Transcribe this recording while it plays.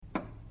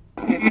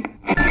Welcome to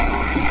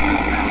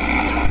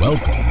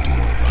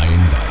Orion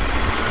Valley.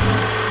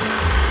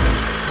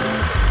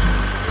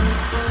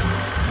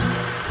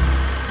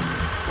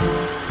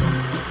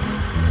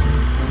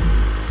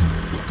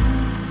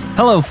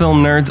 Hello,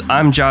 film nerds.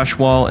 I'm Josh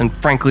Wall, and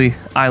frankly,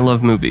 I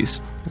love movies.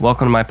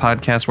 Welcome to my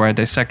podcast where I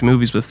dissect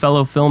movies with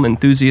fellow film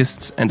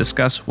enthusiasts and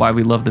discuss why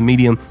we love the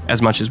medium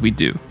as much as we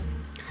do.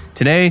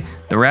 Today,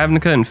 the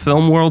Ravnica and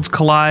film worlds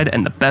collide,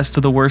 and the best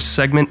of the worst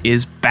segment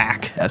is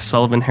back as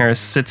Sullivan Harris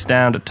sits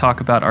down to talk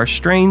about our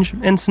strange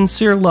and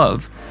sincere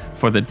love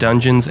for the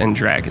Dungeons and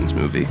Dragons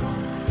movie.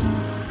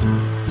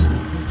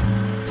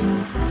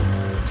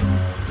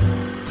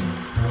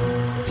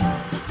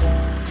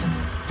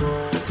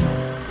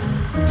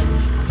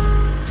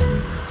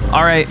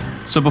 All right,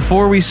 so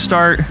before we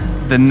start,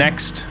 the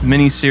next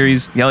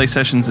mini-series, The LA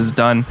Sessions is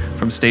Done,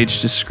 From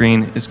Stage to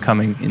Screen, is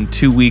coming in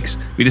 2 weeks.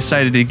 We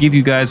decided to give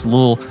you guys a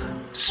little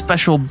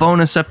special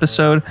bonus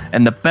episode,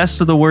 and the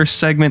best of the worst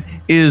segment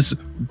is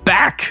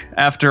back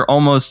after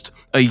almost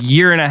a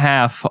year and a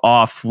half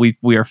off. We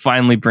are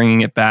finally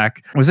bringing it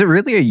back. Was it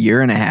really a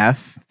year and a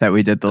half that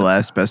we did the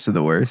last best of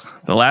the worst?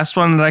 The last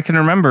one that I can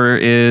remember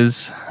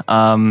is...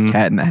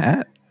 Cat in the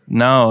Hat?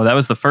 No, that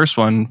was the first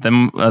one.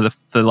 Then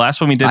the last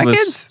one we did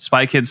was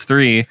Spy Kids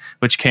 3,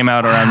 which came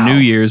out around New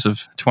Year's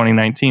of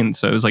 2019.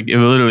 So it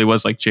literally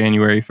was like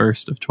January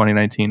 1st of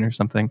 2019 or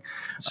something.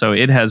 So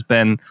it has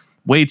been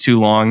way too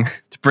long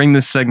to bring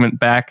this segment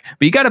back,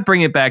 but you got to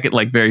bring it back at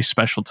like very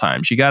special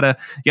times. You gotta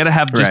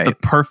have just the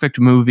perfect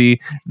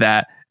movie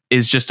that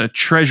is just a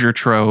treasure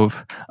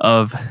trove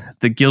of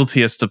the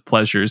guiltiest of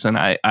pleasures. And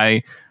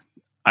I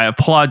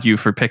applaud you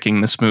for picking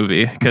this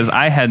movie because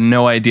I had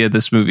no idea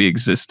this movie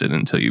existed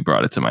until you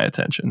brought it to my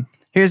attention.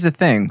 Here's the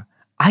thing.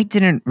 I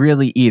didn't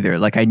really either.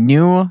 Like, I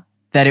knew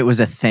that it was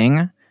a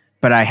thing,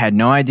 but I had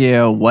no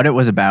idea what it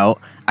was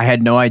about. I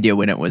had no idea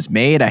when it was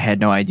made. I had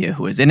no idea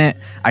who was in it.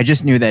 I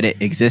just knew that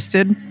it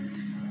existed.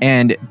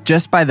 And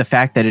just by the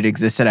fact that it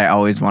existed, I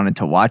always wanted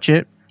to watch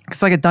it.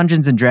 It's like a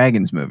Dungeons and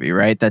Dragons movie,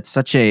 right?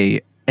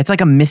 It's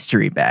like a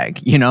mystery bag,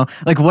 you know?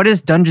 Like, what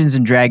does Dungeons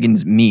and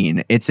Dragons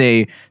mean? It's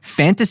a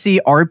fantasy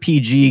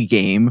RPG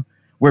game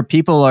where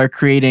people are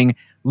creating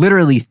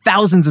literally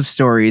thousands of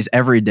stories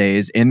every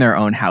day in their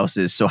own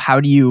houses. So how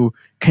do you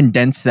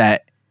condense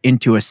that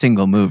into a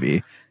single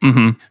movie?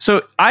 Mm-hmm.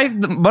 So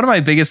one of my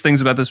biggest things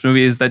about this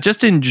movie is that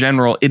just in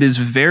general, it is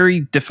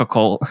very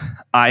difficult,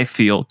 I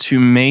feel, to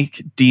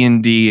make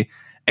D&D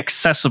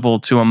accessible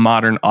to a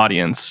modern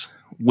audience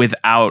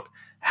without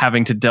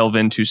having to delve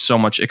into so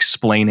much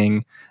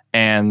explaining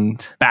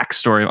and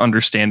backstory of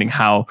understanding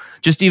how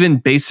just even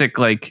basic,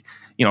 like,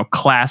 you know,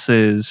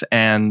 classes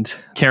and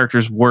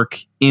characters work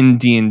in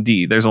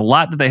D&D. There's a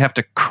lot that they have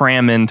to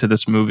cram into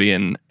this movie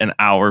in an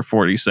hour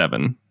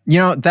 47. You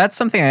know, that's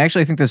something I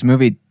actually think this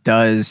movie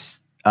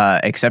does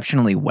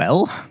exceptionally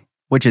well,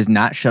 which is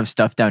not shove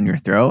stuff down your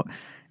throat.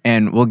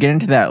 And we'll get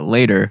into that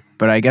later,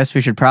 but I guess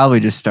we should probably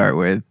just start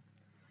with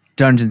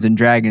Dungeons and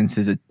Dragons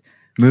is a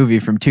movie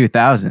from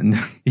 2000.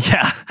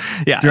 Yeah.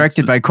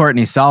 Directed by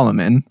Courtney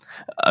Solomon,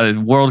 a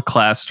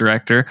world-class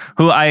director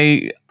who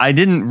I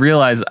didn't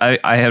realize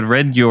I had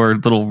read your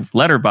little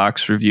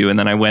Letterboxd review, and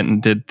then I went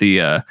and did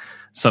the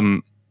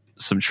some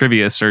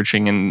trivia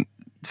searching and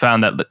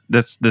found that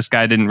this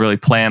guy didn't really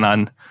plan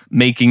on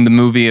making the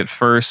movie at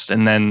first,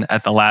 and then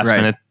at the last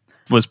minute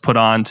was put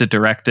on to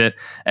direct it.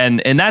 And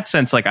in that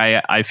sense, like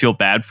I feel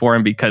bad for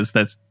him because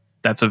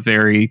that's a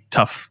very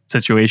tough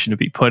situation to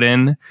be put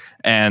in,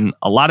 and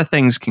a lot of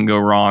things can go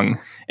wrong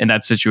in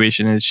that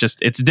situation.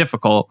 It's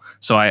difficult.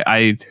 So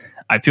I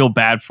feel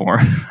bad for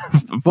him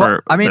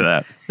for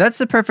that. That's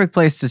the perfect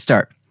place to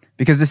start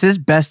because this is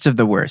best of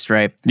the worst,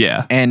 right?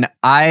 Yeah. And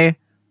I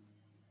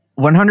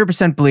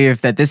 100%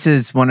 believe that this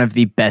is one of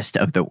the best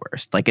of the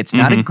worst. Like, it's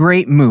not a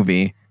great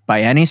movie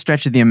by any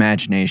stretch of the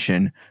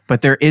imagination,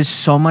 but there is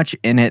so much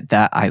in it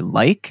that I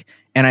like.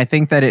 And I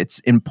think that it's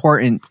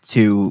important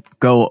to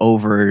go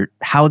over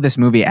how this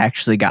movie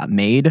actually got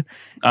made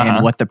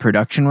and what the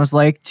production was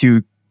like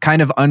to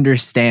kind of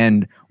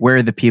understand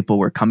where the people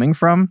were coming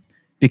from.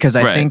 Because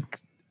I think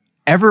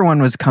everyone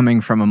was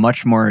coming from a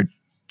much more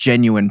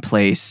genuine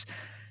place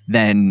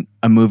than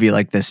a movie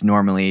like this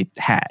normally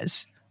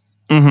has.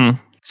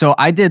 Mm-hmm. So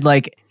I did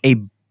like a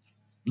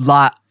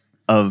lot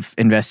of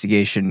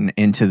investigation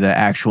into the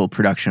actual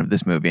production of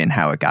this movie and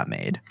how it got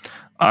made.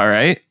 All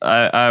right.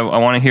 I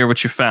want to hear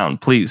what you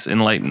found. Please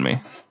enlighten me.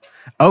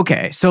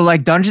 Okay. So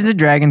like Dungeons and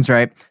Dragons,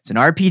 right? It's an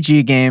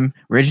RPG game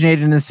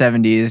originated in the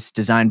 70s,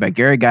 designed by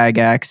Gary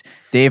Gygax,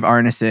 Dave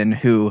Arneson,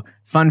 who,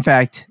 fun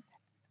fact,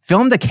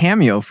 filmed a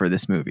cameo for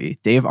this movie.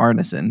 Dave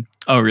Arneson.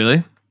 Oh,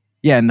 really?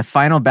 Yeah. In the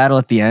final battle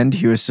at the end,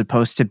 he was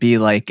supposed to be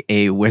like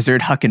a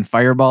wizard hucking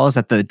fireballs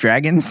at the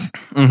dragons.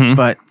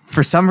 But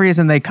for some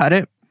reason, they cut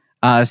it.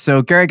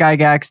 So Gary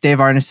Gygax, Dave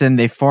Arneson,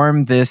 they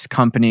formed this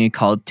company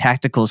called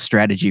Tactical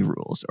Strategy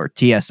Rules, or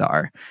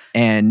TSR.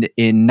 And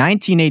in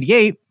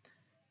 1988,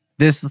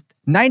 this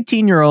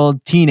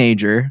 19-year-old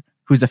teenager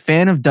who's a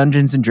fan of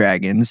Dungeons and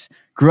Dragons,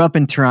 grew up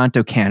in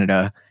Toronto,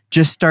 Canada,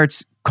 just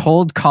starts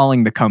cold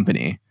calling the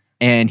company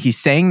and he's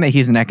saying that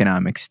he's an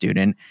economics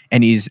student,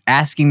 and he's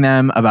asking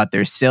them about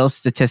their sales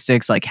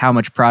statistics, like how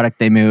much product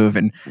they move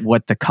and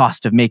what the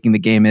cost of making the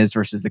game is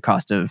versus the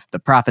cost of the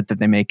profit that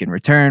they make in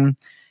return.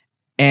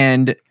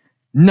 And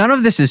none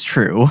of this is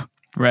true.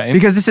 Right.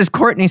 Because this is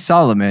Courtney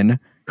Solomon,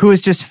 who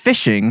is just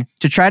fishing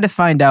to try to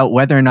find out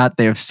whether or not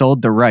they have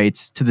sold the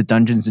rights to the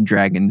Dungeons and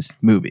Dragons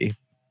movie.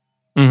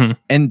 Mm-hmm.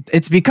 And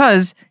it's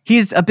because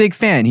he's a big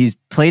fan. He's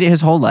played it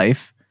his whole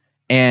life,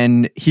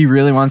 and he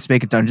really wants to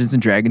make a Dungeons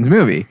and Dragons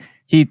movie.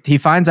 He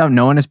finds out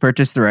no one has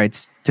purchased the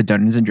rights to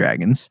Dungeons and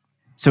Dragons,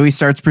 so he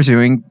starts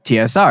pursuing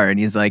TSR, and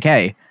he's like,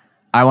 hey,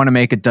 I want to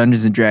make a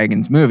Dungeons and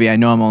Dragons movie. I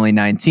know I'm only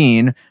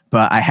 19,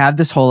 but I have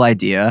this whole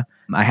idea.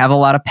 I have a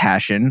lot of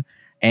passion,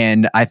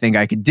 and I think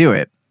I could do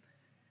it.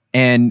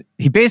 And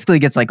he basically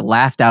gets like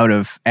laughed out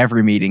of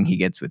every meeting he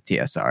gets with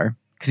TSR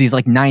because he's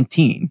like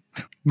 19.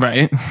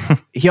 Right.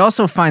 He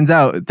also finds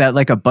out that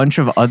like a bunch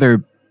of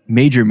other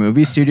major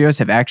movie studios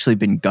have actually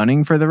been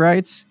gunning for the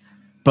rights,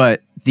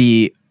 but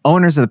the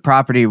owners of the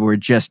property were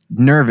just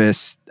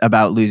nervous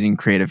about losing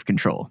creative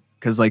control.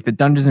 Because like the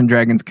Dungeons and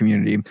Dragons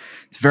community,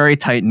 it's very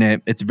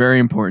tight-knit. It's very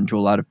important to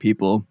a lot of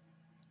people.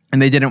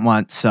 And they didn't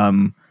want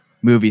some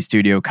movie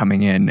studio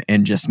coming in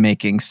and just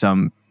making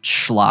some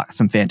schlock,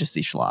 some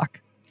fantasy schlock.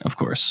 Of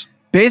course.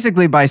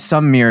 Basically, by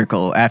some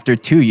miracle, after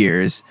 2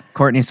 years,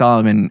 Courtney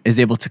Solomon is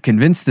able to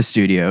convince the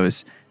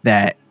studios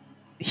that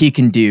he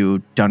can do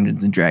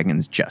Dungeons and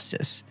Dragons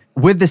justice,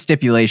 with the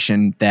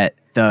stipulation that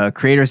the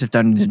creators of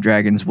Dungeons and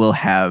Dragons will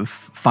have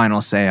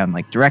final say on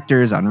like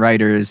directors, on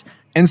writers.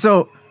 And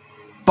so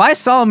by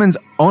Solomon's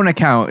own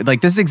account, like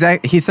this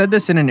exact, he said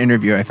this in an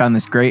interview. I found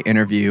this great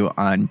interview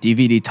on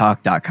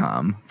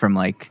dvdtalk.com from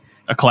like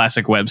a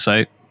classic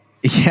website.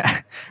 Yeah,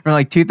 from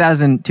like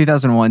 2000,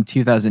 2001,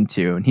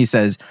 2002. And he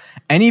says,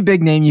 any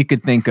big name you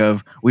could think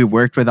of, we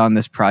worked with on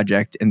this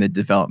project in the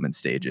development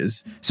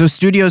stages. So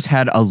studios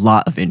had a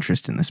lot of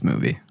interest in this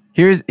movie.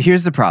 Here's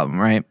the problem,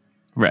 right?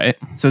 Right.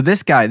 So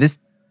this guy, this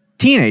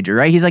teenager,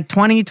 right? He's like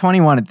 20,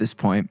 21 at this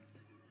point.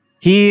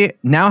 He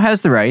now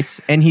has the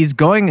rights, and he's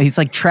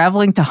like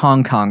traveling to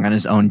Hong Kong on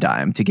his own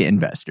dime to get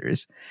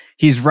investors.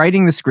 He's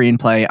writing the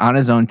screenplay on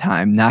his own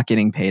time, not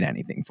getting paid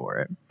anything for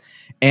it.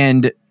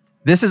 And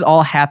this is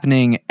all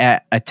happening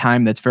at a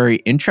time that's very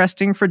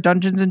interesting for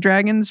Dungeons and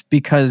Dragons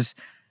because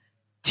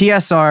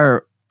TSR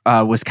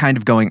was kind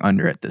of going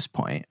under at this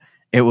point.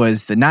 It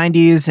was the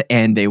 90s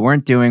and they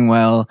weren't doing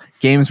well.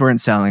 Games weren't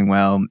selling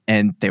well,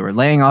 and they were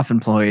laying off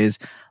employees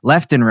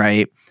left and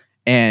right.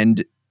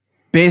 And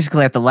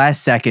basically at the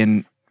last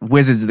second,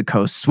 Wizards of the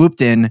Coast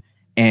swooped in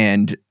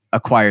and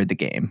acquired the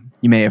game.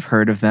 You may have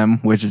heard of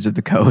them, Wizards of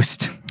the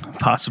Coast.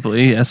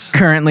 Possibly, yes.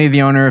 Currently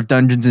the owner of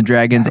Dungeons and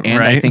Dragons and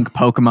right. I think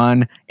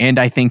Pokemon and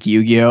I think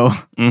Yu-Gi-Oh!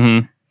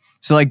 Mm-hmm.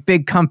 So like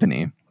big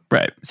company.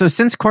 Right. So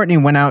since Courtney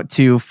went out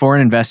to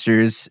foreign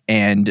investors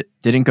and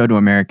didn't go to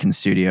American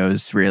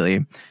studios,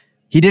 really,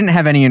 he didn't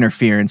have any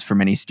interference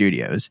from any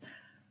studios.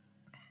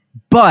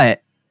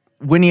 But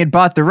when he had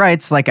bought the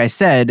rights, like I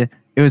said,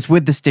 it was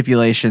with the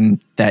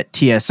stipulation that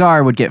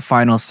TSR would get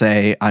final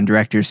say on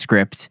director's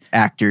script,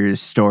 actors,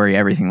 story,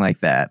 everything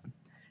like that.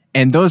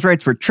 And those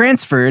rights were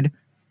transferred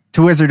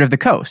to Wizard of the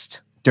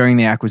Coast during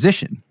the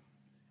acquisition.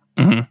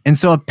 Mm-hmm. And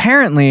so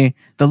apparently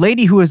the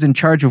lady who was in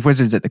charge of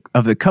Wizards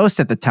of the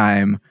Coast at the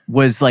time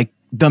was like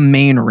the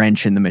main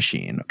wrench in the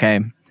machine,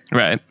 okay?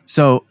 Right.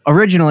 So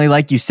originally,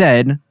 like you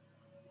said,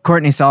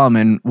 Courtney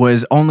Solomon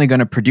was only going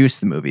to produce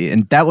the movie,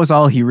 and that was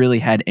all he really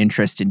had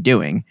interest in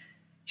doing.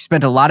 He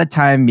spent a lot of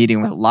time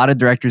meeting with a lot of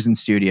directors and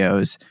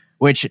studios,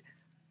 which,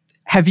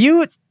 have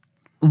you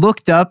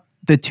looked up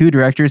the two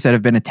directors that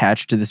have been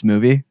attached to this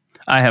movie?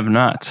 I have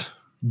not.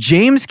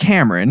 James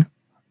Cameron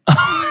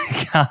Oh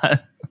my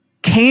God.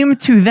 came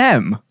to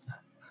them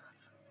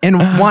and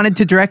wanted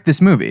to direct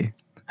this movie.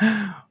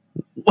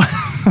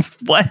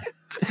 What?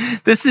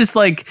 This is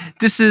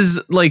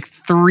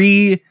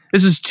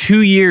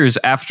 2 years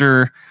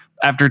after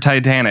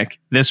Titanic.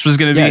 This was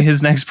going to be Yes.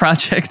 his next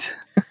project.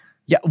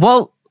 Yeah,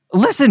 well,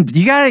 listen,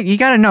 you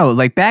gotta know,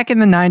 like back in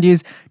the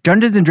 90s,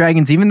 Dungeons and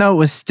Dragons, even though it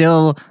was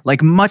still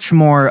like much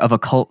more of a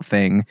cult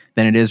thing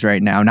than it is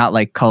right now, not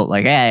like cult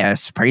like, hey,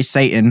 praise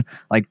Satan,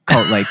 like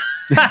cult like,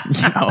 you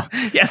know.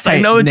 Yes, I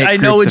know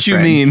what you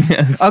mean.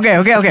 Yes.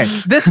 Okay.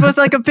 This was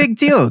like a big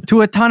deal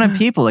to a ton of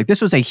people. Like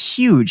this was a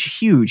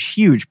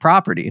huge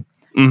property.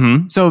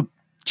 Mm-hmm. So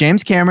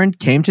James Cameron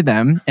came to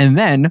them, and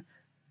then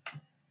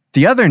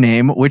the other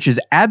name, which is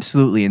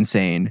absolutely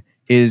insane,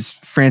 is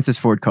Francis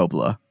Ford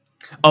Coppola.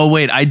 Oh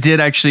wait, I did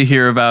actually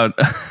hear about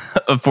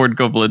Ford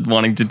Coppola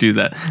wanting to do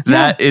that.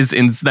 Yeah. That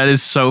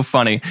is so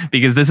funny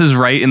because this is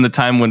right in the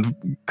time when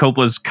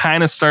Coppola's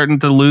kind of starting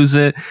to lose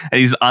it, and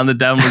he's on the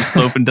downward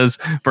slope and does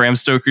Bram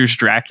Stoker's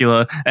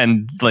Dracula,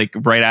 and like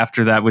right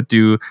after that would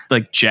do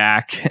like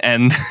Jack,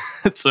 and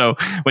so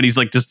when he's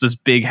like just this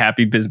big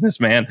happy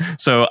businessman.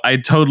 So I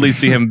totally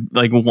see him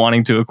like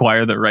wanting to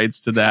acquire the rights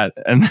to that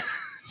and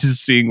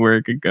just seeing where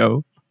it could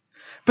go.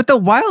 But the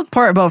wild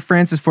part about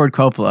Francis Ford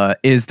Coppola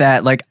is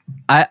that, like,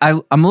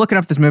 I'm looking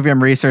up this movie,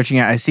 I'm researching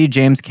it. I see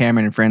James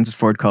Cameron and Francis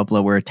Ford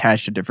Coppola were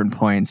attached at different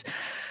points.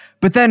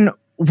 But then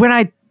when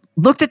I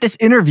looked at this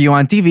interview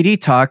on DVD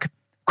Talk,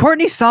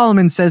 Courtney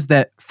Solomon says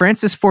that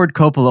Francis Ford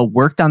Coppola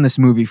worked on this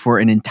movie for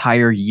an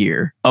entire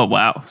year. Oh,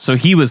 wow. So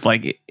he was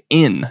like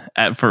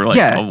for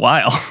a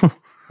while.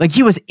 Like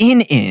he was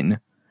in.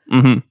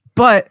 Mm-hmm.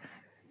 But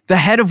the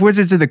head of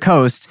Wizards of the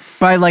Coast,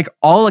 by like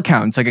all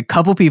accounts, like a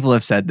couple people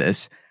have said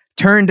this,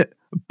 turned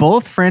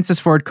both Francis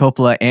Ford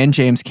Coppola and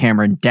James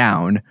Cameron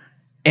down.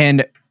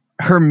 And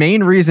her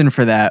main reason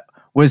for that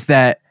was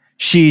that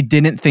she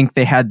didn't think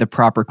they had the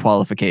proper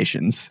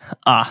qualifications.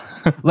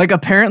 Like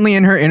apparently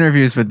in her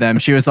interviews with them,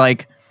 she was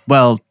like,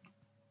 well,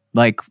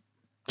 like,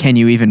 can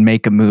you even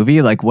make a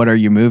movie? Like, what are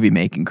your movie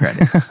making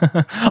credits?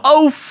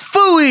 Oh,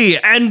 phooey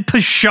and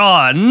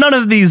pshaw. None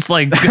of these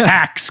like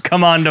hacks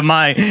come onto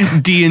my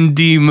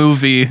D&D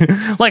movie.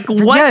 Like,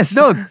 what? Yes,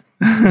 no,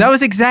 that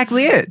was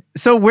exactly it.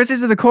 So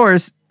Wizards of the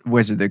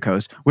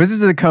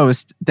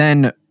Coast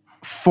then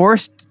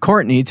forced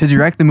Courtney to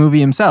direct the movie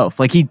himself.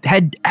 Like he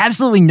had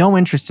absolutely no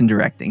interest in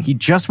directing. He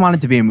just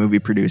wanted to be a movie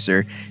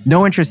producer,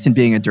 no interest in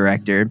being a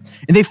director.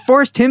 And they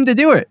forced him to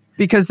do it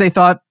because they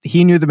thought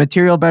he knew the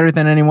material better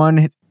than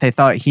anyone. They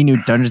thought he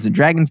knew Dungeons and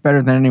Dragons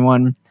better than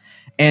anyone.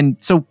 And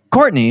so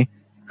Courtney,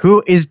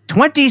 who is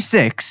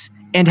 26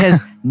 and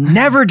has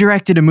never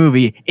directed a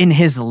movie in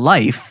his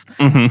life,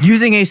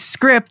 using a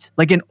script,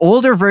 like an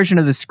older version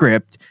of the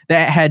script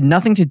that had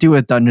nothing to do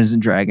with Dungeons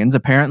and Dragons.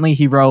 Apparently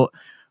he wrote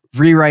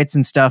rewrites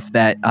and stuff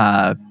that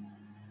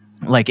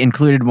like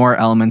included more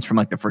elements from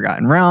like the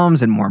Forgotten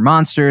Realms and more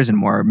monsters and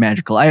more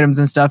magical items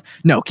and stuff.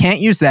 No, can't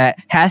use that.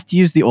 Has to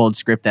use the old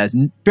script that has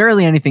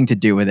barely anything to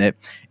do with it.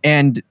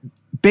 And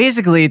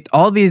basically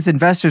all these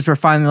investors were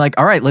finally like,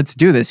 all right, let's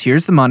do this.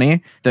 Here's the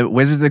money. The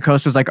Wizards of the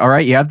Coast was like, all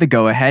right, you have the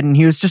go ahead. And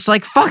he was just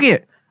like, fuck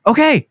it.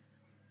 Okay,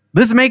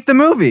 let's make the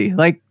movie.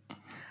 Like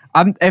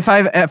if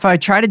I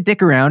try to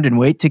dick around and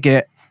wait to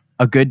get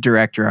a good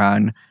director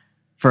on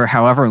for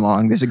however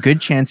long, there's a good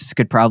chance this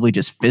could probably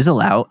just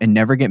fizzle out and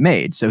never get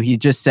made. So he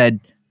just said,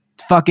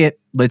 fuck it,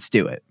 let's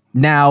do it.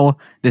 Now,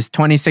 this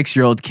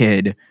 26-year-old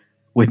kid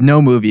with no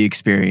movie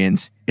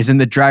experience is in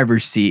the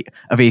driver's seat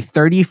of a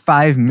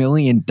 $35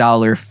 million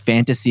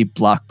fantasy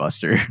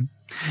blockbuster.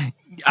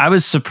 I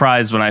was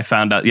surprised when I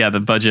found out, the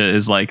budget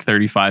is like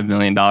 $35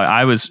 million.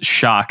 I was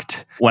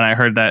shocked when I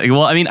heard that.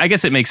 Well, I mean, I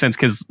guess it makes sense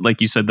because,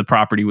 like you said, the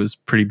property was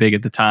pretty big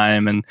at the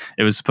time and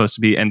it was supposed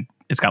to be, and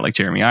it's got like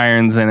Jeremy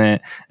Irons in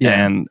it.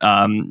 Yeah.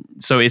 And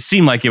so it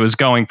seemed like it was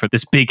going for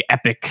this big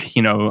epic,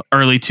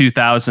 early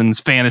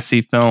 2000s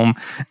fantasy film.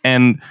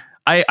 And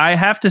I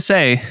have to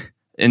say,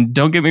 and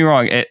don't get me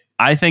wrong,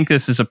 I think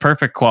this is a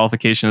perfect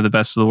qualification of the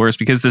best of the worst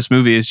because this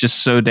movie is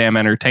just so damn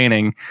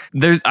entertaining.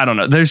 There's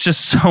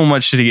just so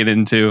much to get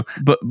into.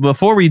 But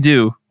before we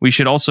do, we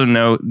should also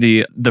know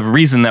the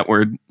reason that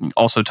we're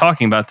also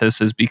talking about this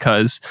is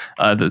because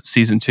the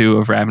season 2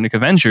 of Ravnik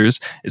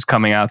Avengers is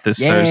coming out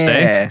this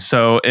Thursday.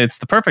 So it's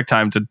the perfect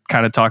time to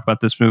kind of talk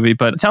about this movie.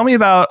 But I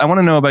want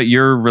to know about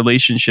your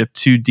relationship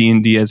to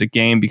D&D as a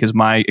game, because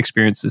my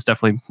experience is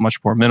definitely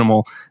much more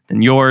minimal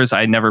than yours.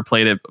 I never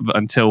played it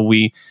until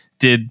we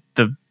did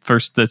the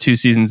 2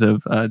 seasons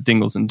of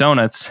Dingles and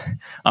Donuts,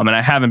 and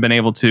I haven't been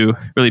able to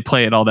really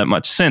play it all that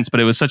much since.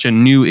 But it was such a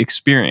new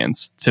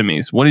experience to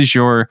me. So what is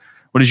your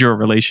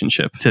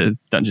relationship to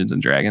Dungeons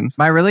and Dragons?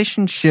 My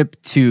relationship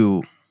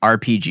to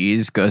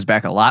RPGs goes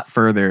back a lot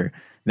further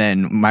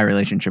than my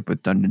relationship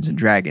with Dungeons and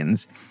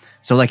Dragons.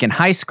 So, like in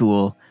high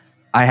school,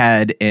 I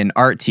had an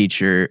art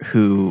teacher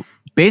who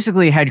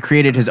basically had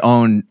created his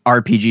own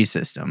RPG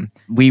system.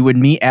 We would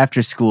meet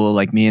after school,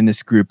 like me and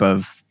this group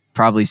of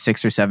probably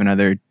 6 or 7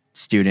 other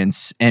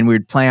students, and we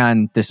would play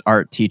on this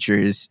art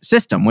teacher's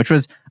system, which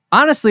was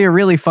honestly a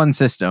really fun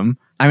system.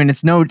 I mean,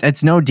 it's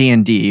no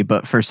D&D,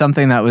 but for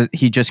something that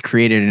he just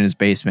created in his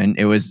basement,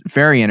 it was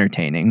very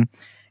entertaining.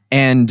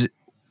 And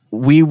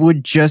we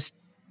would just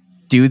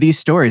do these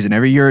stories, and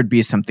every year it'd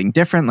be something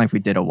different. Like we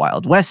did a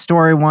Wild West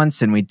story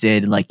once, and we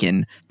did like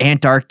an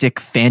Antarctic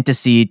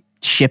fantasy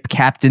ship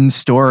captain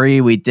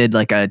story. We did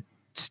like a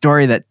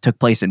story that took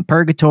place in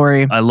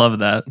Purgatory. I love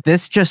that.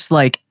 This just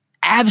like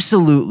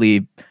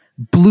absolutely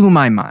blew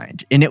my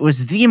mind. And it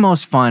was the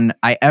most fun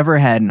I ever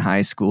had in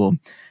high school.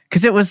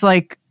 Because it was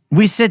like,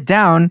 we sit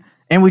down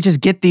and we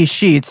just get these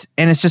sheets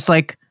and it's just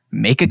like,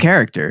 make a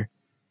character.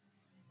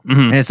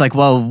 And it's like,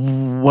 well,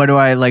 what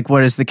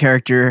does the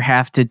character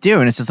have to do?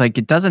 And it's just like,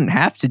 it doesn't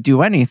have to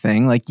do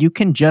anything. Like you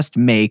can just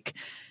make,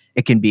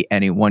 it can be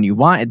anyone you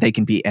want. They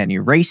can be any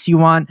race you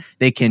want.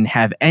 They can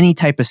have any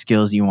type of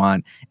skills you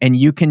want. And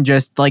you can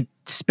just like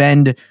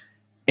spend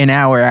an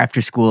hour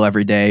after school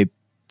every day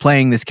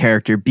playing this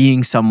character,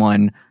 being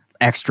someone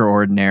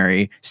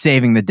extraordinary,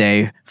 saving the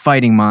day,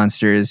 fighting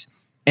monsters.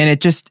 And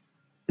it just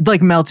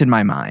like melted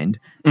my mind.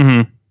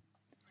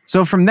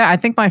 So from that, I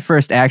think my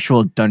first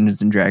actual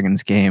Dungeons and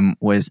Dragons game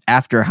was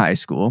after high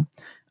school,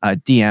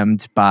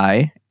 DM'd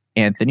by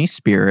Anthony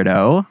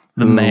Spirito,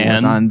 the who man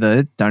was on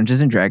the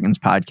Dungeons and Dragons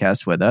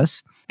podcast with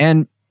us.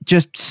 And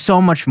just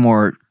so much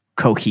more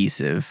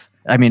cohesive.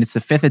 I mean, it's the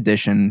 5th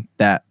edition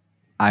that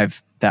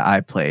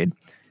I played,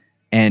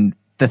 and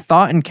the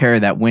thought and care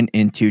that went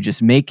into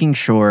just making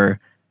sure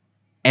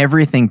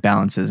everything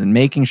balances and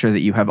making sure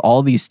that you have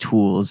all these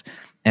tools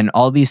and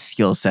all these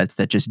skill sets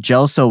that just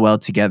gel so well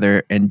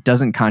together and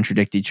doesn't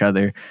contradict each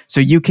other.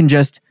 So you can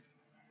just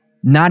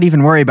not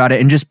even worry about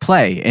it and just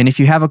play. And if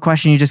you have a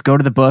question, you just go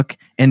to the book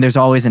and there's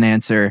always an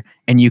answer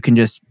and you can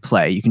just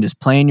play. You can just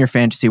play in your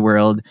fantasy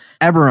world.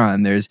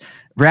 Eberron, there's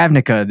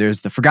Ravnica,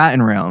 there's the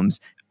Forgotten Realms.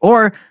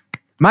 Or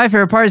my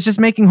favorite part is just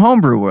making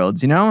homebrew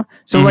worlds, you know?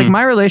 So like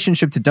my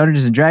relationship to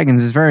Dungeons and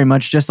Dragons is very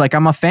much just like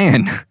I'm a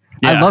fan.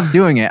 Yeah. I love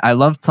doing it. I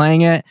love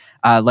playing it.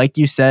 Like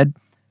you said,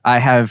 I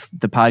have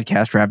the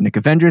podcast Ravnica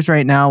Avengers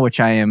right now, which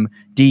I am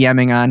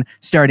DMing on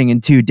starting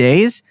in 2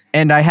 days.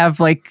 And I have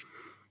like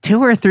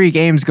 2 or 3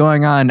 games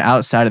going on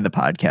outside of the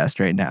podcast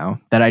right now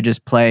that I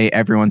just play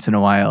every once in a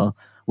while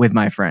with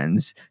my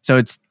friends. So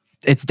it's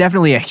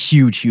definitely a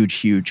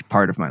huge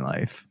part of my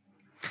life.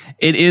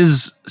 It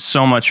is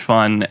so much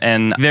fun,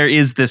 and there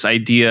is this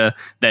idea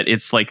that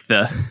it's like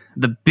the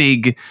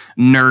big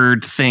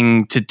nerd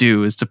thing to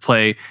do is to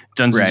play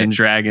Dungeons and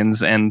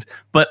Dragons,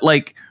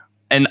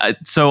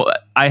 so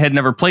I had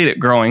never played it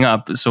growing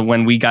up. So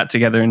when we got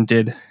together and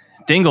did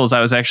Dingles,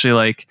 I was actually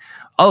like,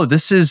 oh,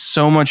 this is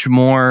so much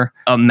more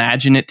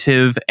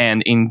imaginative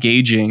and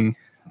engaging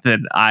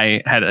than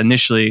I had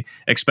initially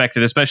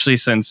expected, especially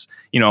since,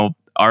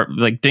 our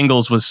like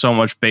Dingles was so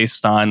much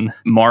based on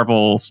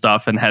Marvel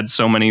stuff and had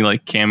so many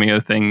like cameo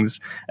things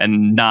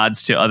and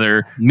nods to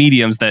other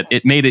mediums that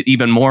it made it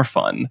even more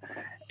fun.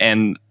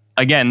 And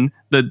again,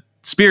 the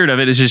spirit of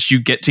it is just you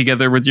get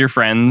together with your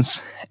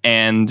friends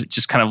and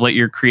just kind of let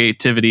your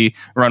creativity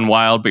run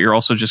wild, but you're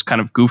also just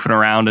kind of goofing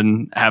around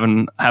and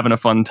having a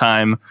fun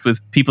time with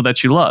people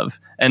that you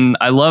love. And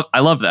I love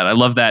that. I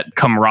love that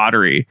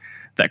camaraderie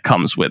that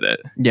comes with it.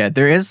 Yeah,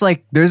 there's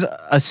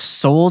a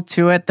soul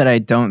to it that I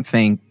don't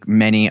think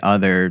many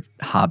other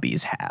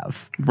hobbies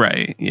have.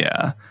 Right,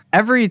 yeah.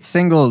 Every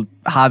single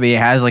hobby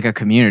has like a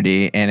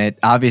community, and it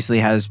obviously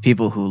has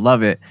people who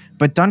love it.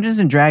 But Dungeons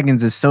and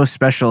Dragons is so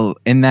special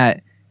in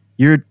that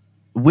you're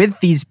with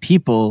these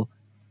people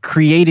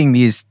creating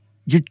these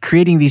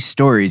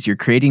stories, you're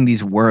creating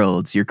these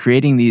worlds, you're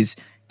creating these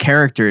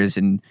characters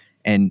and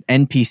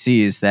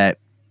NPCs that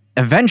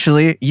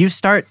eventually you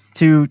start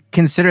to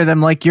consider them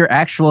like your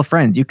actual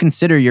friends. You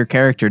consider your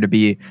character to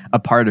be a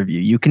part of you.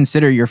 You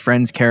consider your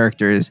friends'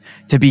 characters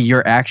to be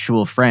your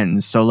actual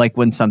friends. So like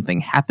when something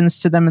happens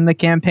to them in the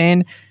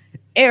campaign,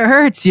 it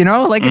hurts,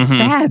 like it's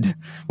sad.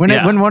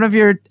 When one of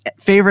your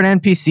favorite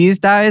NPCs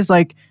dies,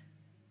 like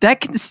that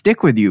can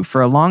stick with you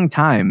for a long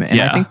time. And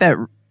I think that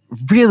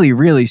really,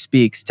 really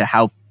speaks to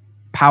how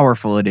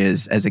powerful it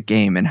is as a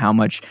game and how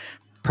much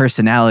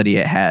personality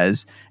it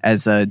has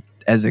as a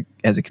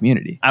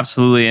community.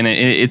 Absolutely. And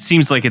it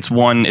seems like it's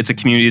a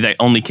community that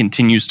only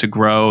continues to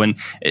grow. And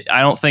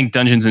I don't think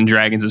Dungeons and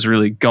Dragons is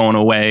really going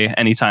away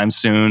anytime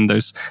soon.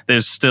 There's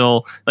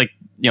still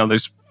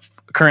there's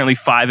currently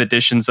 5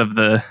 editions of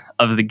the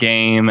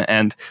game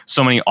and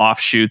so many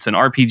offshoots, and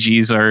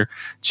RPGs are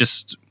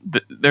just,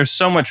 there's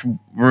so much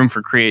room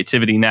for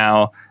creativity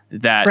now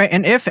that. Right.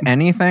 And if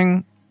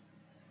anything,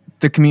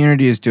 the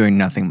community is doing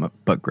nothing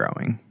but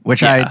growing,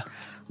 which I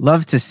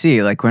love to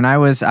see. Like when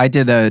I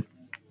did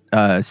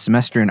a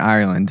semester in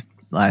Ireland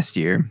last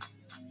year.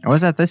 Or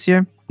was that this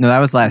year? No, that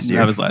was last year.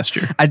 That was last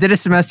year. I did a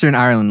semester in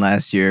Ireland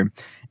last year,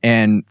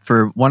 and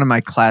for one of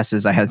my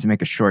classes, I had to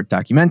make a short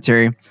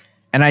documentary,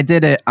 and I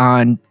did it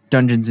on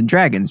Dungeons and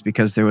Dragons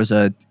because there was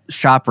a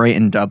shop right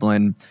in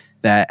Dublin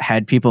that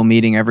had people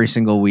meeting every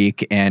single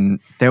week, and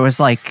there was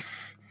like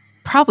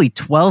probably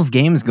 12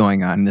 games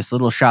going on in this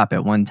little shop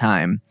at one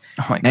time.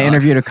 Oh my God. I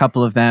interviewed a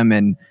couple of them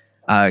and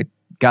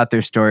got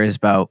their stories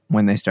about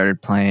when they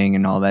started playing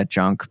and all that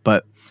junk.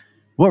 But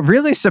what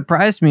really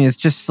surprised me is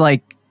just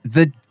like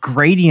the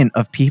gradient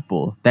of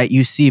people that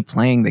you see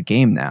playing the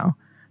game now.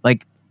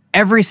 Like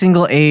every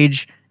single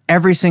age,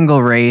 every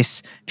single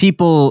race,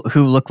 people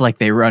who look like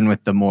they run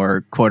with the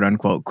more quote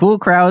unquote cool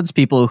crowds,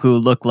 people who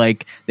look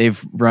like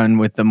they've run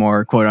with the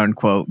more quote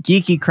unquote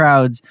geeky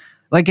crowds.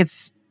 Like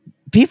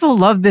people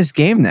love this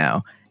game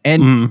now.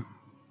 And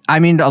I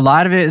mean, a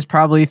lot of it is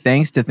probably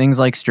thanks to things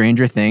like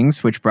Stranger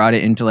Things, which brought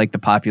it into like the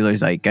popular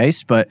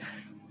zeitgeist, but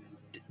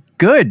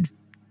good.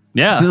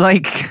 Yeah.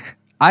 Like,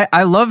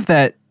 I love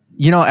that,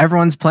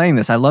 everyone's playing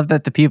this. I love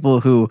that the people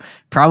who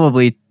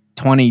probably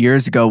 20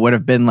 years ago would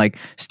have been like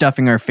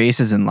stuffing our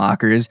faces in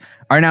lockers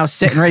are now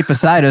sitting right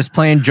beside us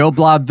playing Joe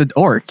Blob the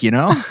Orc,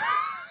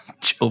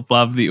 Joe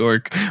Blob the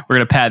Orc. We're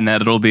going to patent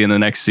that. It'll be in the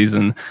next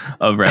season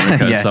of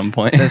Ravnica at some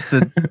point.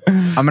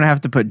 I'm going to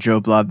have to put Joe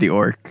Blob the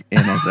Orc in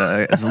as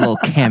a little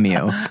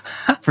cameo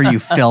for you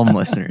film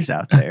listeners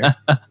out there.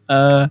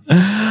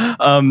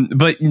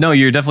 But no,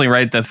 you're definitely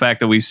right. The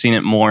fact that we've seen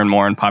it more and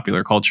more in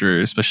popular culture,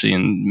 especially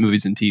in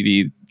movies and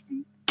TV,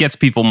 gets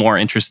people more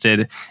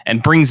interested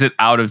and brings it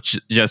out of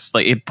just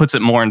like, it puts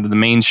it more into the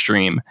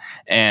mainstream.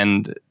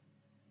 And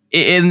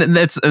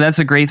that's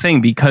a great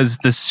thing because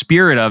the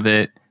spirit of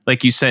it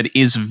like you said,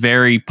 is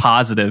very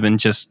positive and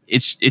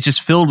it's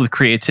just filled with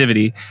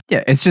creativity.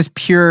 Yeah, it's just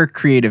pure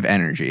creative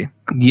energy.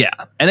 Yeah,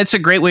 and it's a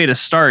great way to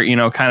start,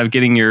 kind of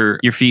getting your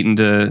feet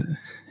into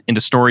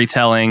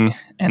storytelling,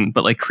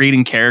 but like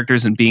creating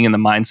characters and being in the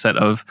mindset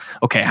of,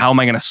 okay, how am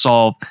I going to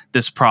solve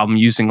this problem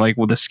using like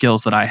the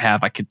skills that I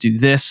have? I could do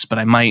this, but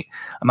I might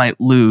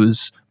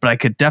lose, but I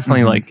could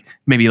definitely like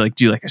maybe like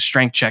do like a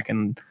strength check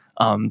and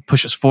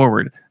push us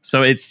forward.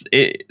 So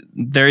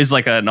there is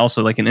like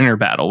also like an inner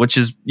battle, which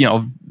is,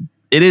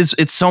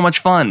 it's so much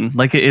fun.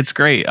 Like it's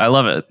great. I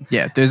love it.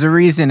 Yeah. There's a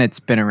reason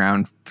it's been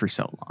around for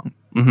so long.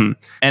 Mm-hmm.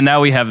 And now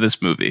we have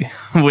this movie,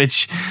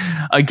 which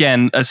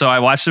again, so I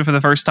watched it for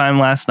the first time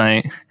last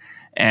night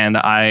and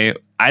I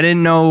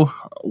didn't know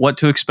what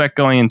to expect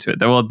going into it.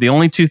 Well, the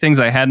only two things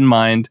I had in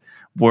mind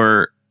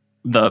were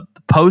the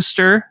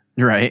poster,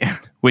 right,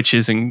 which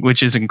is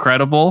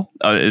incredible.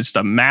 It's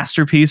a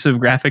masterpiece of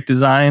graphic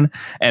design.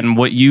 And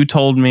what you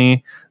told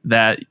me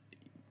that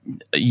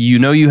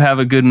you have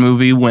a good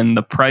movie when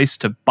the price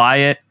to buy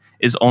it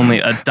is only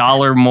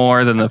 $1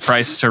 more than the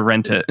price to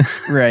rent it.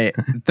 Right.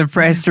 The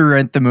price to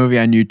rent the movie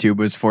on YouTube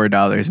was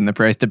 $4 and the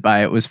price to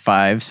buy it was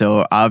 $5.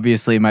 So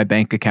obviously my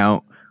bank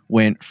account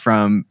went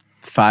from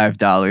 $5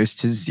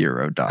 to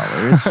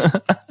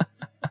 $0.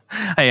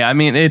 Hey, I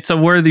mean, it's a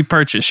worthy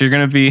purchase. You're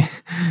gonna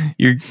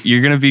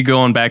be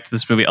going back to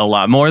this movie a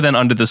lot more than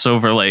Under the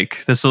Silver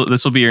Lake. This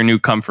will be your new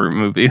comfort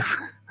movie.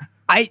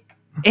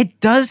 It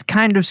does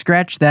kind of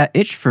scratch that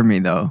itch for me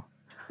though.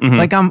 Mm-hmm.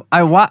 Like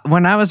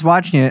when I was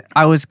watching it,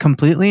 I was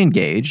completely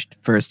engaged,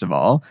 first of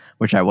all,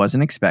 which I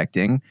wasn't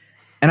expecting.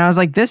 And I was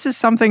like, this is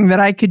something that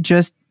I could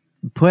just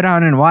put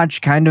on and watch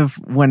kind of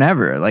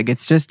whenever. Like,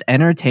 it's just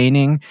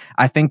entertaining.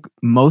 I think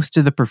most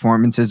of the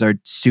performances are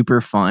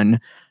super fun.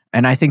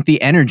 And I think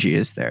the energy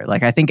is there.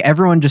 Like, I think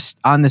everyone just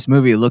on this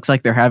movie looks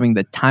like they're having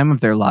the time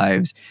of their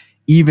lives,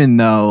 even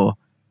though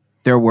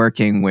they're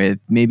working with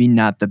maybe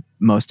not the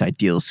most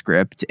ideal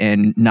script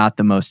and not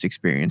the most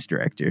experienced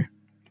director.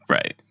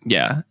 Right.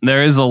 Yeah.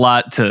 There's a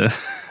lot to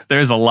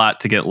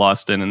get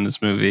lost in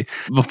this movie.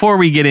 Before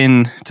we get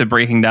into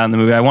breaking down the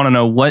movie, I want to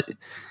know, what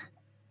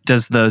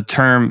does the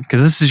term,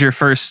 because this is your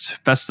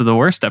first Best of the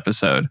Worst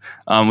episode,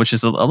 which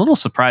is a little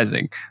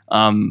surprising.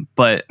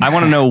 But I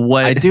want to know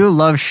what... I do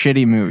love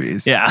shitty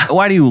movies. Yeah.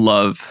 Why do you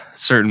love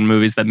certain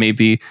movies that may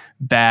be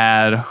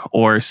bad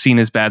or seen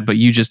as bad, but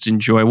you just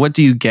enjoy? What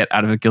do you get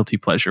out of a guilty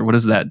pleasure? What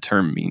does that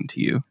term mean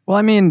to you? Well,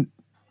 I mean,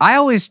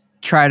 I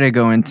try to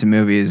go into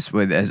movies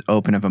with as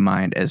open of a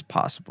mind as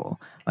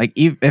possible. Like,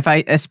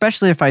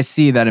 especially if I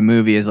see that a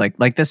movie is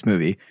like this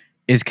movie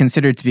is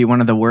considered to be one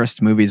of the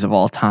worst movies of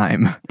all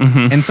time.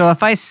 Mm-hmm. And so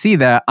if I see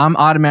that, I'm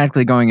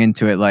automatically going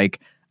into it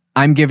like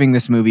I'm giving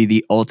this movie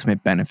the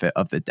ultimate benefit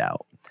of the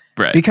doubt.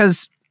 Right.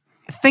 Because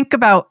think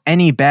about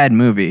any bad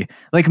movie.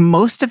 Like,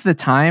 most of the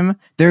time,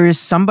 there is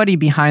somebody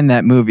behind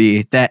that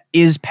movie that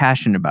is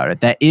passionate about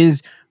it, that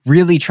is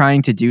really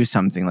trying to do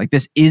something. Like,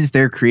 this is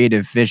their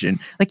creative vision.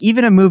 Like,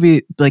 even a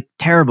movie, like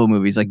terrible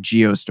movies like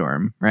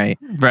Geostorm, right?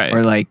 Right.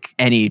 Or like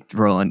any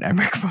Roland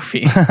Emmerich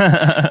movie.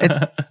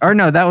 Or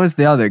no, that was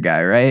the other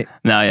guy, right?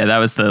 No, yeah, that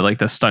was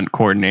the stunt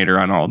coordinator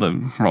on all the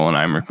Roland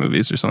Emmerich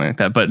movies or something like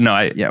that. But no,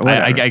 I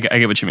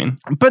get what you mean.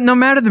 But no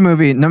matter the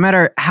movie, no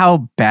matter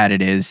how bad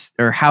it is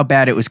or how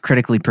bad it was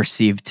critically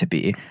perceived to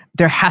be,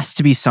 there has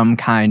to be some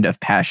kind of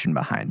passion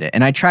behind it.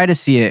 And I try to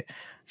see it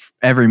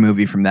every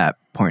movie from that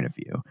point of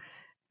view.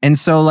 And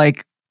so,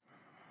 like,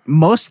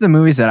 most of the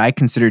movies that I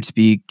consider to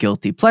be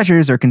guilty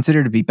pleasures or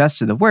consider to be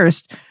best of the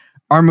worst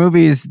are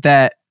movies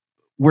that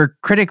were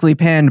critically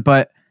panned,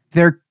 but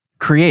they're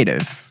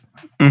creative,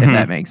 if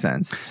that makes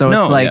sense. So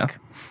it's like,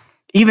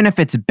 even if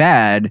it's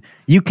bad,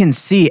 you can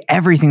see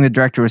everything the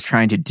director was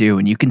trying to do,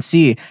 and you can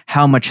see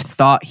how much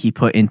thought he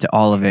put into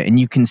all of it. And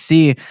you can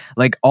see,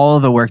 like, all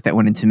of the work that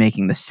went into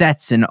making the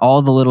sets and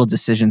all the little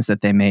decisions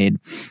that they made.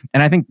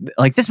 And I think,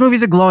 like, this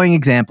movie's a glowing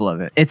example of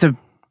it. It's a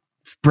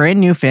brand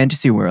new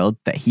fantasy world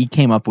that he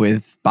came up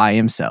with by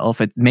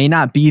himself. It may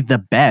not be the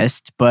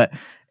best, but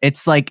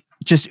it's like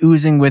just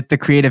oozing with the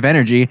creative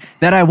energy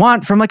that I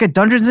want from like a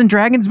Dungeons and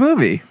Dragons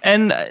movie.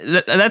 And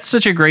that's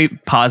such a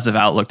great positive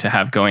outlook to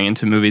have going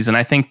into movies. And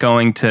I think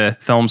going to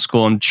film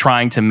school and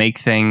trying to make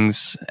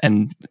things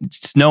and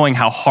just knowing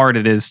how hard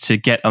it is to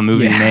get a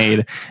movie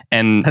made,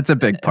 and that's a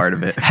big part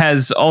of it,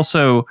 has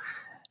also,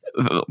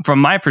 from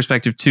my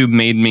perspective too,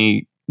 made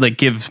me like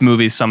give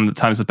movies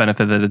sometimes the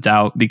benefit of the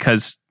doubt,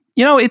 because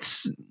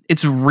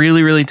it's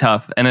really, really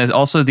tough. And it's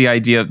also the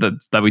idea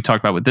that we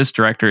talked about with this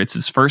director. It's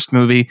his first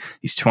movie.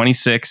 He's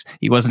 26.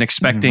 He wasn't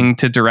expecting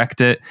to direct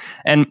it.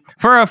 And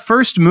for a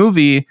first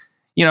movie,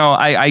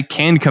 I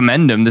can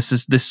commend him.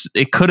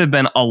 It could have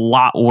been a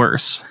lot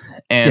worse.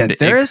 And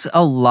there is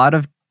a lot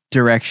of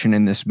direction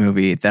in this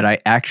movie that I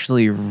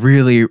actually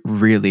really,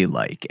 really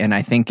like. And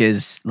I think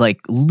is like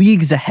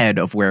leagues ahead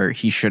of where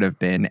he should have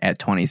been at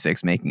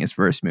 26 making his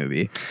first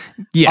movie.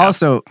 Yeah.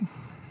 Also,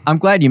 I'm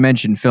glad you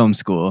mentioned film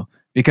school,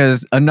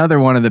 because another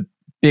one of the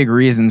big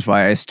reasons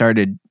why I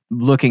started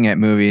looking at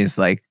movies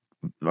like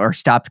or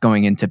stopped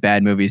going into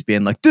bad movies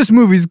being like, this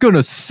movie's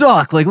gonna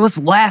suck. Like, let's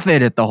laugh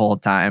at it the whole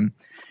time.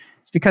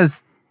 It's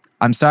because,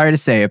 I'm sorry to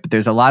say it, but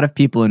there's a lot of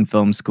people in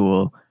film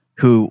school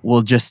who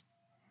will just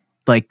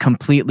like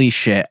completely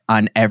shit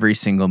on every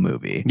single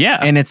movie. Yeah.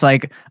 And it's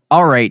like,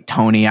 all right,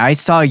 Tony, I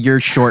saw your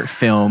short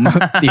film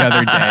the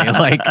other day.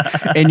 Like,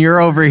 and you're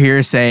over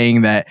here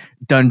saying that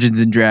Dungeons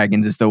and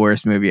Dragons is the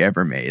worst movie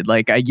ever made.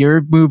 Like,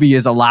 your movie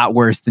is a lot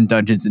worse than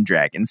Dungeons and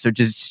Dragons. So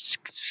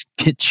just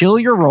chill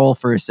your roll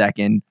for a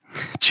second.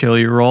 Chill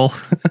your roll.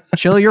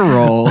 Chill your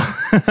roll.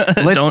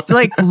 Let's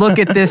like look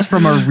at this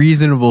from a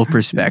reasonable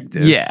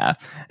perspective. Yeah.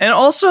 And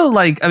also,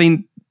 like, I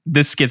mean,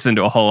 this gets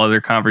into a whole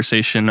other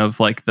conversation of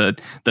like the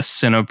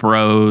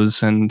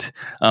Cinebros and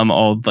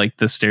all like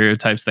the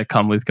stereotypes that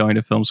come with going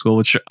to film school,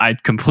 which I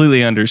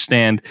completely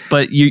understand.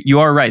 But you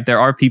are right.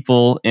 There are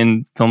people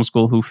in film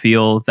school who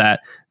feel that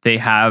they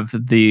have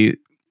the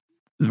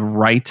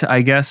right,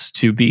 I guess,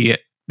 to be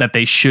that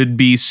they should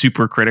be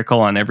super critical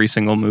on every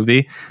single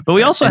movie. But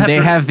we also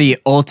have the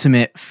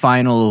ultimate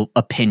final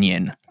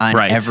opinion on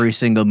every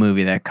single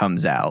movie that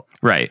comes out.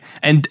 Right.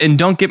 And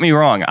don't get me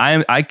wrong.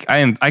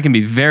 I can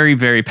be very,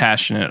 very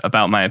passionate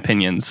about my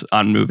opinions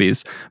on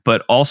movies,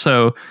 but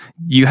also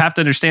you have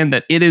to understand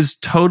that it is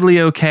totally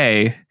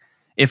okay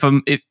if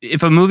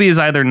a movie is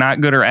either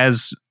not good or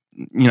as,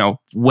 you know,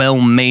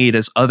 well made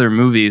as other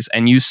movies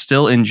and you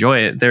still enjoy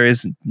it. There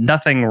is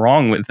nothing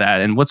wrong with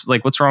that. And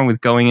what's wrong with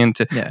going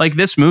into like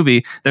this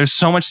movie? There's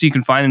so much that you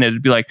can find in it to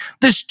be like,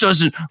 this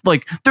doesn't,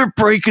 like, they're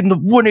breaking the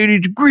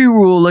 180-degree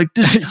rule. Like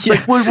this,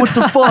 like what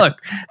the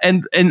fuck?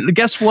 And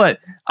guess what?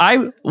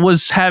 I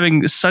was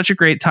having such a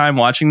great time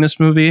watching this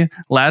movie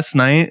last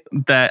night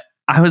that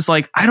I was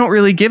like, I don't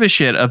really give a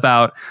shit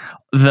about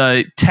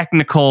the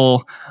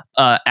technical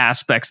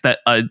aspects that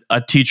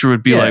a teacher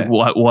would be like,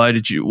 why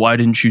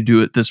didn't you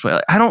do it this way?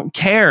 Like, I don't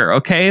care.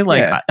 Okay.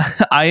 Like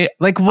I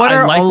like what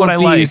are all of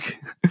these?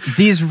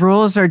 These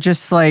rules are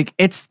just like,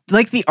 it's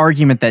like the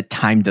argument that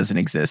time doesn't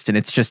exist and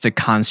it's just a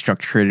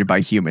construct created by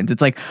humans.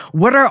 It's like,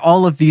 what are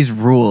all of these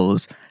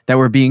rules that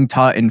were being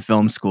taught in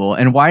film school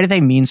and why do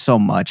they mean so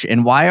much?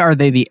 And why are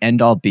they the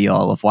end all be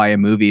all of why a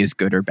movie is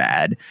good or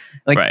bad?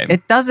 Like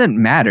it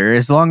doesn't matter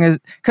as long as,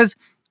 because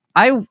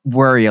I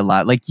worry a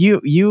lot. Like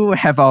you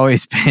have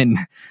always been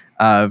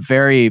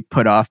very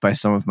put off by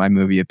some of my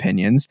movie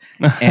opinions.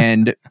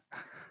 And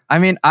I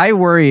mean, I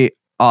worry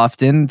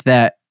often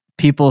that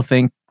people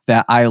think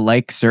that I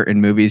like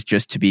certain movies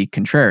just to be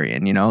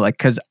contrarian, you know, like,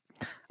 because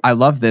I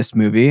love this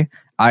movie.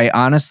 I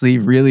honestly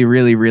really,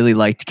 really, really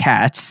liked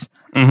Cats.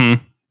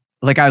 Mm-hmm.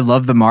 Like, I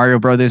love the Mario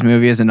Brothers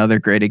movie is another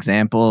great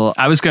example.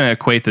 I was going to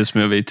equate this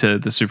movie to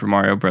the Super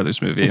Mario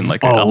Brothers movie in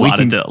like a lot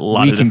of different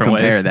ways. We can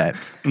compare that.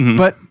 Mm-hmm.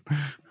 But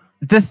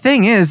the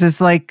thing is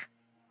like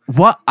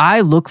what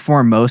I look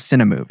for most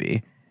in a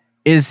movie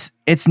is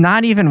it's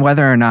not even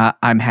whether or not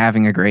I'm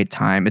having a great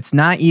time. It's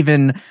not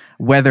even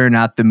whether or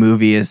not the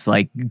movie is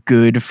like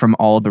good from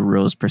all the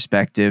rules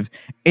perspective.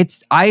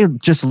 I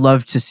just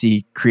love to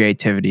see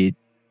creativity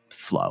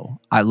flow.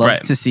 I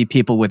love to see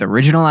people with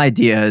original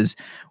ideas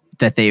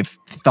that they've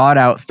thought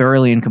out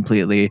thoroughly and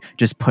completely,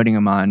 just putting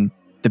them on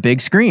the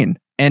big screen.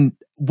 And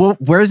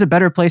where's a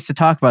better place to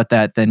talk about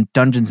that than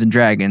Dungeons and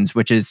Dragons,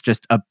 which is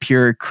just a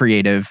pure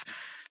creative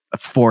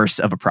force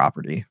of a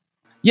property.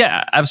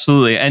 Yeah,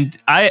 absolutely. And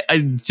I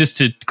just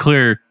to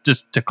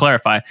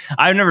clarify,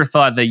 I've never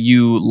thought that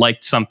you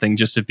liked something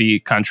just to be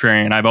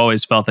contrarian. I've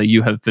always felt that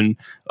you have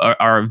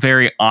are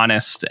very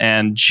honest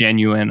and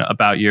genuine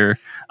about your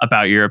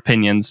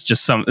opinions.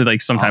 Just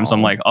sometimes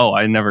I'm like, oh,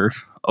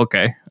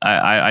 okay,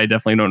 I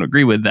definitely don't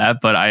agree with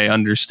that, but I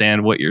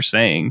understand what you're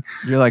saying.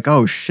 You're like,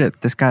 oh shit,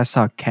 this guy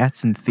saw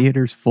Cats in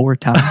theaters 4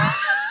 times.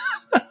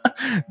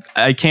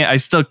 I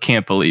still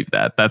can't believe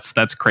that.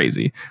 That's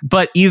crazy.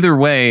 But either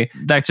way,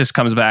 that just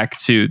comes back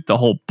to the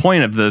whole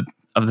point of the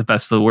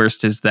best of the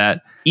worst is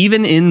that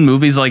even in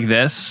movies like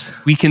this,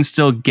 we can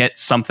still get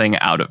something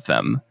out of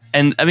them.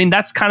 And I mean,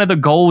 that's kind of the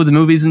goal with the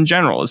movies in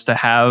general, is to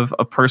have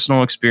a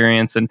personal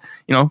experience. And,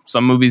 you know,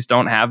 some movies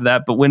don't have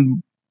that. But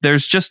when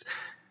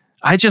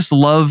I just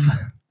love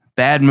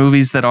bad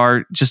movies that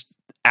are just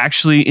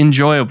actually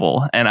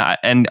enjoyable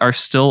and are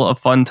still a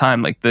fun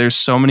time. Like, there's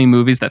so many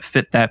movies that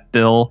fit that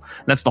bill.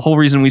 That's the whole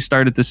reason we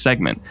started this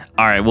segment.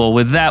 All right, well,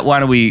 with that, why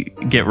don't we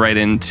get right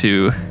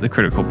into the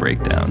critical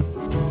breakdown?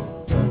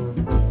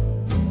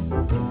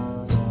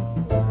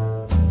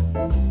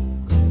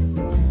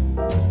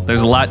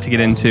 There's a lot to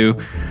get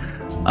into.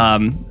 I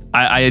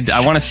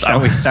want to. Shall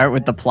we start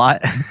with the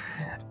plot?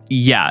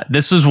 Yeah,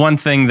 this was one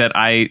thing that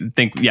I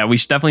think, we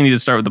should definitely need to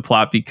start with the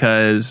plot,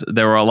 because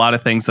there were a lot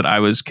of things that I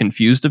was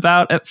confused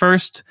about at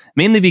first,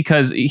 mainly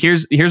because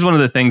here's one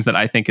of the things that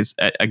I think is,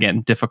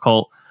 again,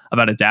 difficult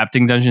about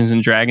adapting Dungeons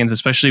and Dragons,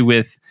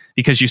 especially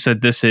because you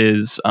said this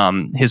is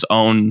his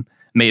own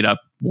made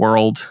up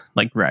world,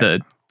 like the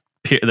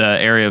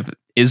area of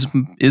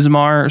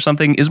Ismar or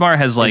something. Ismar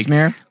has like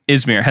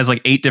Izmir has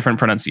like 8 different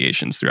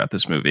pronunciations throughout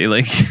this movie.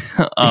 Like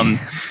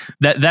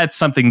that's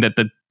something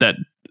that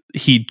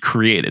he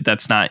created.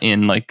 That's not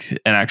in like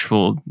an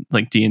actual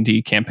like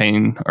D&D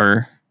campaign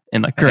or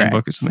in like the Correct.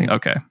 handbook or something.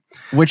 Okay.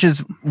 Which is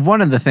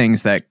one of the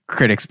things that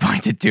critics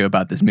pointed to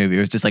about this movie. It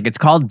was just like, it's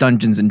called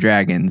Dungeons and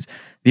Dragons.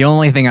 The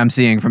only thing I'm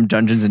seeing from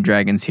Dungeons and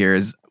Dragons here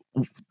is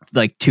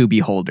like two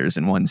beholders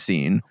in one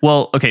scene.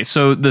 Well, okay,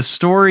 so the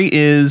story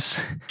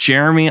is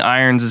Jeremy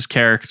Irons'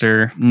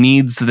 character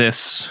needs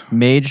this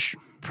Mage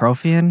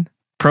Profian?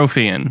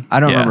 Profian. I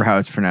don't Yeah. remember how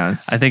it's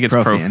pronounced. I think it's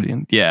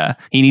Profian. Yeah.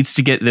 He needs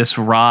to get this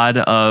rod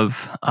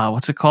of,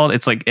 what's it called?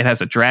 It's like, it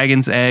has a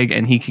dragon's egg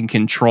and he can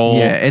control.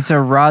 Yeah, it's a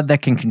rod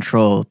that can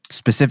control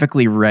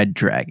specifically red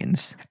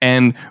dragons.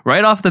 And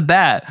right off the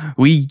bat,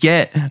 we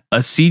get a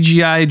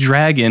CGI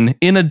dragon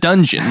in a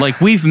dungeon. Like,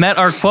 we've met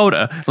our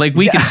quota. Like,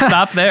 we can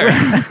stop there.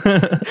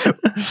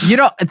 You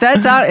know,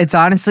 it's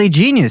honestly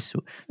genius.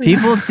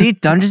 People see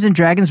Dungeons and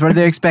Dragons. What are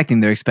they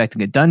expecting? They're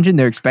expecting a dungeon.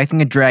 They're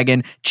expecting a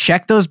dragon.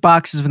 Check those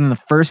boxes within the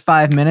first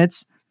 5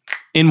 minutes.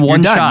 In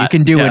one You're done. shot. You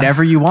can do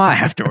whatever you want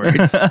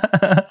afterwards.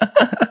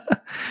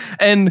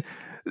 And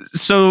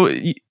so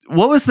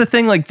what was the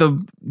thing? Like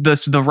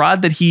the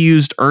rod that he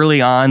used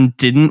early on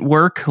didn't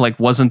work, like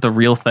wasn't the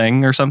real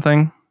thing or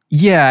something?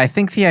 Yeah, I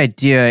think the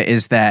idea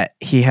is that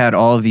he had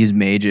all of these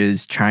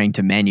mages trying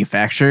to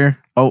manufacture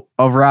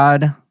a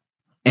rod,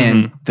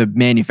 and the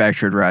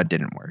manufactured rod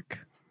didn't work.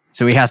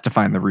 So he has to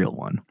find the real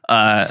one.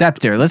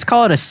 Scepter. Let's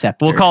call it a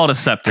scepter. We'll call it a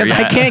scepter. Because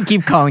I can't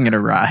keep calling it a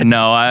rod.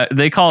 No,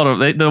 they call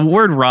it the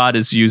word rod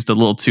is used a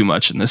little too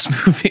much in this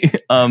movie.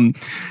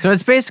 So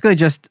it's basically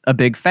just a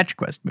big fetch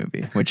quest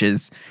movie, which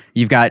is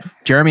you've got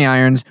Jeremy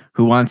Irons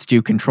who wants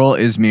to control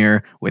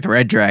Izmir with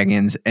red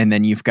dragons, and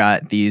then you've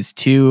got these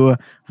two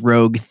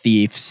rogue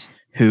thieves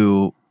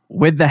who,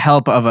 with the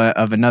help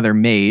of another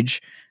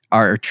mage,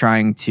 are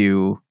trying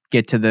to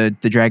get to the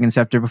dragon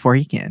scepter before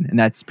he can, and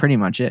that's pretty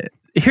much it.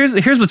 Here's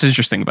what's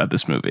interesting about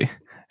this movie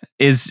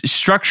is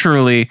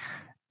structurally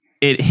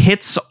it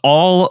hits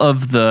all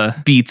of the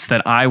beats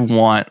that I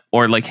want,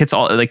 or like checks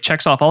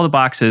off all the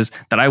boxes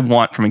that I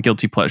want from a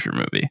guilty pleasure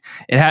movie.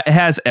 It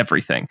has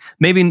everything,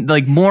 maybe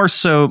like more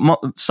so,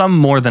 some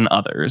more than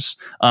others,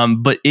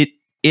 but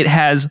it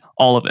has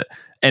all of it.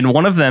 And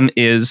one of them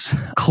is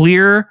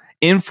clear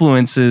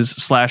influences /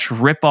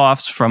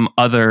 ripoffs from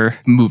other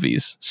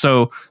movies.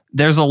 So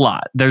there's a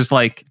lot. There's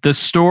like the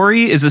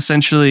story is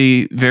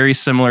essentially very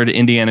similar to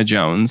Indiana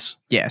Jones.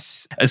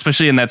 Yes.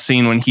 Especially in that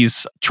scene when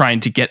he's trying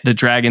to get the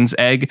dragon's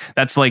egg.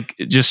 That's like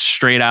just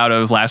straight out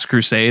of Last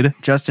Crusade.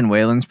 Justin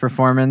Whalen's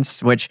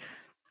performance, which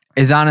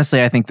is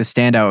honestly, I think, the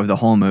standout of the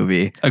whole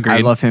movie. Agreed. I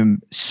love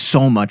him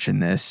so much in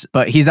this,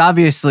 but he's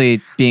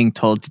obviously being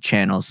told to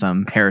channel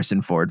some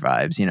Harrison Ford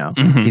vibes. You know,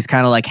 He's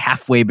kind of like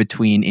halfway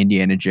between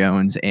Indiana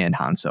Jones and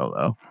Han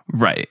Solo.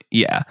 Right.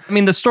 Yeah. I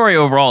mean, the story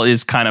overall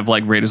is kind of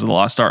like Raiders of the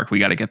Lost Ark. We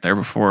got to get there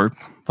before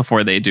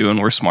they do, and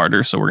we're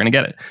smarter, so we're going to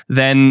get it.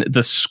 Then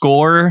the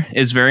score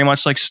is very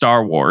much like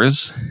Star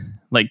Wars.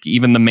 Like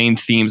even the main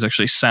themes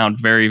actually sound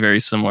very, very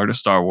similar to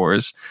Star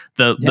Wars.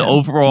 The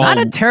overall, not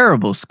a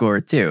terrible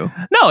score too.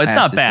 No, it's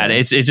not bad.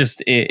 It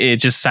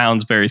just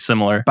sounds very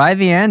similar. By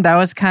the end, I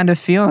was kind of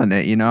feeling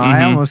it. You know,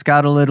 I almost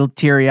got a little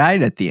teary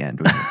eyed at the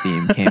end when the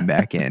theme came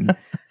back in,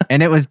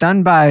 and it was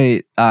done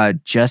by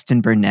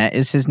Justin Burnett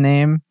is his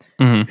name,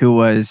 who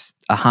was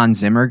a Hans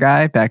Zimmer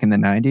guy back in the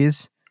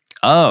 90s.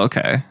 Oh,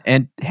 okay.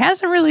 And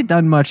hasn't really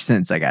done much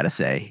since, I gotta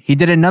say. He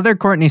did another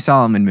Courtney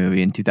Solomon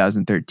movie in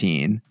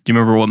 2013. Do you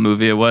remember what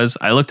movie it was?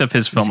 I looked up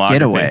his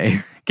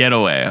filmography.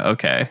 Getaway.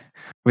 Okay.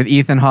 With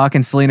Ethan Hawke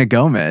and Selena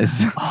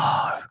Gomez.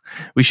 Oh,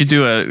 we should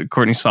do a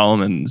Courtney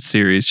Solomon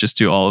series. Just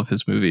do all of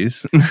his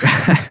movies.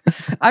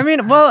 I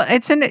mean, well,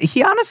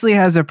 he honestly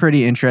has a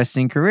pretty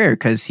interesting career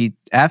because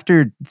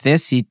after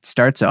this, he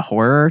starts a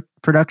horror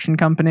production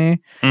company,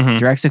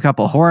 directs a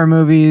couple horror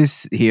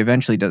movies. He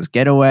eventually does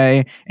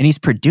Getaway, and he's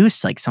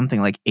produced like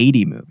something like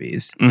 80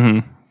 movies.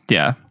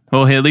 Yeah.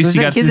 Well, at least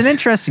he's an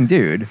interesting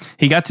dude.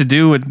 He got to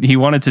do what he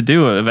wanted to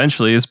do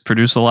eventually, is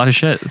produce a lot of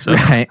shit. So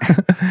right.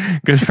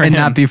 Good for him. And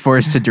not be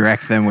forced to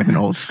direct them with an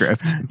old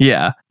script.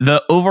 Yeah.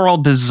 The overall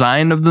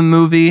design of the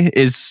movie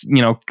is,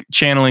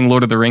 channeling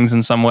Lord of the Rings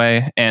in some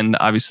way. And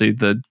obviously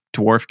the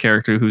dwarf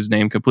character whose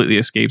name completely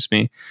escapes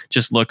me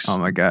just looks oh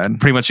my God,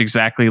 pretty much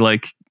exactly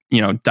like,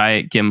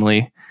 Diet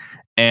Gimli.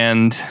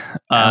 And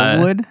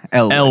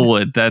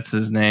Elwood, that's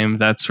his name.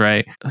 That's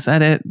right. Was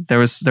that it? There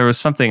was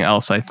something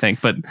else, I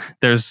think, but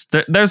there's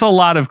a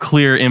lot of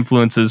clear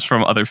influences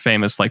from other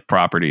famous like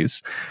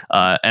properties.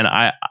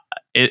 And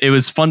it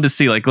was fun to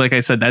see, like I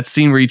said, that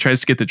scene where he tries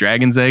to get the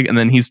dragon's egg and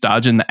then he's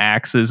dodging the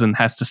axes and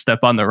has to step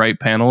on the right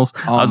panels.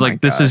 I was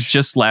like, this is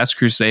just Last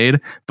Crusade,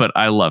 but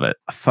I love it.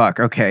 Fuck.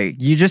 Okay.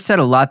 You just said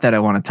a lot that I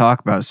want to talk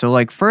about. So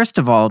like, first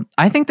of all,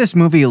 I think this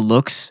movie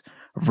looks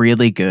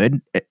really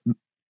good.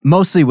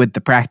 Mostly with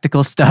the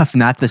practical stuff,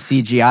 not the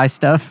CGI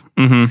stuff.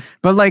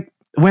 But like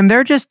when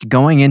they're just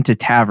going into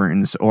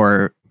taverns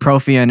or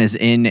Profian is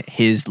in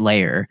his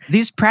lair,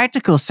 these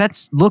practical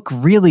sets look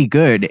really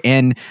good.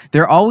 And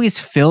they're always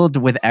filled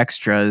with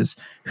extras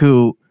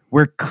who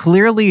were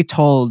clearly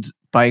told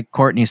by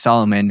Courtney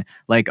Solomon,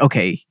 like,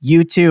 okay,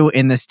 you two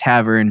in this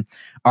tavern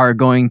are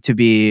going to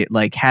be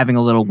like having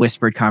a little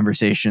whispered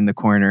conversation in the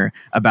corner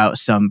about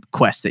some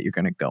quest that you're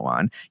going to go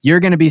on. You're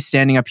going to be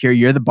standing up here.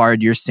 You're the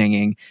bard. You're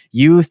singing.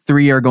 You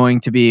three are going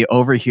to be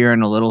over here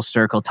in a little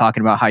circle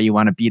talking about how you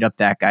want to beat up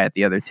that guy at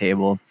the other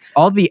table.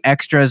 All the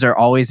extras are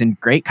always in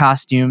great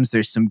costumes.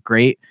 There's some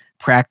great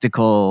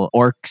practical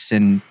orcs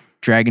and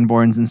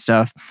dragonborns and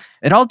stuff.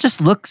 It all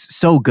just looks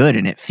so good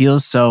and it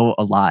feels so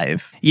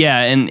alive.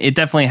 Yeah, and it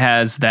definitely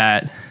has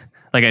that,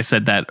 like I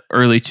said, that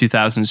early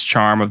 2000s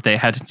charm of they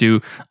had to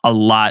do a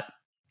lot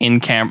in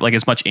camera, like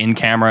as much in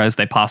camera as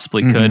they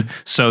possibly could.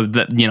 So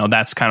that, you know,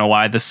 that's kind of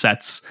why the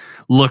sets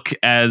look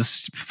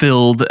as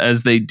filled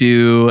as they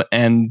do.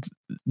 And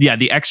yeah,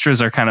 the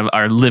extras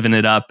are living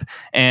it up.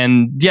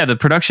 And yeah, the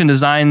production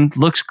design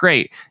looks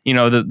great. You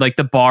know,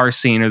 the bar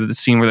scene, or the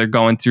scene where they're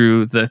going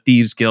through the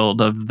Thieves Guild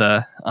of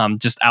the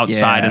just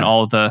outside, and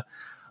all the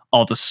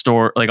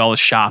store, like all the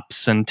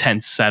shops and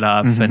tents set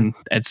up, and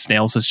Ed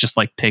Snails is just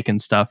like taking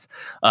stuff.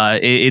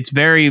 It's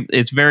very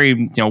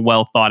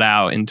well thought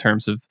out in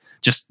terms of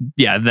just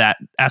that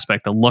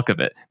aspect, the look of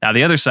it. Now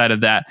the other side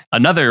of that,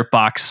 another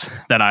box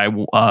that I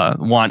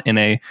want in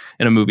a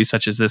movie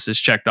such as this is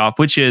checked off,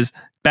 which is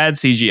bad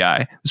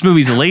CGI. This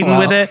movie's laden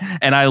with it,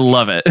 and I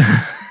love it.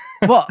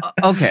 Well,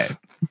 okay.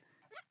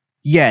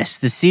 Yes,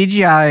 the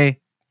CGI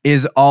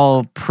is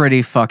all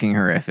pretty fucking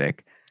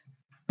horrific.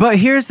 But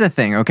here's the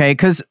thing, okay?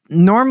 Because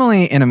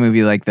normally in a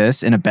movie like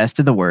this, in a best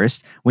of the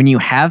worst, when you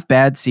have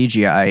bad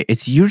CGI,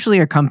 it's usually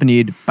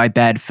accompanied by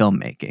bad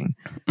filmmaking.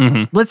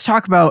 Let's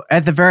talk about,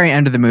 at the very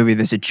end of the movie,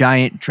 there's a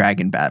giant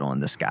dragon battle in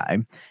the sky.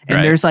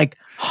 And there's like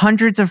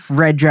hundreds of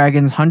red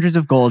dragons, hundreds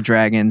of gold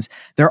dragons.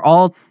 They're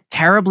all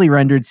terribly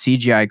rendered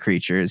CGI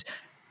creatures.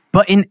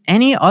 But in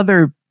any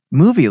other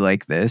movie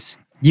like this,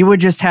 you would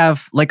just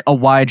have like a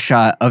wide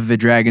shot of the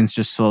dragons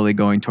just slowly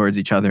going towards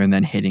each other and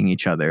then hitting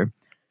each other.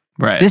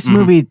 Right. This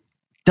movie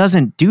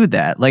doesn't do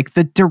that. Like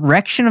the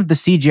direction of the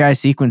CGI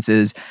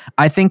sequences,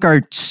 I think,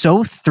 are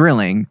so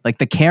thrilling. Like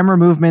the camera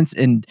movements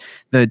and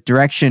the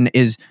direction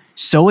is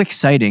so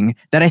exciting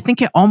that I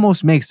think it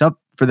almost makes up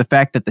for the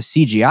fact that the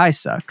CGI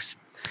sucks.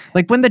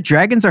 Like when the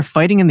dragons are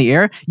fighting in the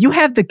air, you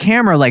have the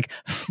camera like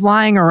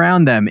flying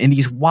around them in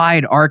these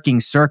wide arcing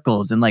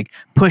circles and like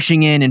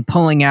pushing in and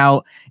pulling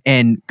out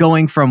and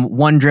going from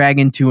one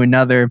dragon to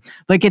another.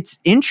 Like it's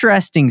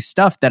interesting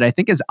stuff that I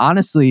think is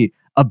honestly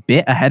a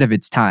bit ahead of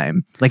its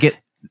time. Like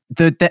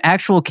the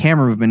actual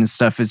camera movement and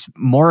stuff is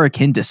more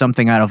akin to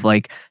something out of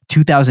like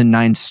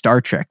 2009 Star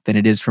Trek than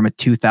it is from a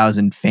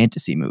 2000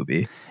 fantasy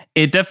movie.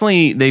 It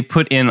definitely, they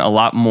put in a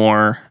lot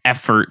more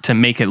effort to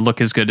make it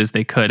look as good as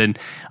they could. And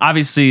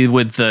obviously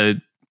with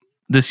the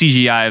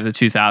CGI of the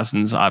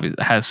 2000s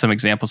has some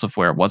examples of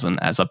where it wasn't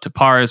as up to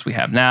par as we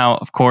have now.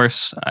 Of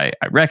course, I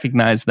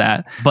recognize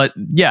that. But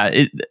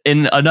yeah,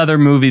 in another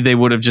movie, they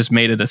would have just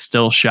made it a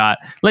still shot.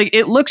 Like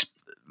it looks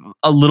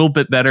a little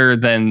bit better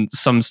than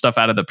some stuff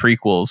out of the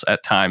prequels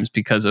at times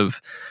because of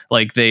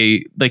like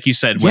you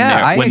said,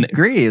 I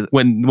agree.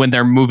 When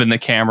they're moving the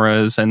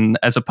cameras, and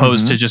as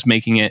opposed to just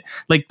making it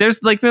like there's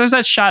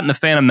that shot in the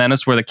Phantom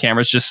Menace where the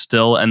camera's just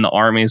still and the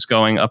army is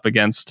going up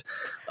against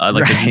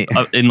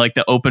in like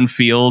the open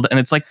field, and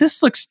it's like,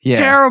 this looks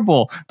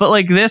terrible. But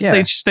like this,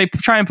 they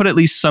try and put at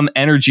least some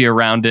energy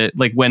around it.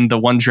 Like when the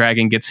one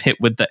dragon gets hit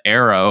with the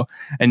arrow,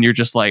 and you're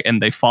just like,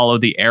 and they follow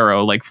the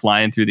arrow like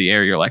flying through the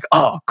air. You're like,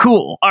 oh,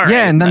 cool. All right.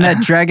 Yeah, and then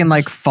that dragon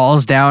like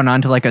falls down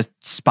onto like a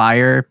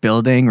spire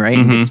building, right?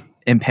 And gets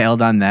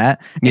impaled on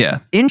that. It's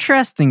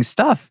interesting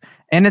stuff.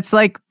 And it's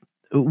like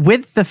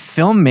with the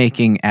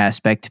filmmaking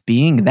aspect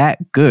being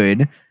that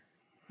good,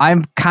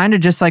 I'm kind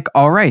of just like,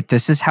 all right,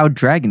 this is how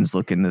dragons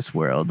look in this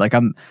world. Like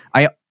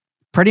I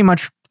pretty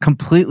much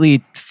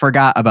completely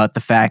forgot about the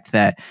fact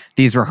that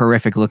these were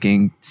horrific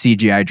looking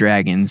CGI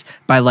dragons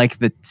by like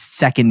the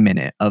second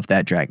minute of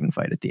that dragon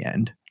fight at the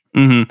end.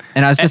 And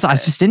I was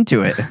just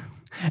into it.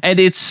 And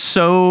it's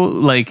so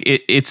like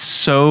it's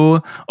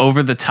so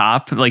over the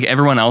top. Like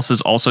everyone else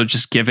is also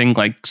just giving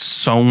like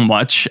so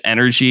much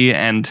energy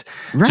and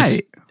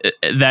just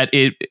that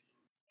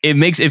it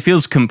makes it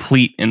feels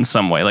complete in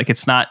some way. Like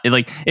it's not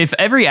like if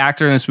every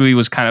actor in this movie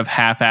was kind of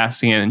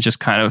half-assing it and just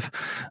kind of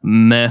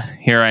meh,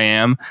 here I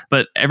am,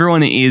 but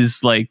everyone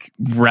is like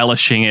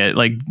relishing it,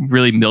 like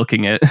really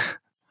milking it.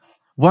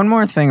 One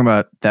more thing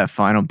about that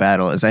final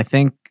battle is I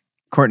think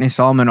Courtney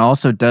Solomon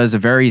also does a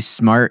very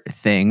smart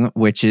thing,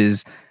 which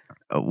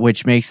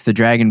makes the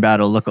dragon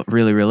battle look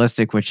really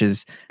realistic, which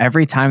is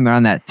every time they're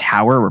on that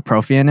tower where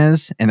Profian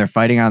is and they're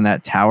fighting on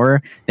that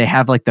tower, they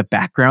have like the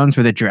backgrounds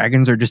where the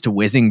dragons are just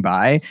whizzing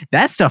by.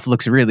 That stuff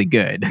looks really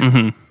good.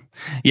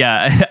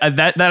 Yeah,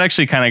 that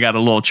actually kind of got a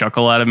little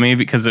chuckle out of me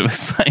because it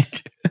was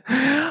like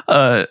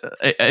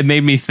it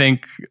made me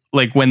think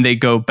like when they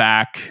go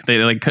back,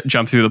 they like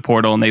jump through the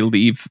portal and they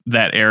leave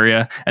that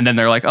area, and then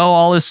they're like, oh,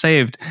 all is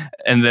saved.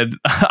 And then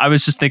I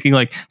was just thinking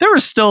like there were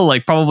still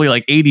like probably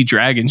like 80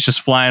 dragons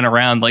just flying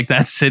around like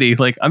that city.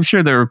 Like I'm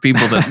sure there were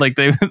people that like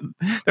they're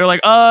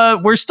like,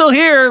 we're still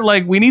here,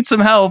 like we need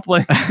some help,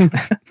 like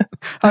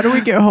how do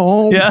we get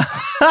home? Yeah.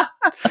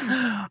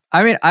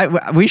 I mean,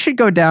 we should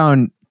go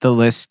down the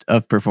list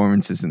of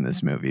performances in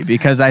this movie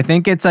because I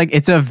think it's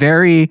a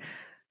very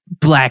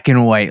black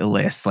and white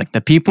list. Like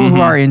the people who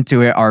are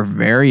into it are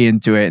very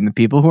into it, and the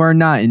people who are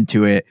not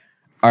into it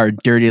are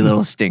dirty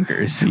little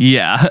stinkers.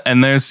 Yeah,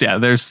 and there's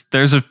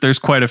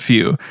quite a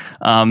few.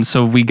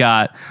 So we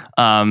got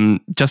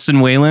Justin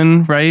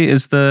Whalen, right?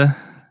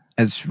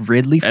 As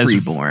Ridley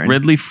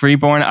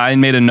Freeborn. I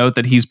made a note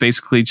that he's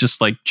basically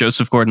just like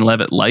Joseph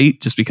Gordon-Levitt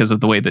light, just because of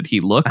the way that he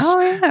looks.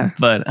 Oh yeah,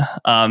 but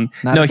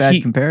not a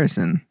bad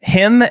comparison.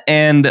 Him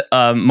and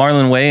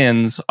Marlon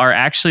Wayans are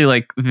actually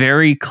like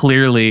very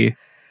clearly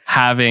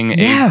having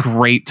a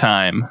great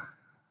time.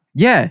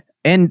 Yeah,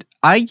 and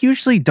I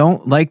usually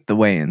don't like the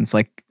Wayans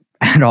like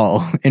at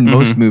all in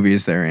most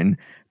movies they're in,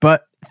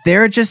 but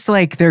they're just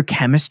like their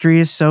chemistry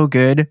is so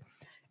good,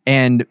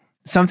 and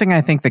something I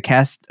think the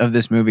cast of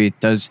this movie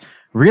does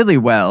really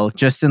well,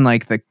 just in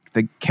like the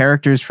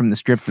characters from the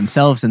script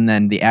themselves and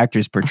then the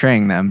actors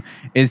portraying them,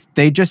 is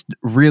they just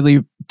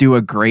really do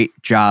a great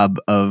job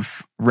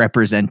of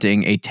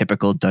representing a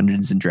typical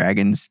Dungeons and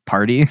Dragons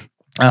party.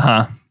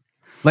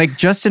 Like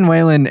Justin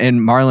Whalen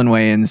and Marlon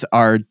Wayans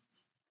are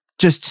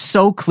just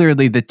so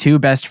clearly the two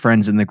best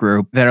friends in the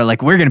group that are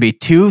like, we're going to be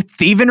two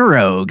thieving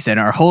rogues and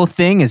our whole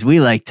thing is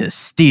we like to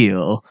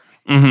steal.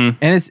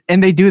 And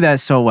they do that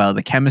so well.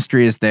 The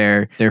chemistry is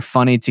there. They're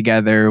funny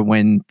together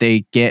when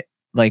they get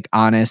like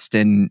honest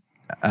and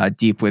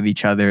deep with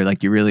each other.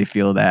 Like you really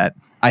feel that.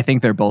 I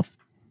think they're both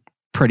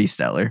pretty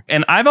stellar.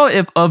 And I've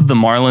of the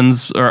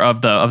Marlons or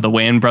of the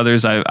Wayans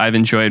brothers, I've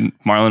enjoyed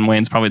Marlon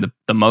Wayans probably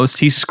the most.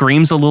 He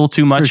screams a little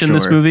too much in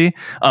this movie,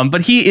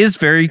 but he is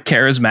very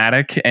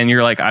charismatic, and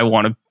you're like, I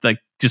want to like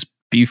just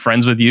be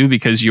friends with you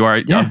because you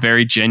are a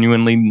very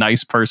genuinely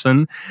nice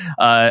person.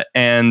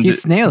 And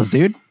he's Snails,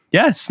 dude.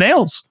 Yeah,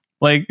 Snails.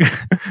 Like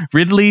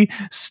Ridley,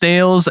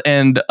 Snails,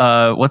 and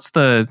what's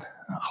the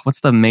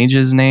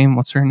mage's name?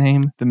 What's her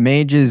name? The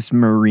mage is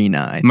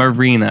Marina.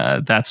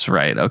 Marina, that's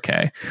right.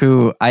 Okay.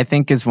 Who I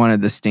think is one of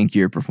the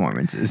stinkier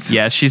performances.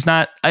 Yeah, she's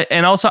not.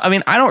 And also, I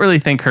mean, I don't really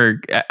think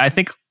I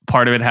think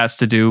part of it has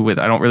to do with,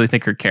 I don't really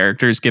think her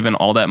character is given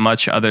all that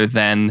much other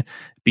than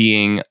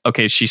being,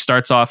 okay, she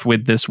starts off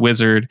with this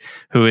wizard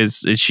who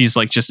she's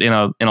like just in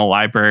a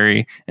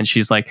library, and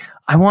she's like,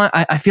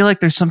 I feel like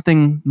there's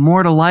something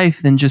more to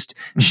life than just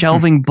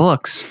shelving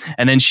books.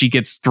 And then she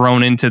gets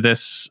thrown into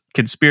this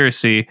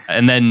conspiracy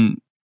and then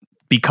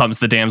becomes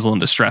the damsel in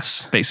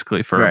distress,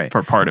 basically, for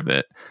part of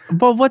it.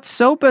 But what's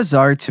so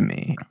bizarre to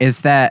me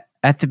is that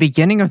at the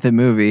beginning of the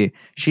movie,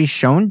 she's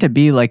shown to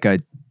be like a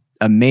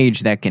mage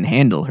that can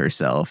handle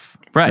herself.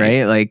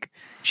 Right? Like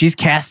she's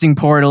casting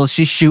portals,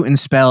 she's shooting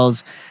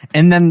spells,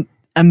 and then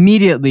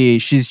immediately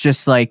she's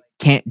just like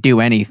can't do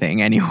anything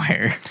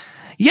anywhere.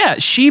 Yeah,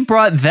 she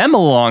brought them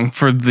along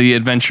for the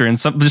adventure and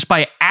just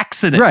by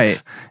accident.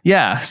 Right.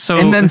 Yeah. So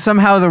and then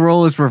somehow the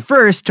role is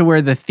reversed to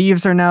where the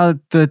thieves are now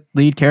the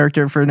lead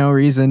character for no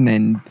reason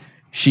and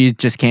she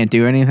just can't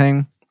do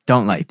anything.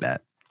 Don't like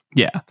that.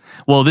 Yeah.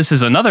 Well, this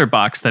is another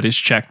box that is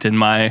checked in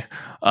my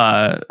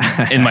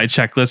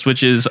checklist,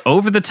 which is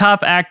over the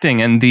top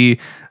acting and the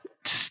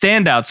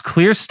standouts,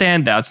 clear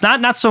standouts.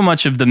 Not so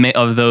much of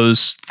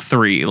those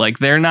three. Like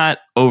they're not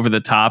over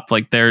the top.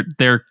 Like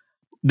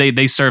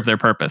they serve their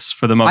purpose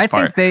for the most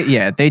part. I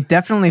think they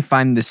definitely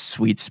find this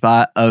sweet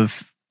spot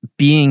of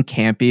being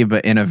campy,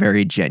 but in a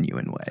very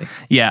genuine way.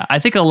 Yeah, I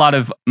think a lot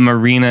of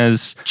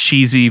Marina's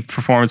cheesy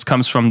performance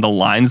comes from the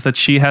lines that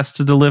she has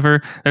to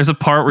deliver. There's a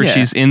part where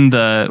she's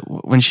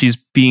when she's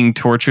being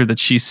tortured that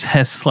she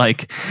says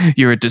like,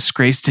 "You're a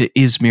disgrace to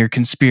Izmir,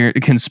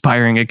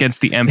 conspiring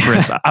against the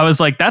Empress." I was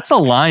like, that's a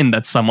line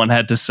that someone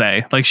had to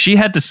say. Like she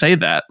had to say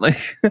that. Like,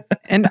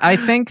 and I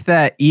think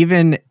that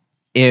even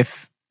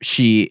if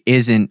she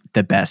isn't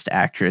the best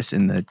actress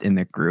in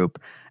the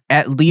group,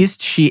 at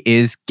least she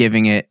is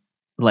giving it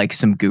like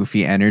some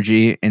goofy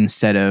energy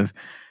instead of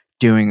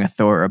doing a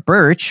Thora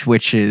Birch,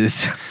 which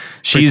is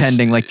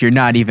pretending like you're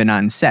not even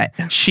on set.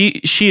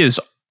 She is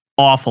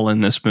awful in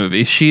this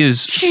movie.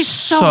 She's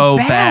so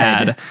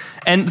bad.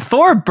 And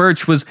Thora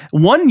Birch was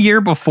 1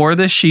 year before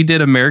this. She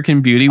did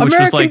American Beauty, which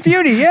was like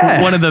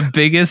one of the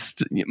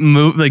biggest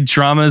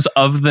dramas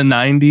of the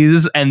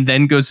 90s, and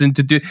then goes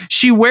into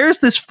she wears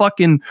this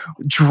fucking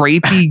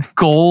drapey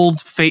gold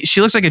face. She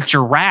looks like a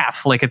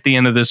giraffe like at the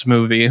end of this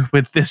movie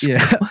with this.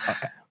 Yeah.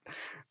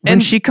 When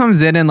she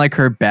comes in like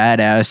her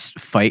badass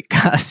fight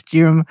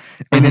costume,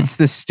 and it's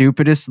the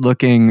stupidest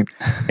looking,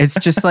 it's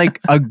just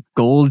like a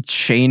gold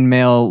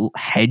chainmail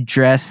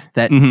headdress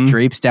that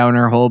drapes down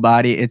her whole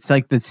body. It's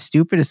like the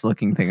stupidest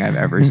looking thing I've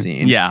ever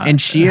seen. Yeah. And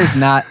she is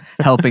not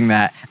helping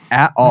that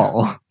at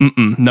all.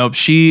 Nope.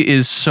 She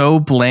is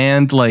so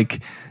bland.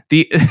 Like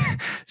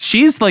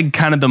she's like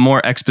kind of the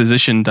more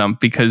exposition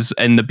dump, because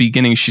in the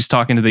beginning she's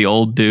talking to the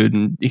old dude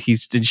and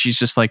she's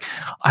just like,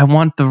 I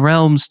want the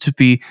realms to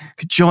be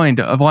joined.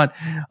 I want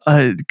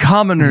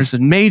commoners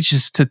and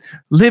mages to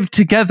live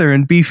together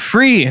and be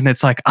free. And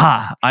it's like,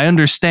 I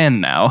understand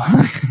now.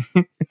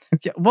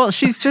 Well,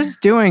 she's just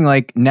doing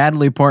like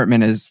Natalie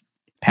Portman as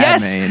Padme.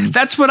 Yes, and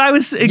that's what I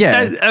was.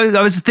 Yeah.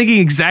 I was thinking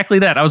exactly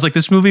that. I was like,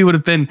 this movie would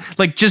have been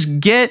like, just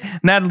get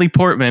Natalie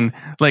Portman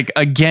like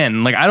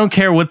again. Like, I don't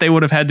care what they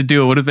would have had to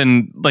do. It would have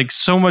been like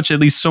at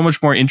least so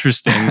much more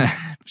interesting.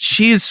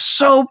 She is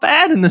so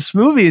bad in this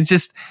movie. It's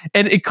just,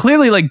 and it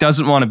clearly like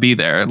doesn't want to be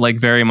there. Like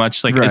very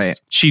much like Right.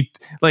 she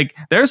like.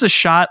 There's a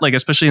shot like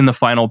especially in the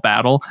final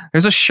battle.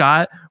 There's a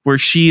shot where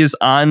she is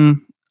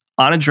on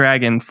a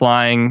dragon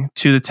flying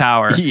to the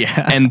tower.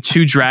 Yeah. And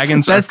two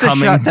dragons are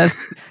coming.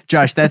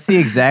 Josh, that's the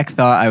exact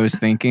thought I was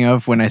thinking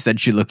of when I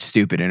said she looked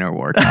stupid in her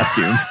war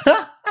costume.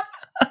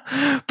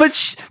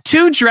 But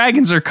two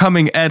dragons are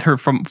coming at her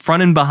from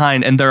front and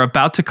behind, and they're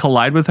about to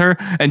collide with her,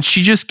 and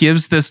she just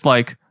gives this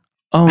like,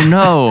 oh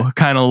no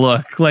kind of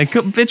look, like,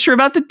 bitch, you're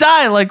about to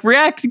die, like,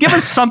 react, give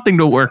us something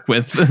to work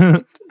with.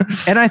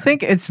 And I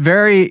think it's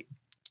very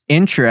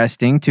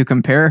interesting to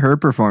compare her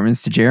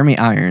performance to Jeremy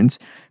Irons,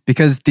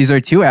 because these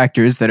are two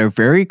actors that are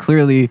very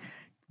clearly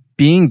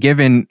being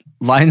given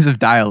lines of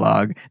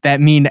dialogue that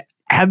mean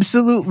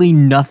absolutely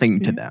nothing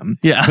to them.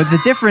 Yeah. But the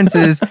difference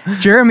is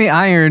Jeremy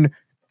Irons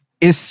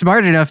is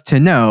smart enough to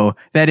know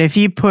that if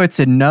he puts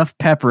enough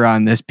pepper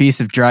on this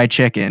piece of dry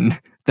chicken,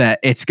 that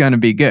it's going to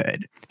be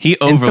good. He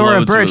And Thora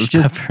overloads Birch with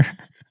just pepper.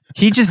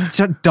 he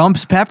just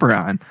dumps pepper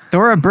on.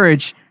 Thora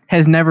Birch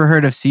has never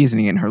heard of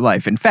seasoning in her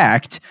life. In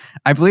fact,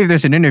 I believe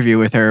there's an interview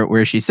with her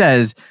where she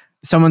says,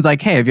 someone's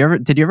like, hey,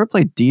 did you ever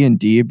play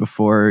D&D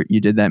before you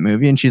did that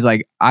movie? And she's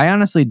like, I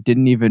honestly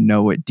didn't even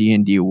know what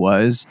D&D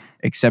was,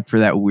 except for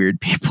that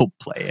weird people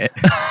play it.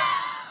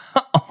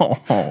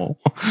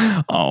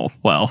 Oh,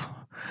 well.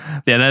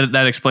 Yeah,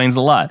 that explains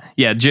a lot.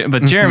 Yeah,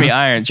 but Jeremy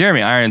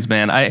Irons,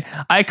 man,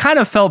 I kind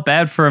of felt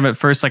bad for him at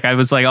first. Like I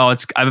was like,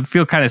 I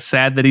feel kind of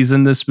sad that he's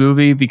in this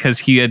movie because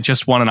he had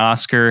just won an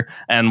Oscar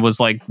and was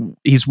like,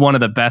 he's one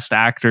of the best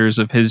actors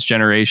of his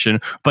generation.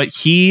 But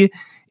he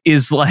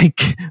is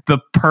like the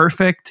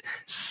perfect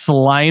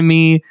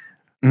slimy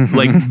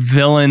like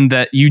villain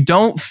that you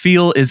don't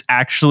feel is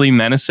actually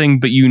menacing,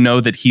 but you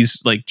know that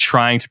he's like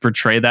trying to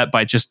portray that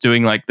by just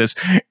doing like this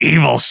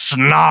evil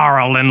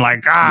snarl and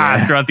like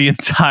throughout the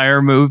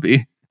entire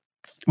movie.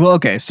 Well,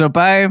 okay, so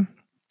by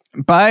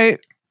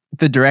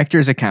the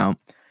director's account,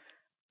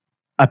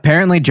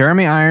 apparently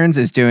Jeremy Irons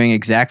is doing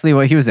exactly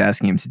what he was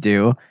asking him to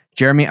do.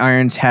 Jeremy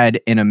Irons had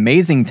an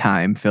amazing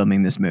time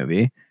filming this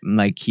movie.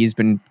 Like, he's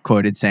been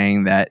quoted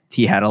saying that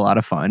he had a lot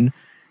of fun.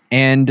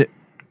 And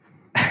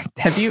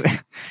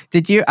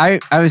I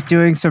was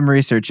doing some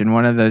research, and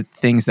one of the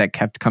things that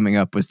kept coming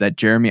up was that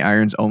Jeremy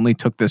Irons only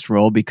took this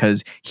role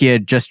because he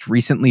had just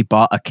recently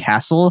bought a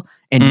castle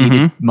and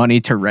needed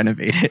money to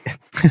renovate it.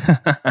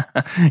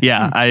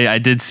 Yeah, I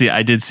did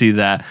see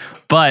that.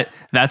 But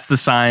that's the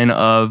sign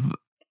of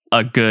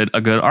a good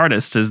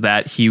artist, is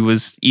that he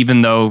was,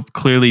 even though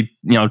clearly,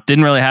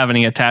 didn't really have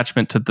any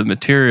attachment to the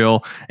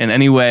material in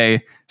any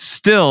way,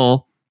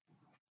 still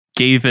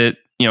gave it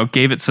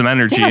some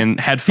energy and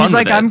had fun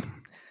with it.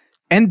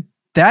 And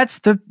that's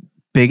the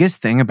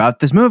biggest thing about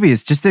this movie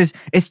is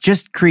it's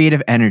just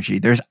creative energy.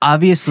 There's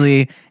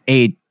obviously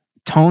a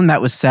tone that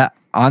was set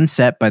on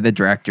set by the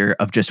director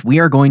of just,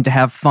 we are going to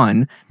have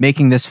fun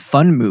making this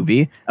fun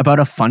movie about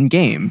a fun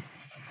game.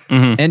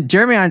 And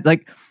Jeremy Irons,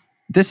 like,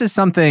 this is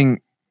something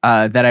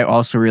that I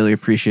also really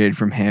appreciated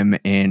from him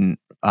in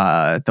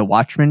the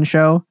Watchmen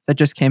show that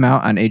just came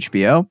out on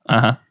HBO,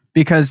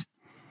 because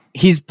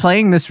he's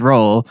playing this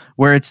role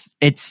where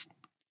it's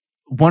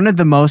one of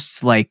the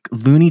most like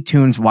Looney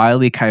Tunes,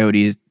 Wile E.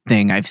 Coyotes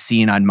thing I've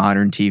seen on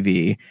modern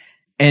TV.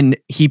 And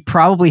he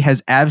probably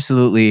has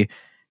absolutely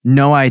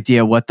no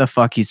idea what the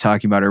fuck he's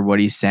talking about or what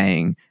he's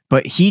saying.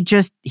 But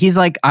he's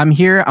like, I'm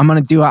here, I'm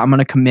going to do it, I'm going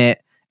to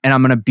commit, and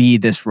I'm going to be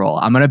this role.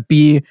 I'm going to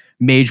be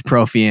Mage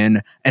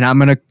Profian, and I'm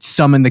going to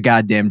summon the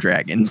goddamn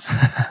dragons.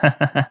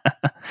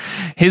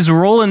 His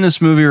role in this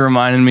movie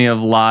reminded me a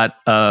lot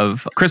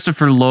of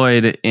Christopher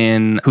Lloyd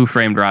in Who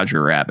Framed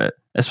Roger Rabbit,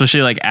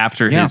 especially like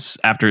after his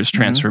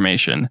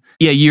transformation.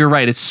 Yeah, you're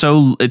right. It's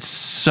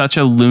such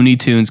a Looney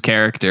Tunes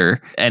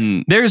character,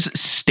 and there's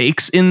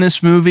stakes in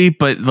this movie,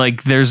 but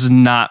like there's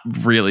not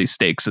really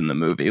stakes in the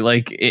movie.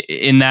 Like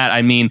in that,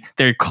 I mean,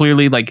 they're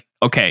clearly like,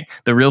 okay,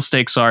 the real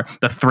stakes are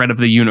the threat of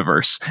the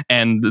universe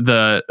and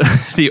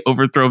the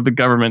overthrow of the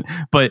government,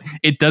 but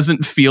it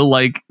doesn't feel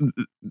like,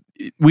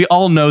 we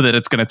all know that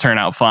it's going to turn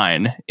out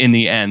fine in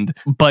the end,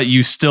 but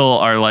you still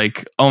are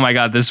like, oh my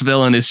God, this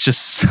villain is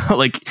just so,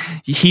 like,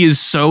 he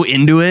is so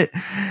into it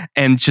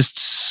and just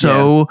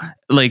so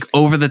like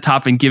over the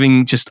top and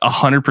giving just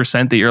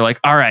 100% that you're like,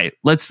 all right,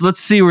 let's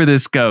see where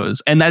this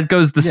goes. And that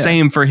goes the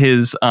same for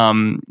his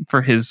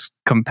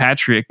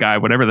compatriot guy,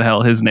 whatever the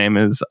hell his name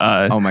is.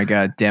 Oh my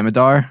God,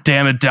 Damodar,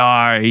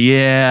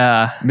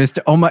 yeah.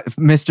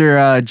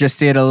 Mr.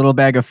 Just ate a little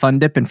bag of Fun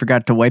Dip and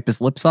forgot to wipe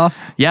his lips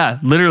off. Yeah,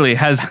 literally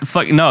has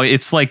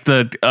it's like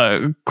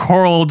the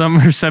Coral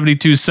number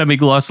 72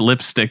 semi-gloss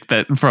lipstick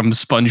that from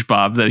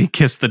SpongeBob that he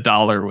kissed the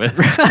dollar with.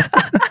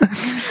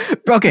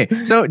 Okay,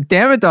 so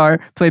Damodar,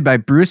 played by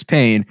Bruce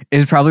Payne,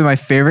 is probably my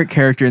favorite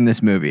character in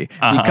this movie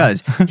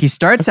because he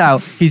starts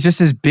out, he's just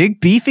this big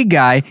beefy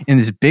guy in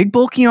this big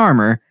bulky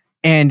armor,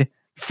 And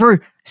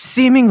for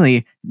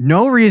seemingly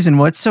no reason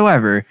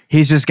whatsoever,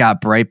 he's just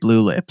got bright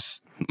blue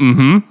lips.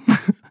 Mm-hmm.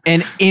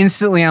 And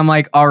instantly I'm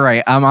like, all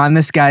right, I'm on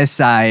this guy's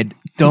side.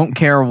 Don't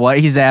care what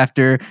he's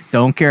after.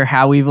 Don't care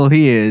how evil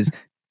he is.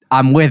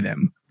 I'm with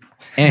him.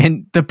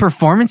 And the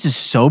performance is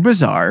so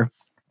bizarre.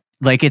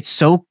 Like, it's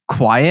so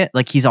quiet.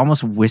 Like, he's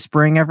almost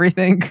whispering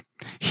everything.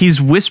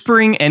 He's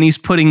whispering and he's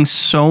putting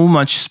so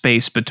much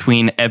space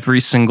between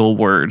every single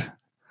word.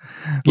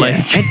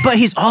 Like, but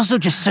he's also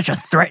just such a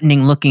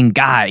threatening looking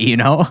guy, you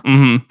know?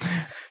 Mm-hmm.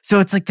 So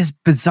it's like this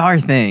bizarre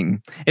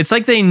thing. It's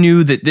like they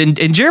knew that,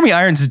 and Jeremy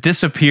Irons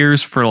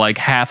disappears for like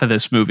half of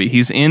this movie.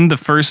 He's in the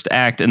first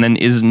act and then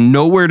is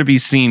nowhere to be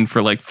seen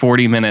for like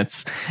 40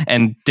 minutes.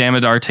 And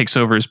Damodar takes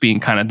over as being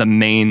kind of the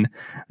main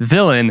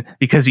villain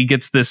because he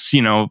gets this,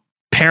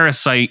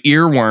 parasite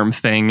earworm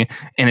thing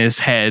in his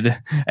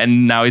head.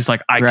 And now he's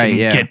like, I can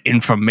get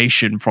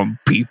information from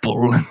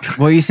people.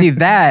 Well, you see,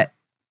 that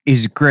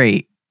is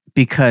great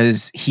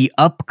because he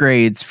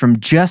upgrades from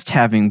just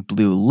having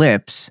blue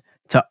lips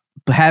to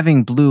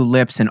having blue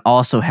lips and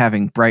also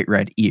having bright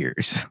red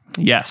ears.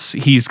 Yes,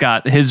 he's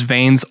got, his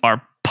veins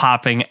are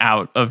popping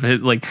out of his,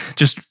 like,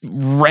 just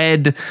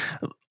red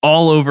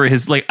all over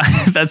his, like,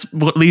 that's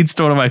what leads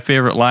to one of my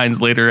favorite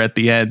lines later at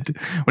the end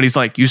when he's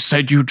like, you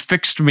said you'd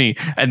fixed me.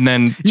 And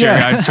then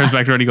Jerry Irons turns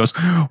back to it and he goes,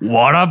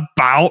 what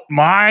about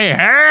my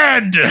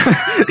head?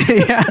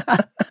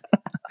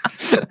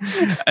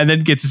 And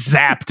then gets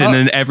zapped and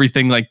then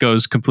everything like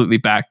goes completely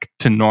back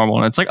to normal.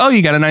 And it's like, oh,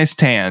 you got a nice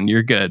tan.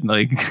 You're good.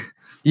 Like,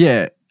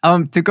 yeah.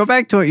 To go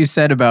back to what you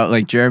said about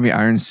like Jeremy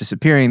Irons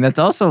disappearing, that's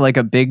also like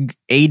a big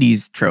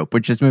 80s trope,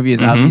 which this movie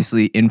is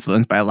obviously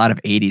influenced by a lot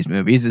of 80s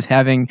movies, is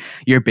having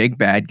your big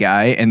bad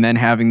guy and then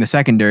having the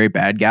secondary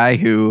bad guy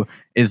who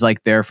is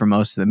like there for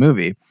most of the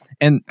movie.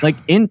 And like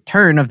in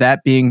turn of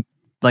that being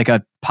like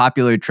a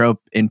popular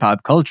trope in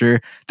pop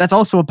culture, that's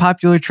also a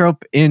popular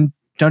trope in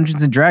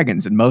Dungeons and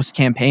Dragons and most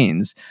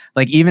campaigns.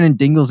 Like even in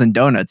Dingles and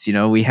Donuts,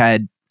 we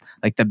had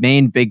like the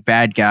main big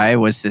bad guy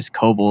was this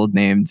kobold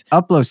named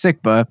Uplo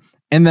Sikba.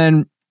 And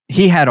then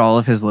he had all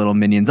of his little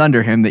minions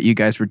under him that you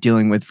guys were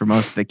dealing with for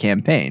most of the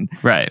campaign.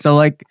 Right. So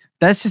like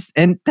that's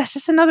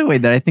just another way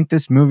that I think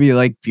this movie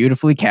like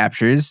beautifully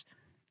captures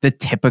the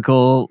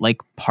typical like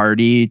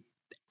party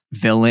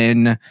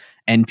villain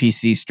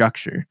NPC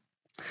structure.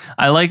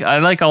 I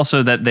like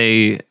also that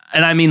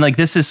and I mean like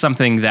this is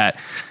something that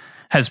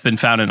has been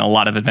found in a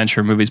lot of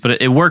adventure movies,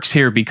 but it works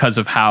here because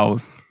of how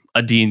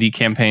a D&D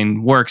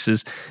campaign works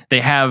is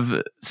they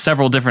have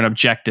several different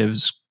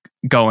objectives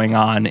going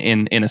on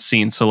in a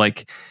scene. So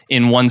like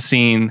in one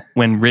scene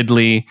when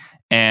Ridley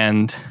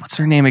and what's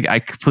her name? I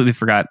completely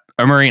forgot.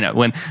 Or Marina,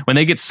 when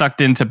they get sucked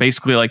into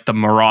basically like the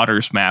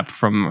Marauders map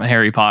from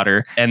Harry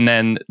Potter, and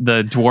then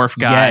the dwarf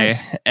guy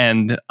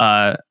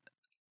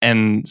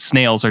and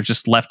Snails are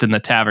just left in the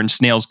tavern.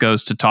 Snails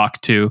goes to talk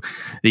to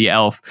the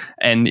elf,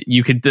 and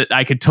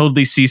I could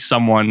totally see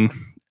someone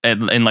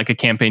in like a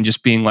campaign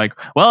just being like,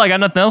 well, I got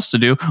nothing else to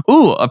do.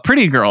 Ooh, a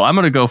pretty girl. I'm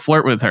going to go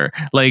flirt with her.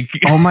 Like,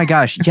 oh my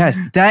gosh. Yes,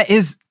 that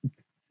is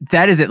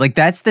it. Like,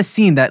 that's the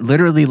scene that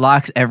literally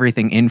locks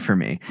everything in for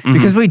me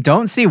because we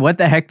don't see what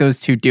the heck those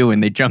two do when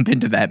they jump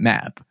into that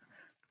map.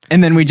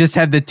 And then we just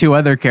have the two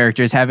other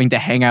characters having to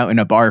hang out in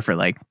a bar for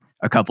like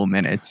a couple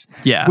minutes.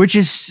 Yeah. Which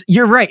is,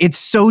 you're right. It's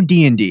so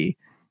D&D.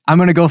 I'm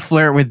going to go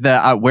flirt with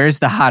the, where's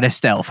the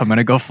hottest elf? I'm going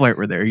to go flirt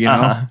with her,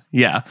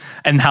 Yeah.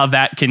 And how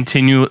that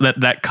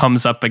that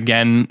comes up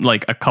again,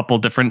 like a couple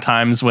different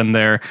times when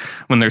they're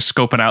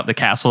scoping out the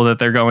castle that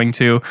they're going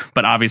to.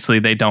 But obviously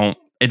it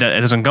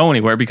doesn't go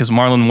anywhere because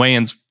Marlon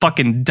Wayans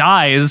fucking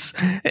dies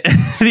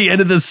at the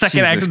end of the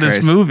second act of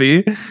this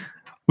movie,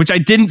 which I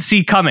didn't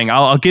see coming.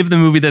 I'll give the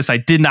movie this. I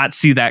did not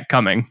see that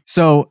coming.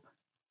 So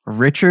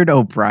Richard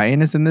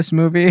O'Brien is in this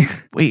movie.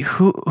 Wait,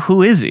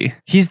 who is he?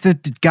 He's the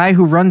guy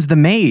who runs the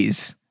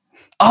maze.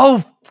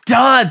 Oh,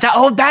 duh.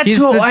 That's He's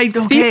who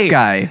the thief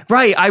guy.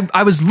 Right.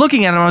 I was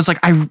looking at him. I was like,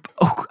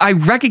 I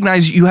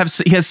recognize he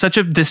has such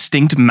a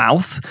distinct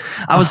mouth.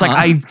 I was like,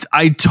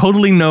 I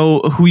totally know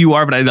who you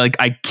are, but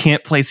I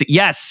can't place it.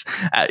 Yes,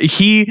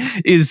 he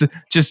is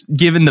just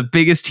given the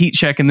biggest heat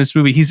check in this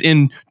movie. He's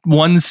in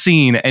one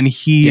scene and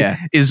he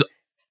is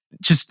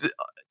just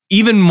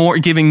even more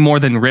giving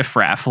more than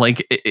riffraff.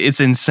 Like it's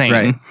insane.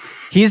 Right.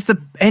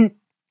 And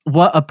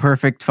what a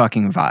perfect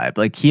fucking vibe.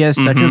 Like he has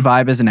such a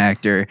vibe as an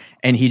actor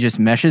and he just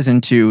meshes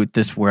into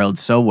this world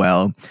so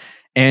well.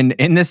 And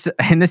in this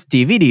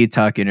DVD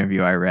Talk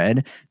interview I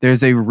read,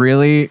 there's a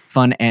really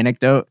fun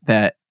anecdote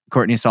that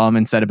Courtney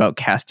Solomon said about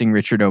casting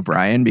Richard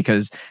O'Brien,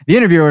 because the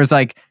interviewer was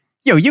like,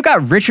 yo, you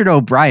got Richard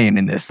O'Brien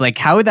in this. Like,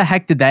 how the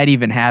heck did that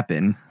even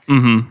happen?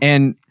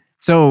 And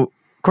so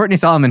Courtney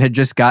Solomon had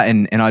just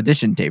gotten an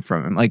audition tape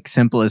from him, like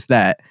simple as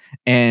that.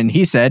 And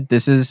he said,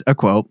 this is a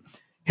quote,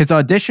 his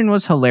audition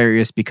was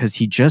hilarious because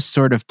he just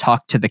sort of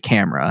talked to the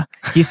camera.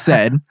 He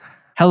said,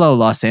 Hello,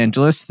 Los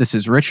Angeles. This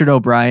is Richard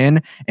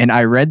O'Brien, and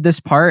I read this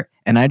part,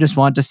 and I just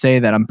want to say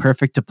that I'm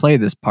perfect to play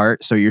this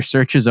part, so your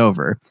search is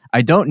over.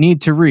 I don't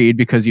need to read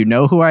because you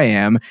know who I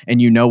am,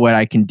 and you know what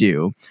I can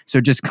do.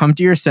 So just come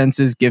to your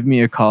senses, give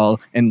me a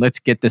call, and let's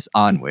get this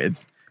on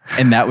with.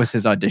 And that was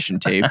his audition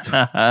tape.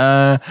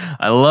 I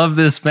love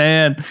this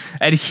man.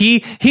 And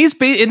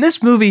in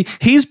this movie,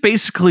 he's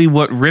basically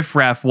what Riff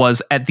Raff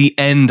was at the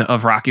end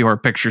of Rocky Horror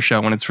Picture Show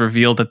when it's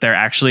revealed that they're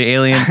actually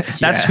aliens.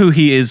 That's who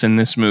he is in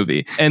this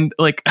movie. And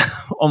like,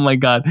 oh my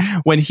God,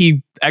 when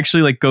he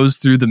actually like goes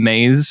through the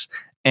maze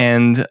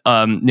and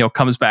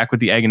comes back with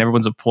the egg and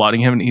everyone's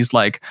applauding him and he's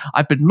like,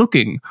 I've been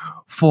looking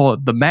for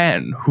the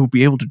man who'll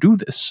be able to do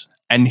this.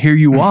 And here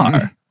you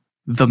are.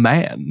 The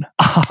man.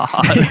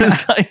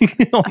 It's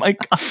like, oh my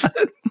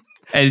God.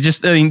 And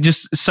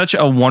just such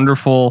a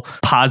wonderful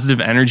positive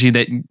energy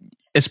that,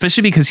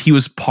 especially because he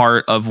was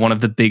part of one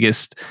of the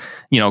biggest,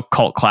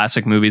 cult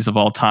classic movies of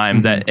all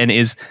time and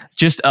is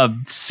just a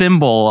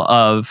symbol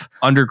of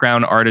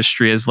underground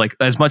artistry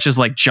as much as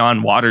like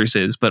John Waters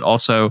is, but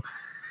also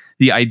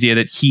the idea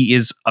that he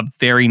is a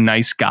very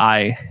nice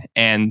guy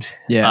and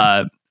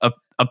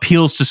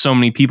appeals to so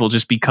many people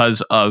just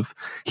because of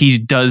he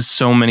does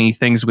so many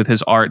things with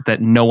his art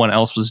that no one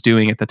else was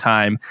doing at the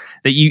time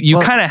that you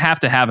kind of have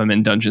to have him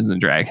in Dungeons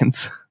and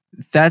Dragons.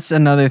 That's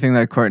another thing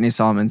that Courtney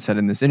Solomon said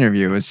in this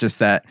interview was just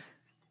that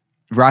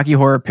Rocky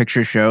Horror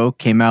Picture Show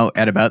came out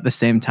at about the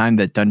same time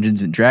that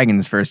Dungeons and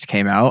Dragons first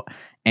came out.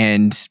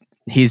 And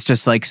he's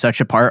just like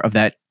such a part of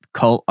that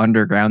cult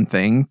underground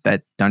thing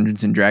that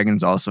Dungeons and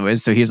Dragons also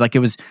is. So he was like, it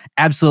was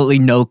absolutely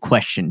no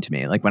question to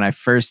me. Like when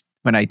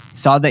I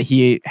saw that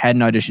he had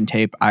an audition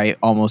tape, I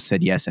almost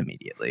said yes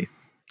immediately.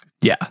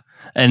 Yeah.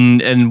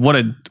 And what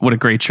a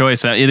great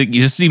choice.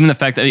 Just even the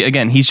fact that,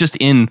 again, he's just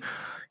in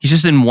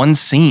one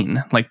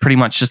scene, like pretty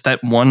much just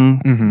that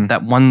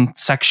one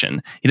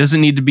section. He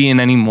doesn't need to be in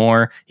any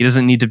more. He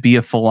doesn't need to be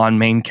a full on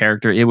main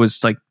character. It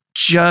was like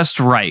just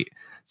right.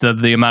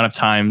 The amount of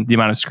time, the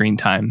amount of screen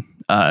time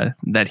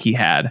that he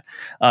had.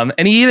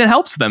 And he even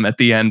helps them at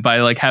the end by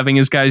like having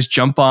his guys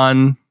jump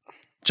on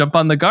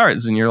the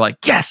guards. And you're like,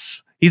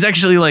 yes, he's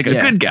actually like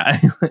a good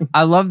guy.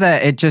 I love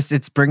that.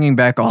 It's bringing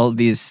back all of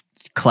these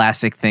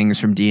classic things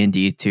from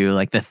D&D too,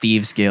 like the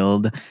Thieves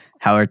Guild.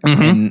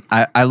 And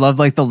I love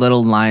like the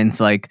little lines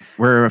like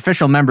we're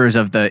official members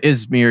of the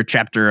Izmir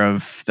chapter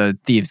of the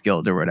Thieves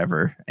Guild or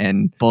whatever.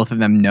 And both of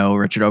them know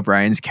Richard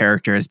O'Brien's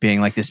character as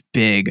being like this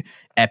big,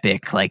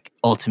 epic, like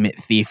ultimate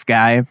thief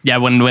guy. Yeah,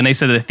 when they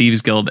said the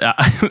Thieves Guild,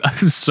 I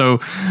was so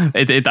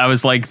I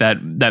was like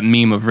that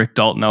meme of Rick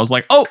Dalton. I was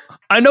like, oh,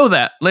 I know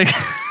that. Like,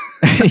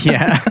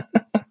 yeah.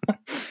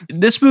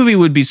 This movie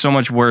would be so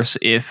much worse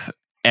if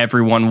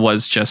everyone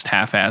was just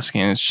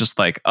half-asking. It's just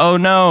like, oh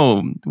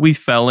no, we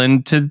fell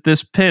into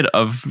this pit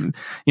of,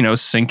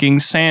 sinking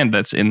sand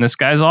that's in this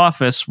guy's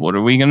office. What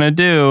are we gonna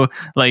do?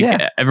 Like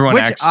everyone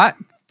acts.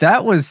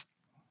 That was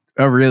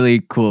a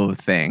really cool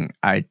thing.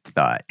 I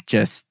thought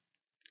just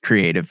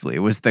creatively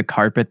was the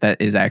carpet that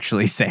is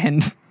actually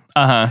sand.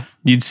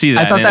 You'd see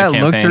that. I thought that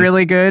looked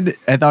really good.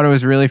 I thought it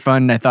was really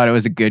fun. I thought it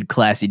was a good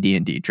classy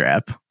D&D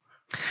trap.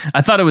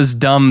 I thought it was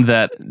dumb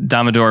that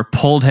Damodar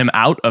pulled him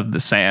out of the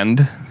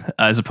sand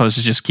as opposed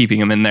to just keeping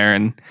him in there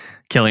and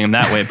killing him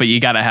that way. But you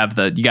gotta have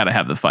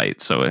the fight.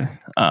 So,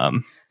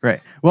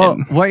 right. Well,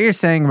 what you're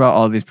saying about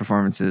all these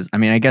performances, I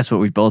mean, I guess what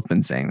we've both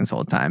been saying this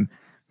whole time.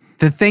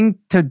 The thing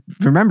to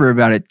remember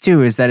about it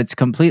too is that it's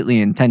completely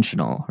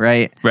intentional,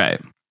 right?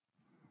 Right.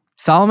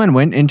 Solomon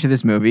went into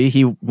this movie.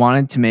 He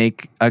wanted to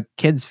make a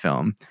kids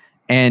film,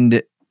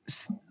 and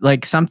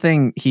like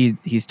something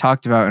he's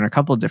talked about in a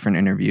couple of different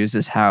interviews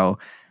is how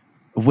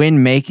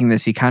when making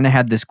this, he kind of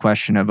had this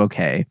question of,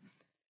 okay,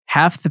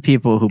 half the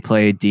people who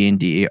play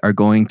D&D are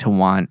going to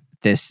want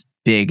this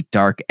big,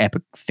 dark,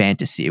 epic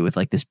fantasy with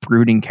like this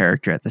brooding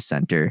character at the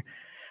center.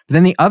 But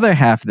then the other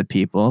half of the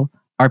people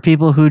are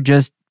people who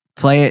just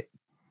play it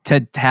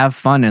to have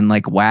fun and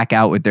like whack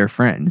out with their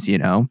friends,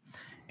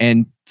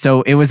 And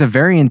so it was a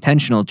very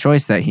intentional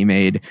choice that he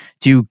made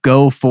to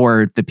go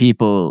for the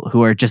people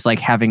who are just like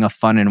having a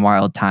fun and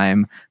wild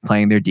time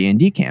playing their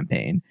D&D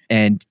campaign.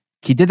 And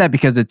he did that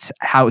because it's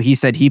how he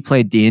said he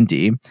played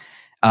D&D.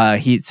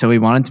 So he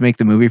wanted to make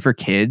the movie for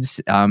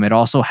kids. It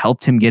also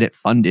helped him get it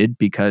funded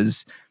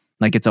because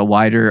like it's a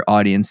wider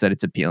audience that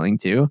it's appealing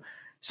to.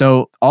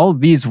 So all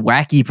these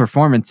wacky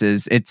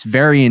performances, it's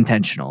very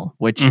intentional,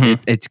 which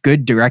it's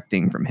good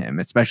directing from him,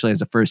 especially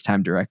as a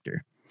first-time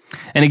director.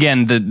 And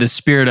again, the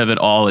spirit of it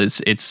all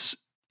is it's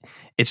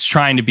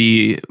trying to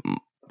be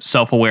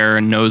self-aware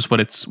and knows what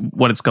it's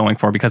going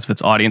for because of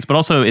its audience, but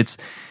also it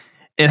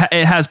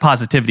has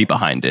positivity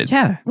behind it.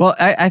 Yeah. Well,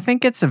 I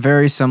think it's a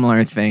very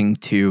similar thing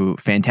to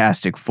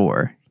Fantastic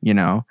Four,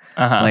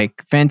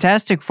 Like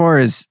Fantastic Four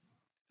is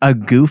a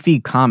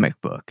goofy comic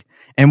book.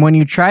 And when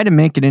you try to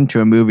make it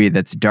into a movie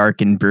that's dark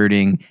and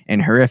brooding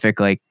and horrific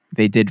like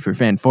they did for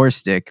Fan Four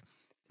Stick,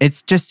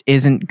 it just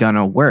isn't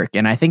gonna work.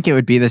 And I think it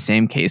would be the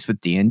same case with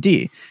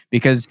D&D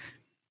because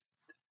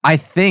I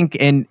think,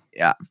 and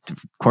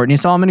Courtney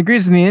Solomon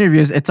agrees in the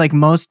interviews. It's like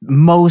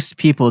most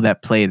people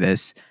that play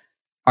this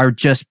are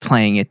just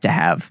playing it to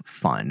have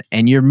fun.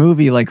 And your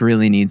movie like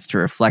really needs to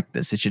reflect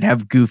this. It should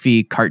have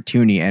goofy,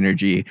 cartoony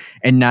energy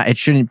and it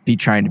shouldn't be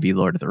trying to be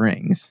Lord of the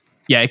Rings.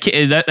 Yeah,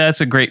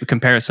 that's a great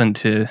comparison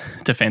to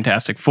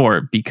Fantastic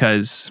Four,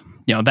 because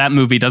that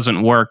movie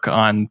doesn't work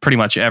on pretty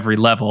much every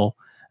level.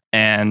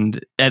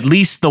 And at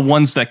least the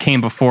ones that came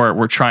before it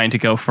were trying to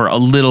go for a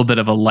little bit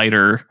of a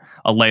lighter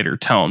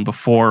tone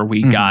before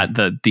we got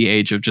the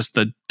age of just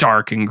the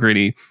dark and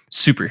gritty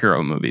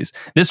superhero movies.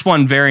 This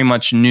one very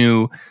much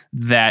knew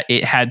that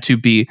it had to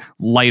be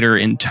lighter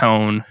in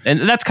tone.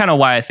 And that's kind of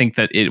why I think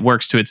that it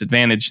works to its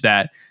advantage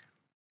that,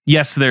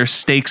 yes, there's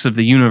stakes of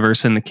the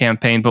universe in the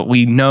campaign, but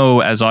we know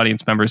as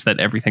audience members that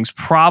everything's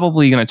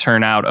probably going to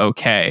turn out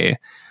okay,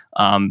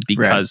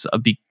 because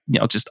of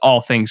just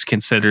all things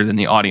considered in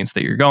the audience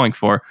that you're going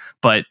for.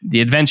 But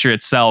the adventure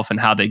itself and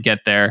how they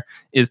get there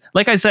is,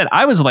 like I said,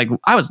 I was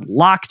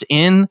locked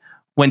in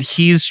when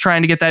he's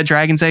trying to get that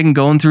dragon's egg and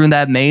going through in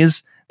that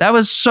maze. That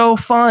was so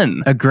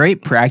fun. A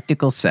great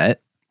practical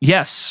set.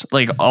 Yes,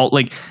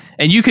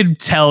 and you could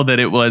tell that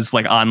it was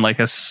like on like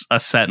a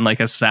set and like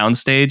a sound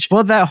stage.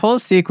 Well, that whole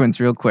sequence,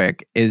 real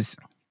quick, is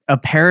a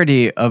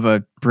parody of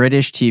a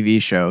British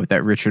TV show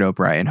that Richard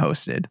O'Brien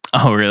hosted.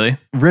 Oh, really?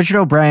 Richard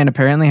O'Brien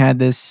apparently had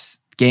this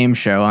game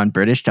show on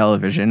British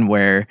television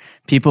where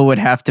people would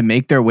have to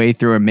make their way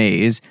through a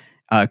maze,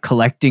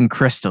 collecting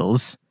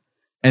crystals.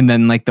 And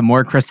then like the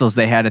more crystals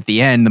they had at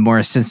the end, the more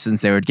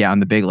assistance they would get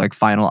on the big like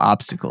final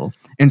obstacle.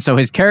 And so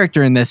his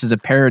character in this is a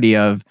parody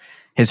of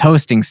his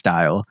hosting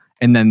style.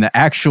 And then the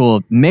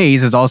actual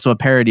maze is also a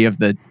parody of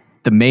the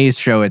maze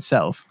show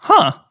itself.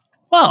 Huh.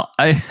 Well,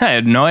 I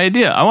had no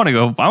idea. I want to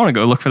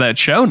go look for that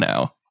show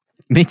now.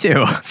 Me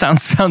too.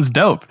 Sounds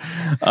dope.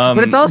 But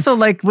it's also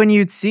like when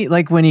you see,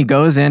 like when he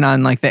goes in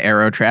on like the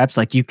arrow traps,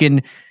 like you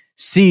can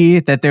see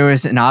that there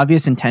was an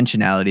obvious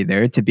intentionality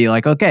there to be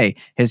like, okay,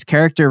 his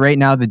character right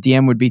now, the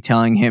DM would be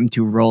telling him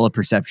to roll a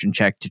perception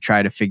check to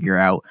try to figure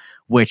out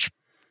which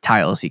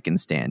tiles he can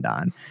stand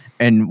on.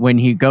 And when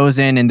he goes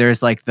in and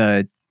there's like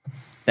the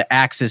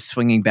axis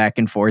swinging back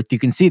and forth, you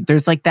can see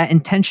there's like that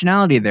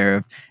intentionality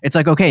there. It's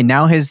like, okay,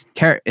 now his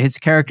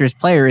character's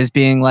player is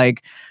being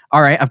like,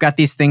 all right, I've got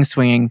these things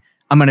swinging.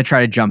 I'm going to try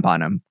to jump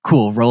on them.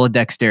 Cool. Roll a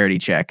dexterity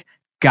check.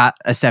 Got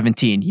a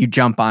 17. You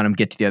jump on them,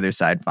 get to the other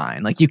side.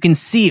 Fine. Like you can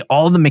see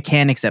all the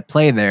mechanics at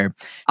play there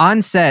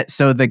on set.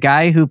 So the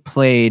guy who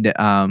played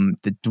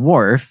the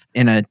dwarf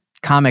in a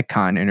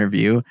Comic-Con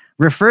interview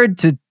referred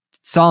to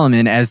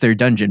Solomon as their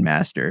dungeon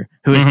master,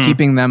 who is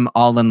keeping them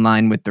all in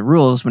line with the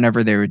rules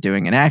whenever they were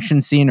doing an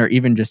action scene or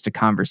even just a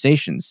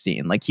conversation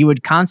scene. Like he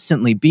would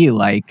constantly be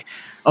like,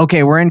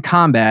 okay, we're in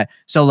combat.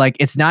 So like,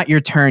 it's not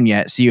your turn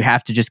yet. So you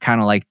have to just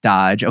kind of like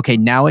dodge. Okay,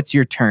 now it's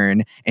your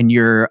turn and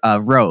you're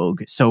a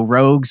rogue. So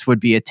rogues would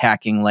be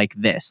attacking like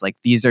this. Like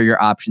these are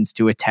your options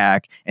to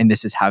attack. And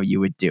this is how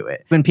you would do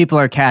it. When people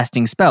are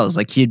casting spells,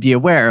 like he'd be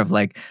aware of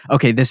like,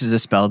 okay, this is a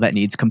spell that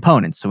needs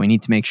components. So we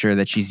need to make sure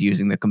that she's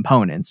using the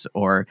components.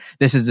 Or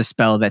this is a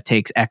spell that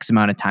takes X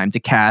amount of time to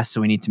cast.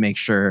 So we need to make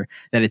sure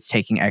that it's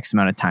taking X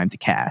amount of time to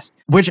cast.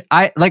 Which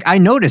I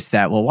noticed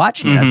that while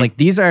watching it. I was like,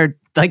 these are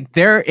like,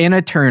 they're in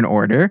a turn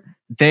order.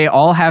 They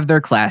all have their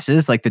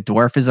classes. Like the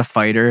dwarf is a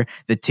fighter,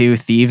 the two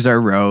thieves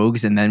are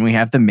rogues, and then we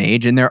have the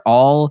mage, and they're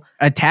all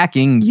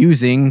attacking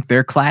using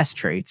their class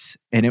traits.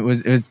 And it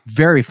was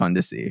very fun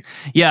to see.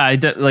 Yeah,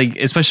 like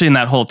especially in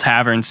that whole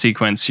tavern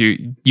sequence,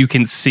 you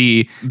can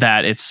see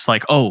that it's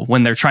like, oh,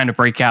 when they're trying to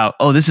break out,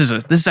 oh, this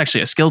is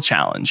actually a skill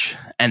challenge.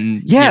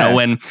 And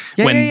when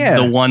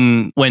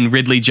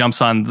Ridley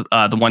jumps on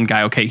the one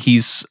guy, okay,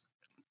 he's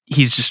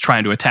just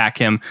trying to attack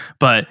him,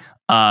 but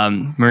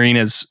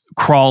Marina's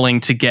crawling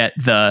to get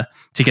the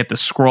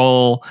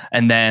scroll,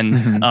 and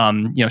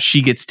then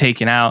she gets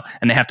taken out,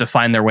 and they have to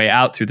find their way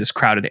out through this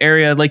crowded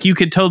area. Like you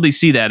could totally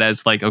see that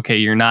as like,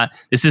 okay,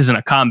 this isn't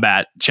a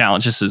combat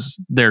challenge.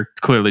 They're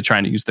clearly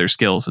trying to use their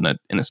skills in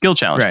a skill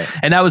challenge, right.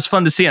 And that was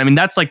fun to see. I mean,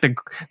 that's like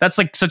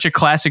such a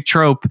classic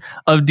trope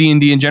of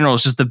D&D in general.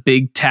 It's just the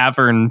big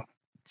tavern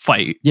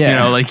fight.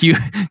 Yeah, like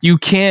you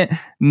can't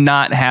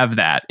not have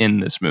that in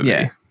this movie.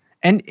 Yeah,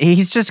 and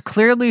he's just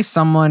clearly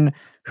someone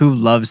who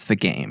loves the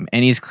game,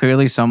 and he's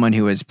clearly someone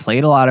who has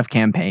played a lot of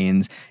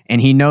campaigns,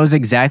 and he knows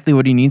exactly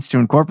what he needs to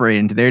incorporate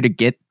into there to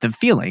get the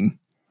feeling.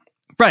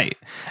 Right.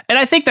 And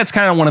I think that's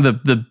kind of one of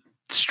the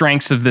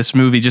strengths of this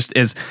movie, just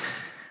is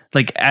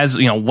like, as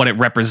you know, what it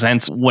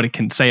represents, what it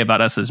can say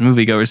about us as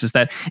moviegoers, is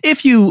that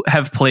if you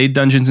have played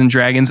Dungeons and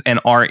Dragons and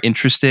are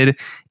interested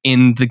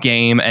in the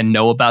game and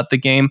know about the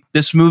game,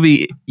 this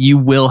movie, you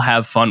will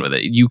have fun with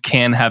it. You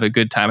can have a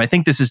good time. I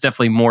think this is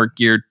definitely more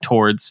geared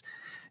towards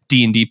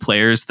D&D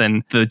players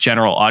than the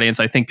general audience.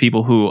 I think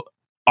people who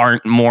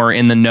aren't more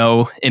in the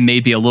know, it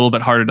may be a little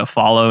bit harder to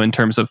follow in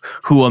terms of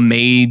who a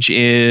mage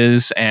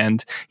is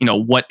and,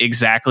 what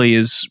exactly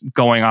is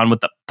going on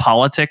with the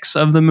politics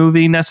of the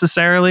movie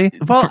necessarily.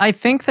 Well, I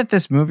think that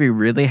this movie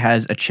really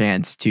has a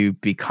chance to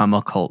become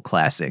a cult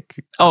classic.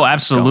 Oh,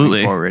 absolutely.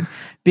 Going forward,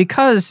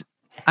 because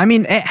I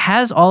mean, it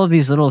has all of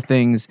these little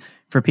things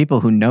for people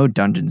who know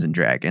Dungeons and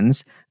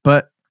Dragons,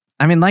 but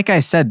I mean, like I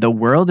said, the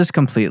world is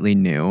completely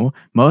new.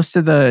 Most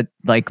of the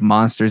like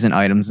monsters and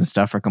items and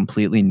stuff are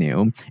completely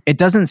new. It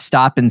doesn't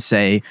stop and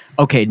say,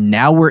 okay,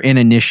 now we're in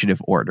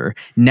initiative order.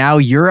 Now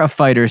you're a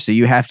fighter, so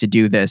you have to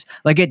do this.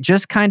 Like it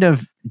just kind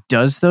of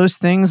does those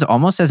things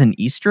almost as an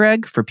Easter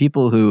egg for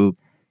people who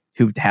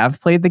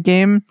have played the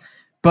game.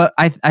 But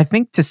I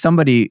think to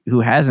somebody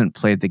who hasn't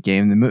played the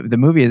game, the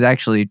movie is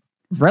actually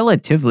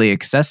relatively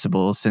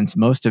accessible since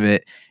most of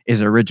it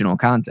is original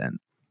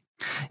content.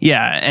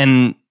 Yeah,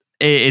 and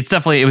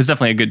it was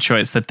definitely a good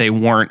choice that they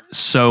weren't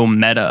so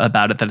meta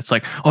about it that it's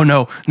like, oh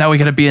no, now we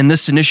got to be in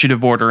this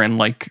initiative order and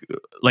like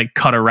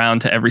cut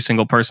around to every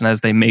single person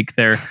as they make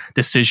their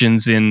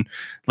decisions in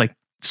like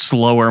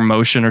slower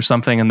motion or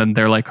something, and then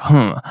they're like,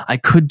 I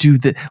could do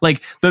this.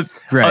 Like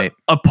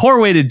a poor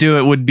way to do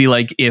it would be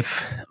like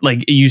if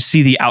like you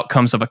see the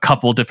outcomes of a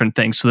couple different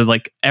things, so that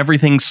like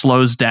everything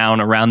slows down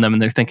around them and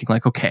they're thinking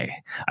like, okay,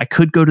 I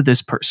could go to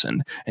this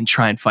person and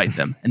try and fight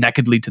them and that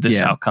could lead to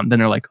this outcome. Then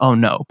they're like, oh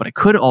no, but I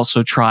could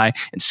also try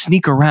and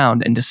sneak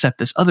around and decept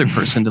this other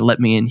person to let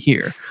me in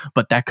here,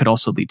 but that could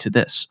also lead to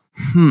this.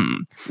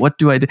 What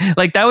do I do?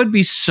 Like that would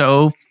be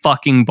so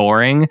fucking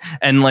boring,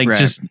 and like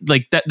just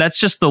like that's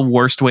just the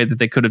worst way that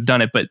they could have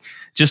done it. But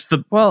just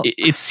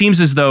it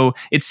seems as though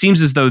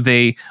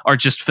they are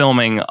just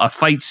filming a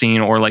fight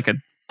scene or like a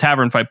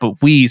tavern fight, but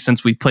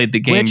since we played the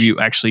game, you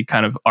actually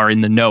kind of are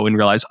in the know and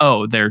realize,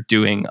 oh, they're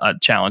doing a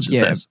challenge as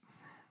this.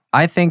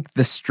 I think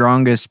the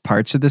strongest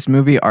parts of this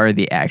movie are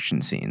the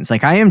action scenes.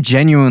 Like I am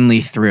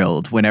genuinely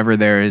thrilled whenever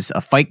there's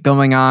a fight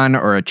going on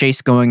or a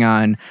chase going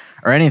on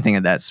or anything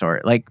of that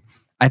sort. Like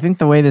I think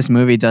the way this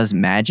movie does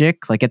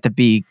magic, like at the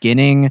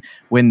beginning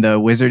when the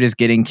wizard is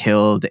getting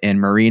killed and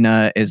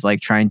Marina is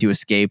like trying to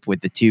escape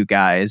with the two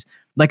guys,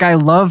 like I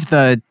love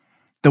the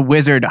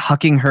wizard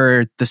hucking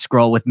her the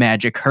scroll with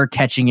magic, her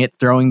catching it,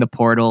 throwing the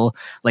portal,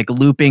 like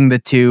looping the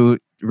two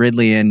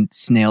Ridley and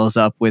Snails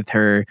up with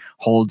her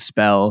hold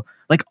spell.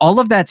 Like all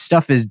of that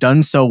stuff is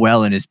done so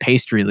well and is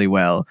paced really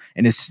well,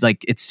 and it's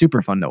like it's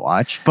super fun to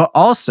watch. But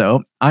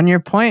also on your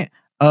point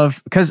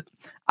of, because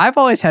I've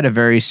always had a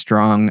very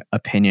strong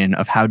opinion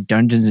of how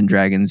Dungeons and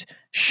Dragons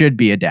should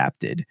be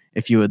adapted,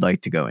 if you would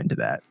like to go into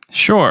that.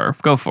 Sure,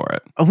 go for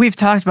it. We've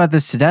talked about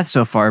this to death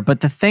so far,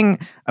 but the thing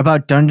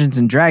about Dungeons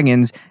and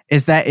Dragons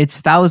is that it's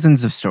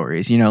thousands of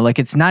stories. You know, like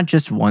it's not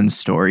just one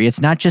story.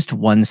 It's not just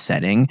one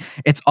setting.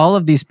 It's all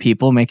of these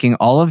people making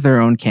all of their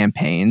own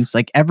campaigns.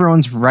 Like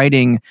everyone's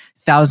writing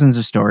thousands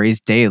of stories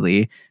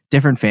daily,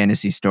 different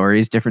fantasy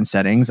stories, different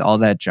settings, all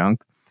that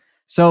junk.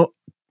 So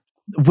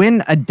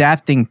when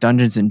adapting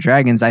Dungeons and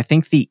Dragons, I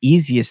think the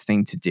easiest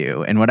thing to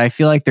do, and what I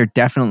feel like they're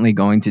definitely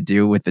going to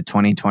do with the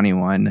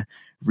 2021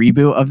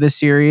 reboot of the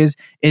series,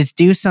 is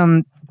do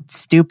some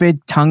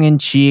stupid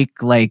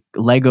tongue-in-cheek like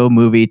Lego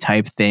movie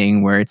type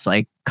thing where it's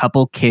like a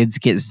couple kids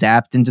get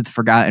zapped into the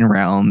Forgotten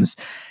Realms,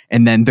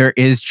 and then there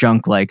is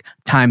junk like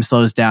time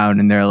slows down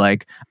and they're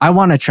like, I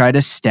want to try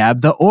to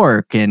stab the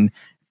orc,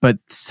 but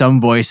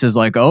some voice is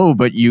like, oh,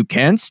 but you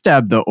can't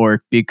stab the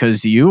orc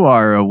because you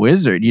are a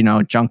wizard, you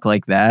know, junk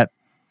like that.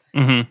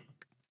 Mm-hmm.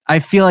 I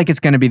feel like it's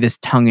going to be this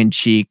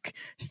tongue-in-cheek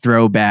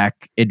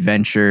throwback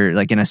adventure,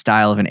 like in a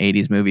style of an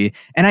 80s movie.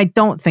 And I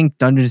don't think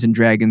Dungeons and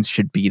Dragons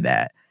should be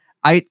that.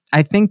 I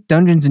think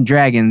Dungeons and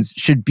Dragons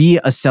should be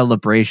a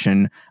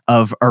celebration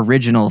of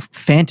original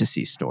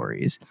fantasy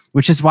stories,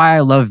 which is why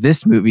I love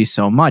this movie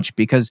so much,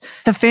 because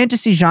the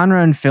fantasy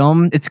genre in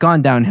film, it's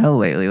gone downhill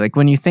lately. Like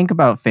when you think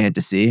about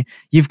fantasy,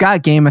 you've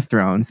got Game of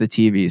Thrones, the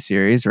TV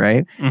series,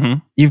 right? Mm-hmm.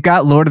 You've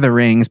got Lord of the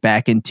Rings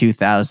back in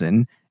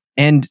 2000.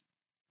 And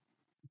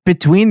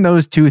between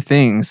those two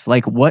things,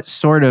 like what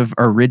sort of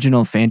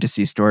original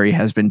fantasy story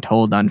has been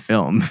told on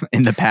film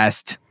in the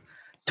past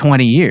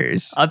 20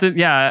 years?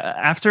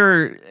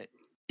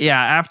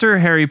 After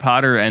Harry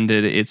Potter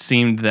ended, it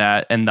seemed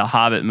that, and the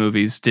Hobbit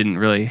movies didn't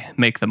really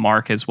make the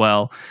mark as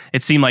well.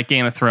 It seemed like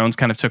Game of Thrones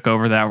kind of took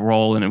over that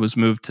role and it was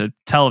moved to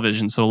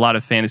television. So a lot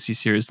of fantasy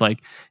series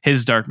like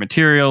His Dark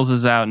Materials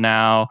is out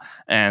now,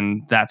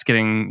 and that's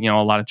getting,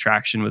 a lot of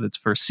traction with its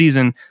first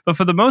season. But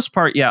for the most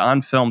part,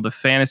 on film, the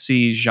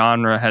fantasy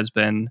genre has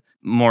been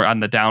more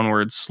on the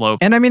downward slope.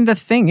 And I mean, the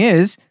thing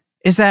is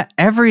that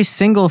every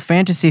single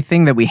fantasy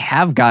thing that we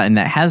have gotten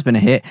that has been a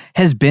hit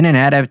has been an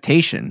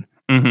adaptation.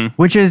 Mm-hmm.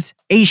 Which is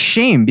a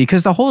shame,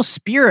 because the whole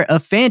spirit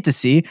of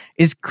fantasy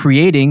is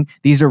creating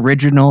these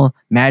original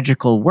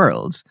magical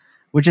worlds,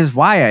 which is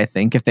why I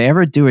think if they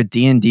ever do a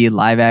D&D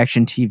live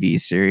action TV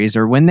series,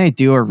 or when they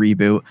do a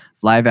reboot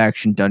live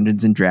action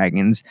Dungeons and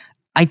Dragons,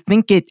 I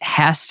think it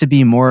has to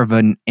be more of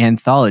an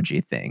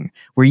anthology thing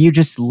where you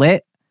just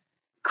let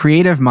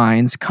creative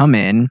minds come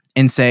in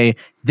and say,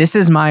 this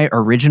is my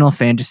original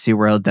fantasy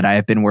world that I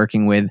have been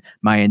working with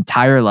my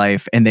entire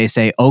life. And they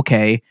say,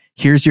 okay,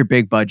 here's your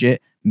big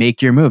budget.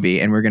 Make your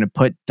movie, and we're going to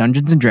put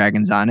Dungeons and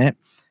Dragons on it.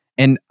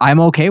 And I'm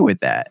okay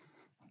with that.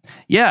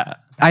 Yeah.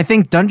 I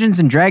think Dungeons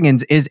and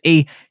Dragons is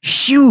a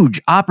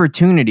huge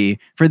opportunity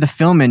for the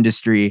film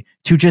industry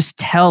to just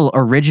tell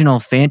original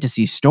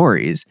fantasy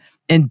stories.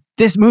 And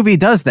this movie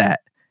does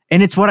that.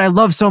 And it's what I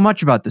love so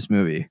much about this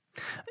movie.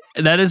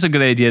 That is a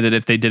good idea, that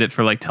if they did it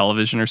for like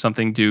television or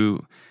something,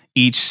 do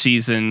each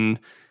season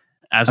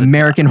as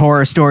American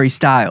Horror Story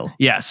style.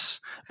 Yes.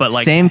 But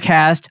like same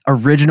cast,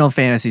 original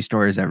fantasy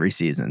stories every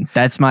season.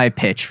 That's my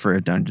pitch for a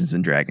Dungeons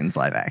and Dragons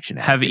live action.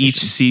 Have each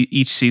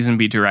season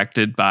be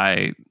directed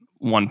by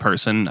one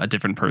person, a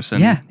different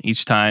person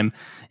each time.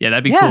 Yeah,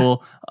 that'd be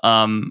cool.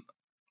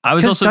 I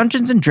was also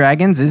Dungeons and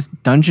Dragons is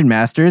Dungeon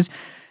Masters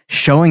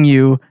showing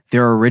you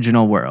their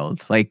original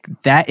world. Like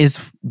that is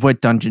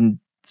what Dungeons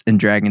and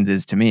Dragons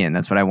is to me, and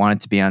that's what I want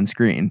it to be on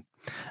screen.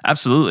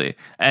 Absolutely.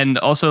 And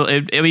also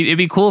it'd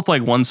be cool if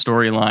like one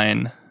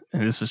storyline,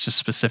 and this is just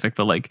specific,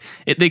 but like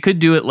they could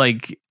do it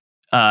like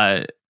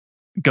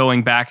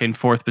going back and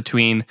forth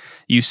between,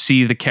 you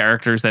see the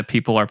characters that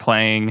people are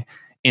playing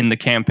in the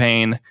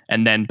campaign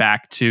and then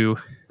back to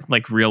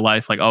like real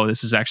life, like, oh,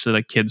 this is actually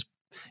like kids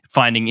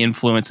finding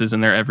influences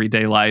in their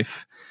everyday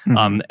life,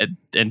 and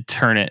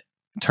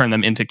turn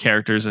them into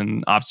characters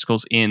and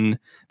obstacles in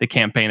the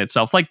campaign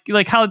itself. Like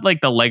how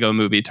like the Lego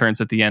movie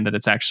turns at the end, that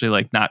it's actually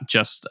like not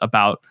just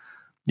about,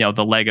 you know,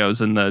 the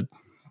Legos and the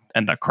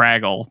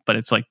Craggle, but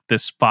it's like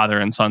this father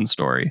and son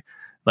story.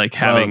 Like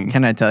having...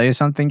 Can I tell you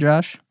something,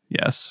 Josh?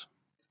 Yes.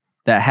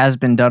 That has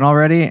been done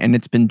already, and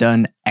it's been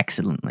done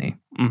excellently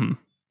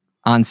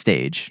on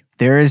stage.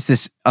 There is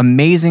this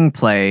amazing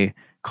play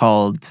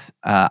called,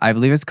 I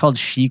believe it's called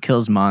She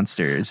Kills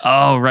Monsters.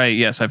 Oh, right.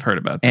 Yes, I've heard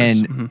about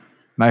this. And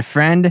my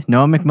friend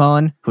Noah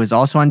McMullen, who is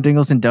also on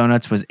Dingles and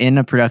Donuts, was in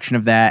a production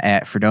of that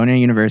at Fredonia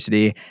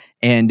University,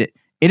 and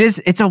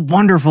it's a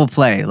wonderful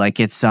play. Like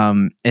it's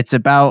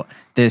about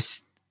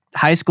this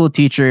high school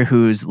teacher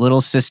whose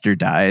little sister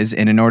dies,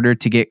 and in order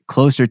to get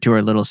closer to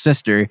her little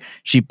sister,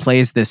 she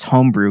plays this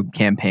homebrew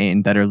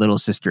campaign that her little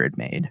sister had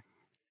made,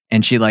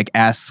 and she like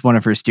asks one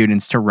of her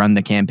students to run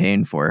the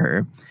campaign for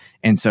her.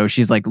 And so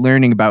she's like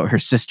learning about her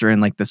sister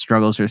and like the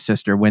struggles her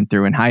sister went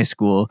through in high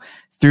school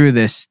through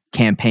this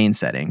campaign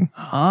setting.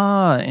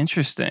 Ah,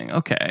 interesting.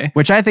 Okay.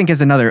 Which I think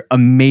is another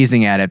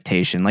amazing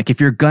adaptation. Like if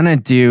you're gonna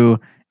do,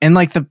 and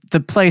like the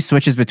play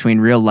switches between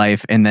real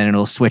life and then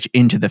it'll switch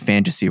into the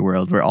fantasy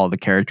world where all the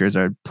characters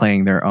are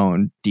playing their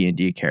own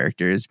D&D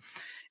characters.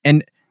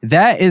 And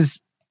that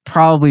is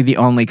probably the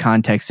only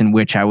context in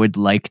which I would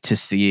like to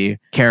see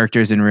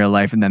characters in real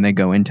life and then they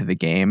go into the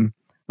game.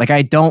 Like,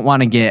 I don't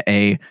want to get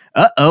a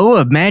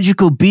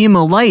magical beam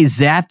of light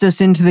zapped us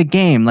into the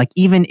game. Like,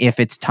 even if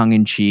it's tongue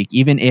in cheek,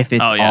 even if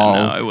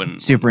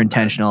it's super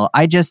intentional,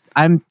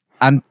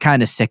 I'm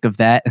kind of sick of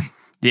that.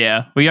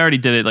 Yeah, we already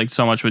did it like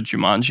so much with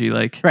Jumanji.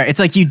 Like, right,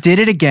 it's like you did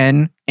it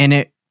again,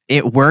 and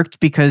it worked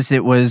because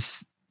it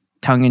was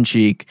tongue in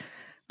cheek.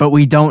 But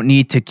we don't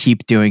need to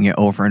keep doing it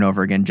over and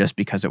over again just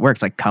because it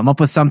works. Like, come up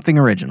with something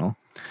original.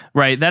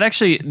 Right. That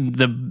actually,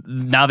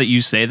 now that you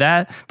say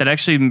that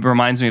actually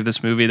reminds me of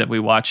this movie that we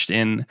watched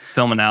in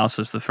film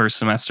analysis the first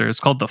semester.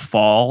 It's called The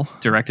Fall,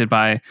 directed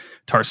by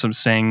Tarsem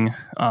Singh,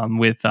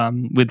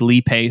 with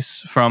Lee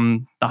Pace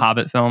from the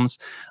Hobbit films.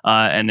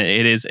 And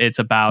it's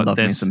about Love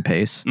this. Me some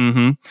Pace.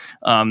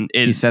 Mm-hmm.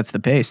 He sets the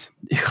pace.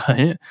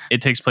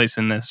 It takes place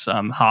in this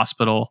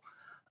hospital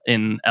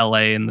in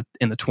LA in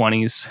the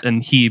 20s,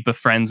 and he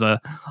befriends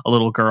a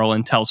little girl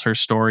and tells her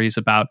stories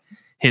about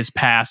his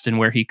past and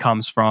where he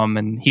comes from,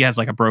 and he has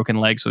like a broken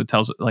leg, so it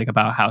tells like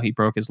about how he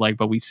broke his leg,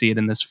 but we see it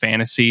in this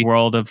fantasy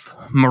world of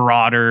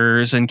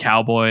marauders and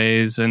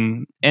cowboys,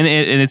 and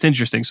it's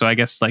interesting. So I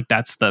guess like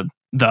that's the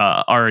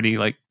already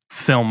like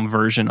film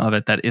version of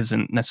it that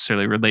isn't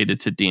necessarily related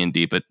to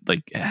D&D, but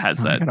like it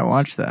has that. I gotta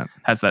watch that.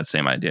 Has that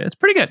same idea. It's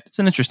pretty good. It's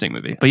an interesting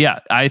movie. But yeah,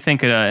 I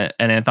think an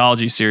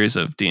anthology series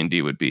of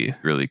D&D would be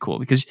really cool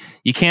because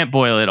you can't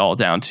boil it all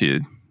down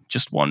to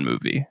just one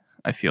movie.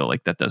 I feel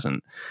like that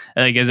doesn't,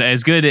 like,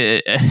 as good,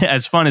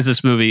 as fun as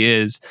this movie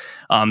is,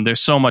 there's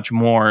so much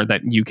more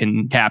that you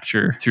can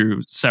capture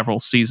through several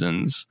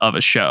seasons of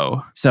a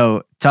show.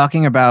 So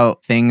talking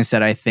about things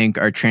that I think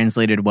are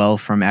translated well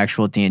from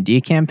actual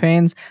D&D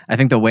campaigns, I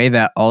think the way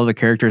that all the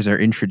characters are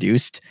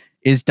introduced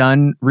is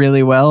done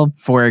really well.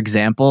 For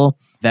example,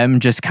 them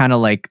just kind of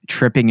like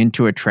tripping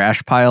into a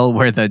trash pile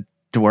where the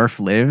dwarf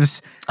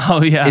lives.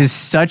 Oh yeah. Is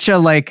such a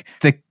like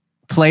the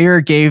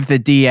player gave the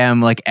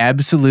DM like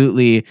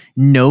absolutely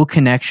no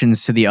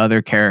connections to the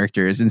other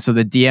characters. And so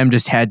the DM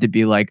just had to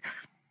be like,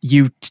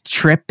 you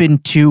trip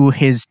into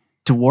his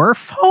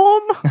dwarf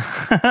home?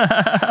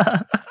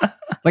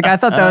 Like, I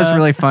thought that was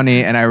really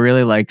funny, and I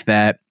really liked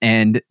that.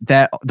 And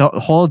that the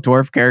whole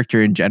dwarf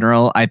character in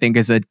general, I think,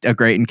 is a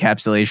great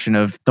encapsulation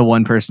of the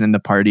one person in the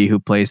party who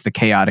plays the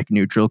chaotic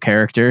neutral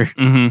character.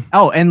 Mm-hmm.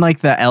 Oh, and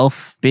like the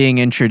elf being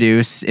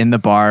introduced in the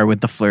bar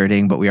with the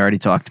flirting, but we already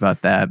talked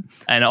about that.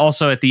 And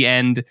also at the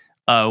end,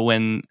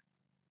 when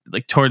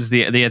like towards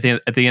the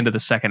at the end of the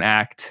second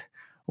act,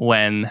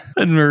 when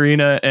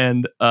Marina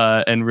and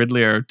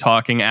Ridley are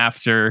talking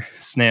after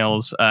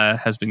Snails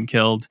has been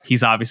killed,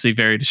 he's obviously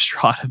very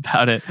distraught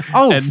about it.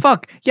 Oh,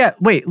 fuck. Yeah,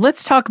 wait,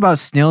 let's talk about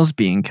Snails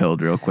being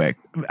killed real quick.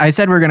 I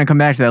said we're going to come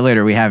back to that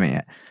later. We haven't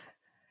yet.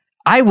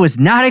 I was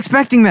not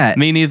expecting that.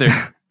 Me neither.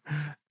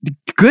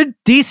 good,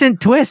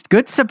 decent twist,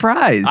 good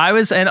surprise.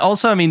 And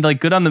also, I mean, like,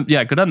 good on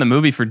the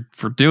movie for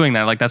doing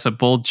that. Like, that's a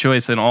bold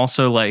choice. And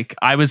also, like,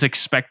 I was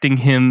expecting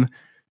him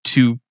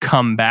to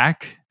come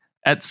back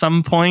at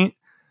some point,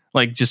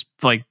 like, just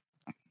like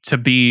to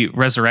be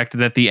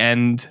resurrected at the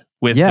end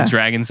with the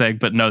dragon's egg.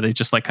 But no, they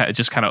just like, it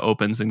just kind of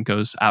opens and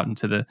goes out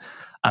into the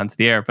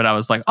air. But I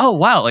was like, oh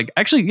wow, like,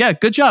 actually, yeah,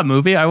 good job,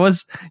 movie.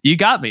 You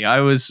got me. I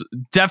was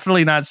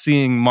definitely not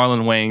seeing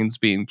Marlon Wayans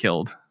being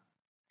killed.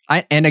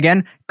 And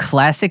again,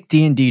 classic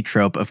D&D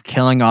trope of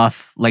killing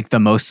off like the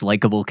most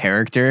likable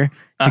character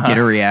to get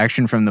a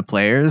reaction from the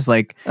players.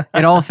 Like,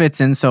 it all fits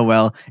in so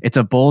well. It's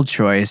a bold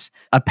choice.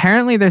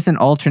 Apparently there's an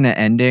alternate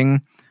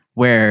ending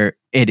where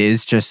it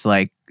is just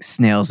like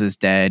Snails is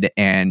dead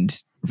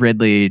and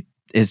Ridley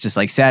is just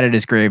like sat at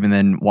his grave and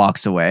then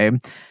walks away.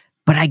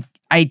 But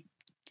I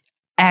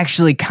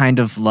actually kind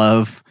of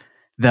love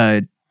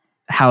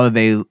how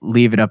they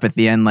leave it up at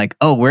the end, like,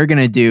 oh,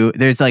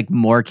 there's like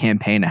more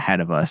campaign ahead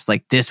of us.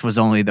 Like, this was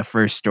only the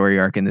first story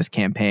arc in this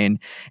campaign,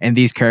 and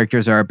these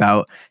characters are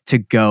about to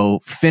go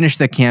finish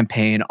the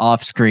campaign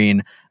off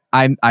screen.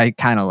 I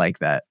kind of like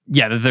that.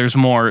 Yeah, there's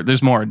more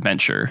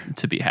adventure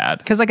to be had.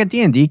 Because like a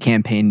D&D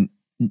campaign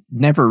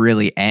never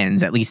really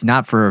ends, at least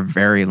not for a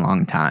very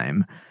long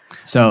time.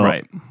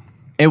 So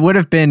it would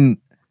have been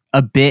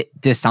a bit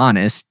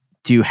dishonest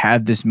to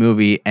have this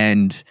movie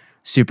end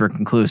super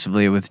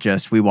conclusively with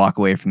just we walk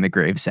away from the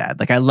grave sad.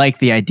 Like, I like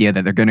the idea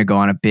that they're going to go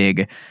on a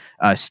big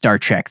Star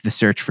Trek The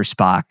Search for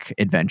Spock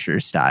adventure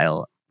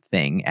style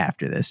thing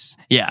after this.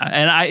 Yeah,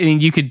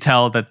 and you could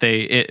tell that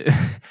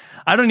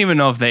I don't even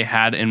know if they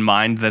had in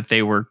mind that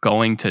they were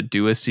going to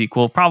do a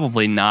sequel.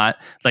 Probably not.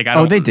 Like,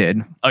 they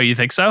did. Oh, you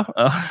think so?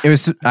 It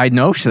was. I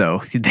know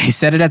so. They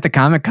said it at the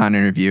Comic-Con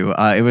interview.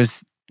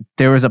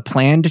 There was a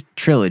planned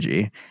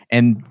trilogy,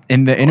 and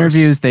in the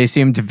interviews, they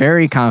seemed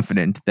very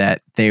confident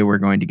that they were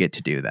going to get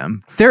to do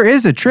them. There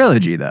is a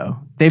trilogy, though.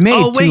 They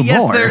made two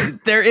more.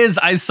 There is.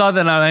 I saw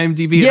that on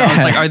IMDb. Yeah. And I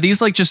was like, are these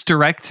like just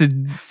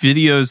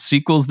direct-to-video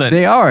sequels that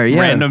they are?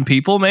 Yeah. Random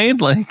people made?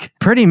 Like,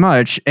 pretty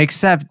much.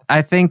 Except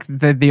I think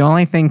that the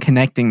only thing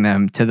connecting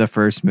them to the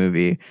first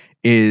movie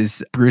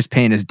is Bruce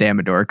Payne as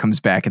Damodar comes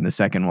back in the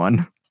second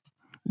one.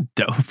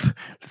 Dope.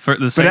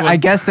 But I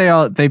guess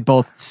they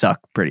both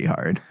suck pretty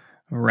hard.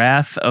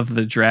 Wrath of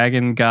the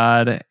Dragon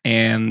God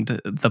and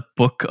the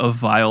Book of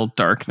Vile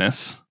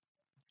Darkness.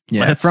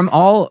 Yeah,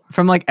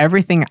 from like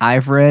everything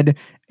I've read,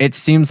 it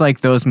seems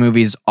like those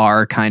movies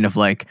are kind of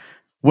like,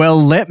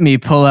 well, let me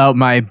pull out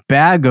my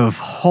bag of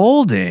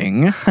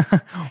holding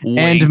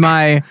and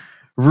my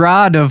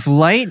rod of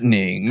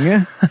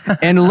lightning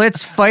and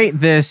let's fight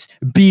this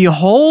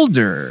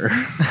beholder.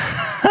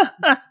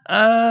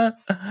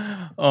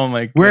 Oh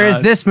my god.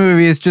 Whereas this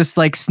movie is just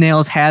like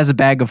Snails has a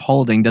bag of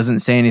holding, doesn't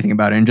say anything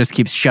about it, and just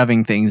keeps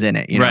shoving things in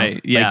it. You know?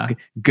 Right, yeah. Like,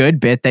 good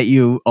bit that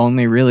you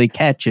only really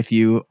catch if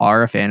you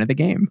are a fan of the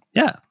game.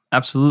 Yeah,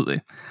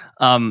 absolutely.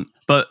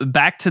 But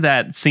back to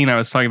that scene I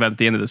was talking about at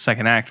the end of the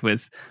second act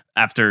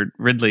after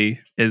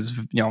Ridley is,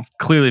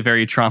 clearly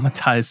very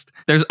traumatized.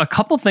 There's a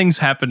couple things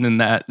happen in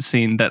that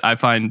scene that I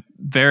find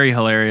very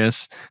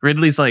hilarious.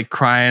 Ridley's like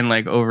crying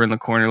like over in the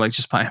corner, like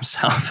just by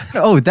himself.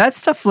 Oh, that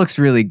stuff looks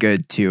really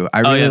good too. I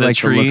really like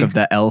the look of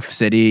the elf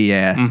city.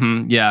 Yeah.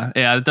 Mm-hmm. Yeah.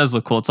 It does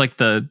look cool. It's like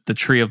the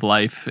tree of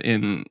life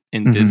in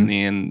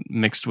Disney and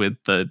mixed with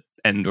the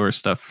Endor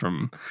stuff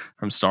from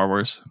Star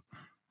Wars.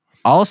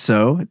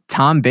 Also,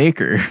 Tom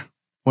Baker,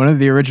 one of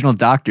the original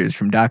doctors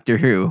from Doctor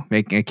Who,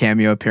 making a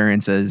cameo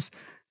appearance as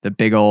the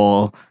big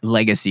old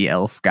legacy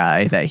elf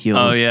guy that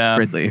heals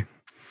Ridley.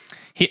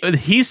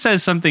 He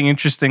says something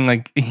interesting,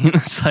 like he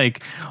was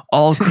like,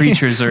 all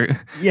creatures are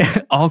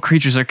all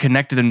creatures are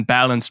connected and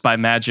balanced by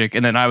magic,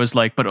 and then I was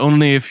like, but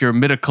only if your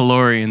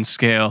midichlorian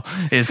scale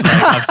is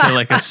like up to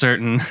like a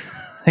certain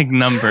like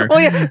number. Well,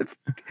 yeah,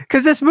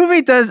 because this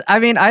movie does. I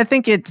mean, I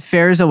think it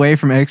fares away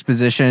from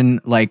exposition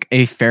like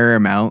a fair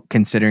amount,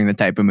 considering the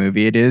type of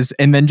movie it is.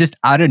 And then just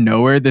out of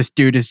nowhere, this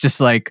dude is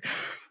just like,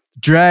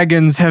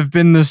 dragons have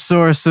been the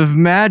source of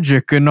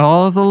magic in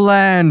all the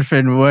land,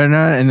 and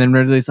whatnot. And then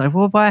Ridley's like,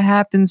 well, what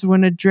happens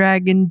when a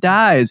dragon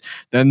dies?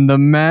 Then the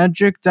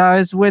magic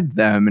dies with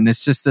them. And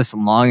it's just this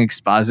long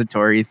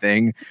expository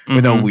thing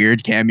with a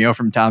weird cameo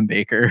from Tom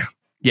Baker.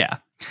 Yeah.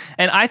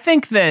 And I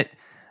think that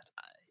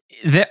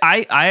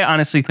I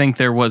honestly think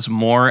there was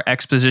more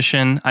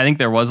exposition. I think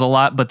there was a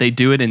lot, but they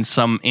do it in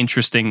some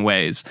interesting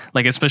ways.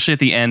 Like, especially at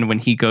the end when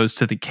he goes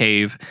to the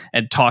cave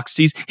and talks.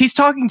 He's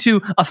talking to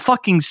a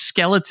fucking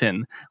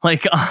skeleton,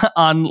 like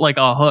on like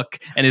a hook,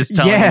 and is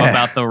telling him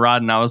about the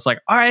rod. And I was like,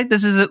 all right,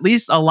 this is at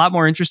least a lot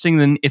more interesting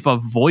than if a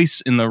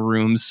voice in the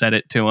room said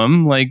it to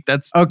him. Like,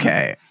 that's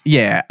okay.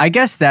 Yeah, I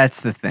guess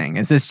that's the thing.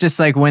 Is it's just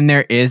like when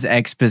there is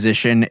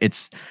exposition,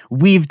 it's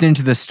weaved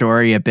into the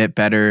story a bit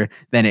better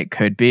than it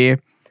could be.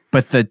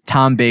 But the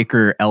Tom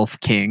Baker Elf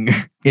King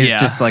is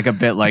just like a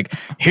bit like,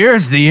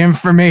 here's the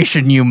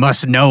information you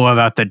must know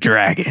about the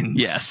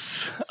dragons.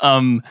 Yes.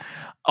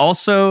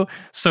 Also,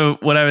 so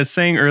what I was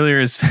saying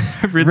earlier is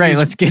Right,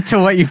 let's get to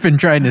what you've been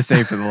trying to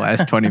say for the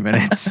last 20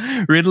 minutes.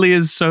 Ridley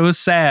is so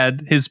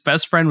sad. His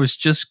best friend was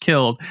just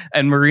killed,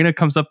 and Marina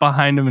comes up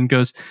behind him and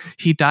goes,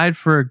 "He died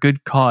for a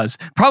good cause."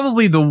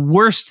 Probably the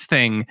worst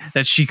thing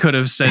that she could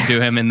have said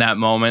to him in that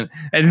moment.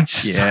 And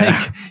it's just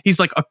like, he's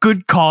like, "A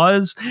good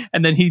cause?"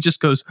 And then he just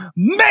goes,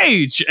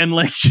 "Mage!" And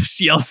like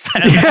just yells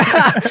that.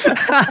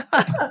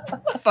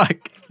 Fuck.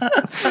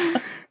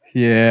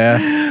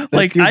 Yeah.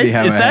 Like,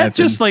 is that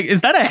just like,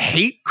 is that a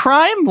hate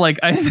crime? Like,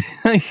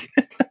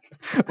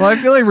 well, I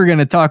feel like we're going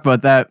to talk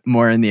about that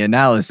more in the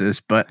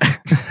analysis, but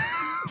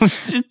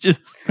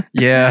just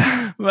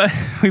yeah,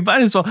 we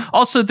might as well.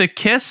 Also, the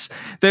kiss,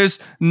 there's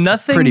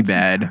nothing pretty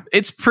bad.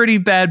 It's pretty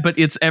bad, but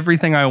it's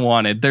everything I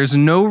wanted. There's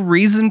no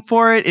reason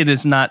for it. It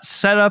is not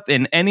set up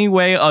in any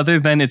way other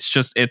than it's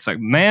a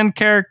man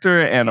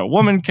character and a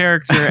woman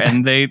character,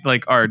 and they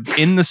like are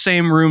in the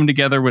same room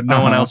together with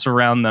no one else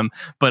around them.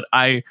 But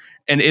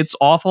it's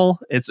awful.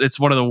 It's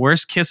one of the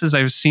worst kisses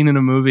I've seen in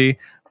a movie,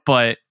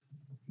 but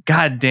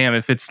God damn,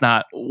 if it's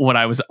not what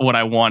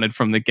I wanted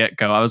from the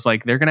get-go. I was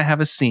like, they're gonna have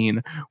a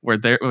scene where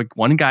they're like,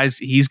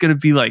 he's gonna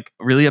be like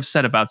really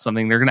upset about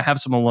something. They're gonna have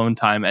some alone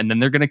time, and then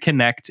they're gonna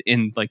connect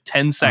in like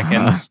 10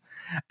 seconds,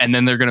 and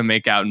then they're gonna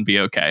make out and be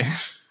okay.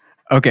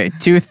 Okay,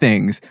 two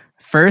things.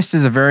 First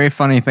is a very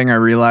funny thing I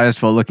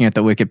realized while looking at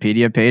the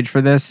Wikipedia page for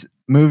this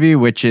movie,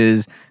 which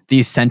is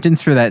the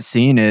sentence for that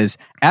scene is,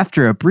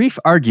 after a brief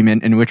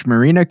argument in which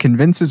Marina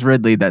convinces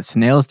Ridley that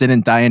snails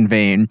didn't die in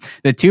vain,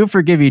 the two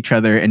forgive each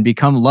other and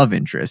become love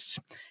interests.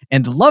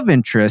 And love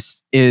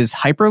interest is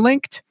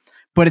hyperlinked,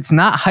 but it's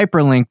not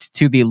hyperlinked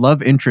to the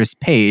love interest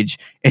page.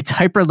 It's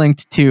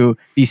hyperlinked to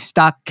the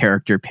stock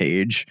character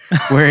page,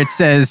 where it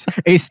says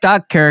a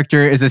stock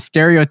character is a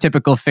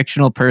stereotypical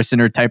fictional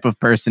person or type of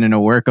person in a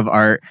work of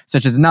art,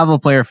 such as a novel,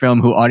 play, or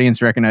film, who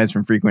audience recognize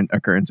from frequent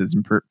occurrences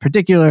in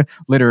particular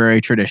literary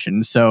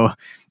traditions. So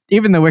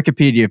even the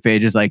Wikipedia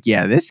page is like,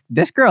 yeah,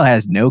 this girl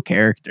has no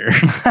character.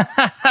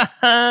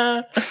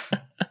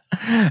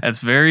 That's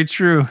very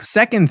true.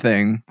 Second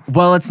thing,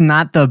 well, it's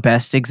not the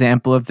best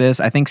example of this.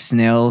 I think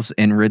Snails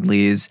and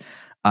Ridley's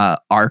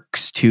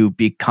arcs to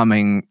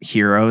becoming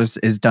heroes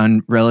is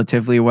done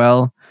relatively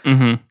well.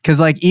 Because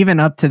like even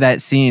up to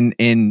that scene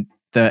in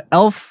the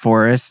elf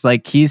forest,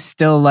 like he's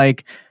still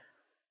like,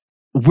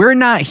 we're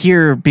not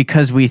here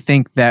because we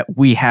think that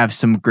we have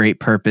some great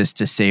purpose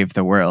to save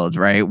the world,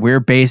 right? We're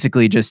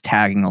basically just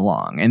tagging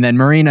along. And then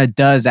Marina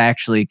does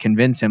actually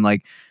convince him,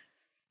 like,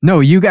 no,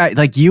 you guys,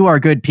 like, you are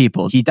good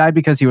people. He died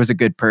because he was a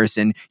good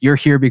person. You're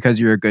here because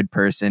you're a good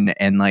person.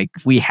 And like,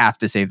 we have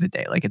to save the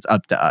day. Like, it's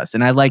up to us.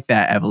 And I like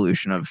that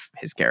evolution of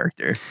his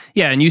character.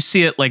 Yeah. And you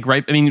see it like,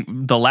 right. I mean,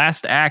 the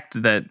last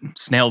act that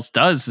Snails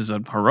does is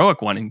a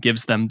heroic one and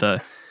gives them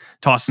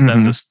tosses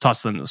them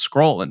the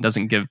scroll and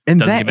doesn't give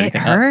it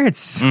anything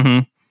hurts.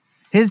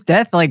 His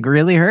death like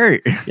really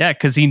hurt. Yeah,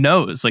 because he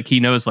knows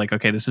like,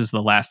 okay, this is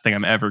the last thing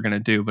I'm ever gonna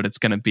do, but it's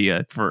gonna be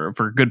for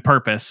a good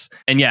purpose.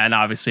 And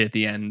obviously at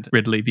the end,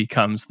 Ridley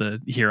becomes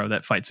the hero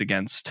that fights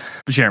against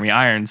Jeremy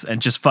Irons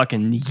and just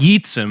fucking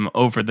yeets him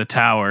over the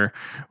tower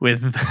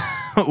with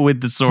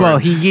the sword. Well,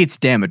 he yeets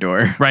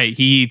Damodar. Right,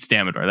 he yeets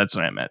Damodar. That's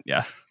what I meant.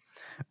 Yeah.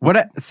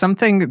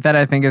 Something that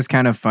I think is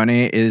kind of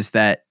funny is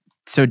that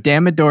so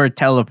Damodar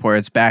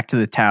teleports back to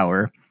the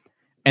tower,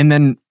 and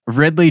then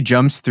Ridley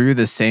jumps through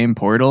the same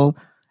portal,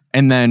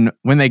 and then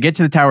when they get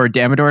to the tower,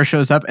 Damodar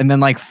shows up, and then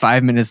like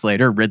 5 minutes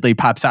later, Ridley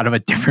pops out of a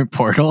different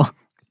portal.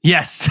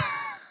 Yes.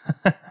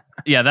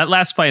 Yeah, that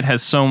last fight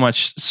has so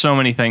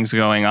many things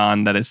going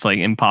on that it's like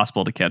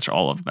impossible to catch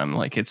all of them.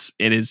 Like it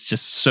is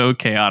just so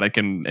chaotic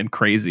and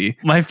crazy.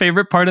 My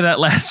favorite part of that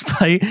last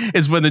fight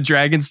is when the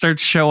dragons start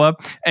to show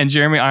up and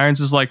Jeremy Irons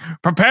is like,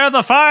 "Prepare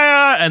the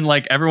fire!" And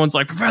like everyone's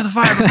like, "Prepare the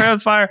fire, prepare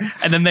the fire."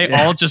 And then they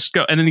all just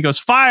go, and then he goes,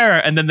 "Fire!"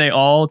 And then they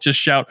all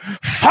just shout,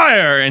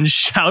 "Fire!" and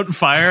shout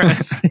fire.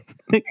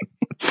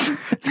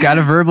 It's got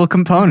a verbal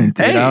component,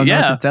 dude. I don't know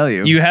what to tell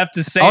you. You have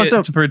to say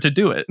it to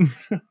do it.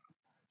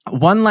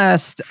 One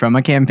last from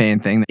a campaign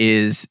thing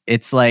is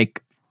it's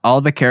like all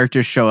the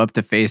characters show up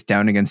to face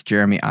down against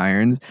Jeremy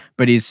Irons,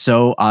 but he's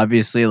so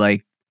obviously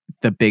like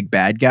the big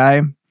bad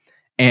guy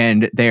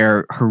and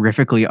they're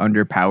horrifically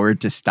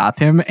underpowered to stop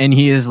him. And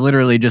he is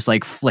literally just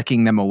like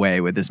flicking them away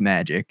with his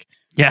magic.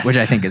 Yes. Which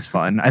I think is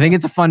fun. I think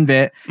it's a fun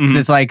bit because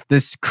it's like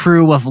this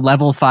crew of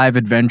level 5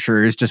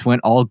 adventurers just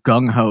went all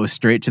gung-ho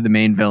straight to the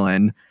main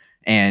villain.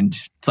 And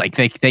it's like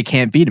they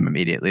can't beat him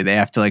immediately. They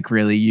have to like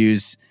really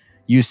use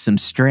some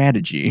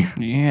strategy.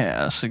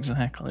 Yes,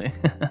 exactly.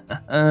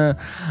 All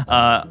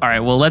right,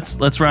 well,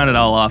 let's round it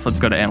all off. Let's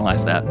go to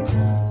analyze that.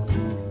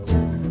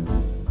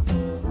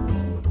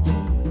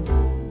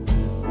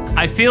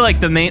 I feel like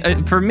the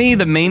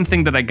main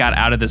thing that I got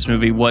out of this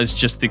movie was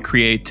just the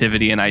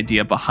creativity and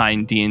idea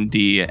behind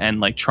D&D and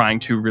like trying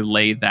to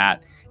relay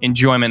that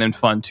enjoyment and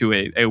fun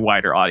to a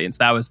wider audience.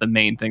 That was the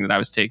main thing that I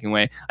was taking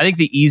away. I think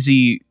the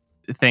easy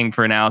thing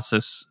for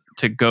analysis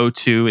to go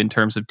to in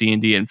terms of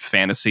D&D and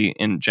fantasy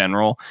in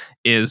general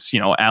is,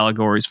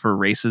 allegories for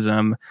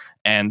racism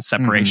and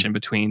separation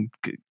between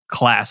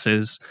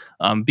classes,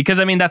 because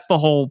I mean that's the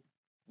whole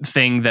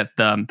thing that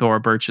Thora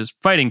Birch is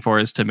fighting for,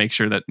 is to make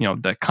sure that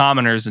the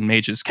commoners and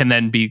mages can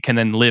then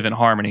live in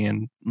harmony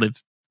and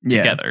live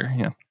together.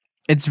 Yeah,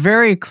 it's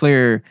very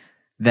clear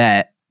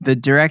that the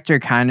director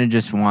kind of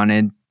just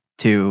wanted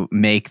to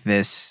make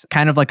this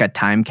kind of like a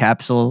time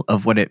capsule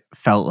of what it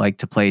felt like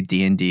to play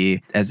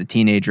D&D as a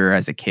teenager or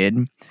as a kid.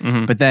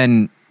 Mm-hmm. But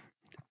then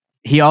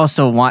he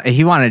also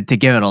wanted to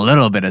give it a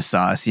little bit of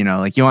sauce,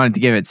 like you wanted to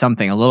give it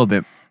something a little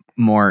bit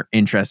more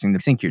interesting to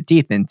sink your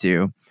teeth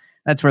into.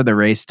 That's where the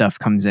race stuff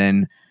comes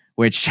in,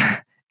 which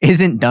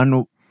isn't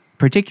done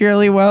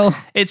particularly well.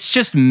 It's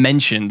just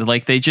mentioned,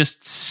 like they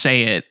just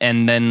say it,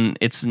 and then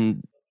it's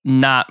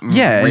not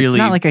really. It's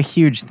not like a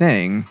huge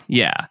thing.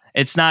 Yeah,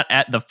 it's not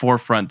at the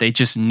forefront. They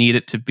just need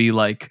it to be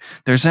like,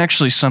 there's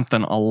actually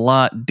something a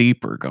lot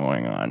deeper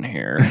going on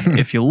here.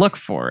 If you look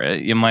for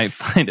it, you might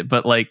find it.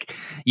 But like,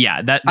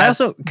 yeah, that's... I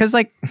also, because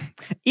like,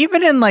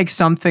 even in like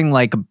something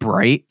like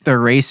Bright, the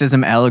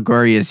racism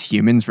allegory is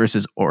humans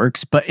versus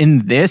orcs. But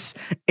in this,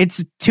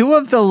 it's two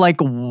of the like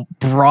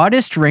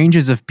broadest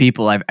ranges of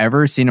people I've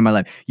ever seen in my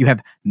life. You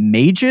have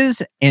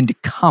mages and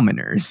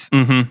commoners.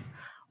 Mm-hmm.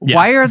 Yeah.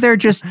 Why are there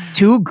just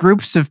two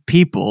groups of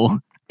people?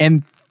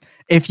 And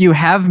if you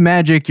have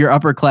magic, you're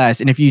upper class.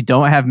 And if you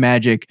don't have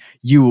magic,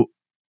 you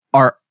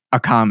are a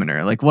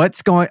commoner. Like,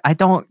 what's going... I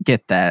don't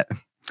get that.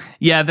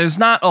 Yeah, there's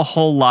not a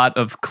whole lot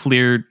of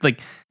clear...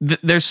 Like,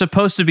 there's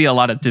supposed to be a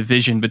lot of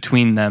division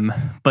between them,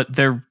 but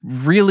there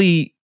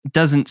really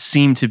doesn't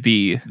seem to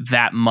be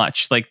that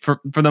much. Like, for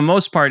the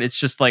most part, it's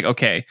just like,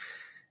 okay,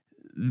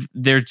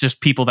 they're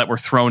just people that were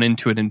thrown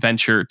into an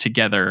adventure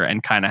together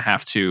and kind of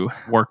have to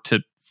work to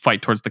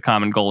fight towards the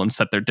common goal and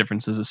set their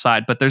differences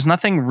aside. But there's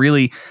nothing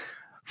really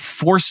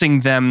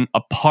forcing them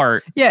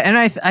apart. Yeah, and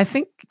I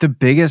think the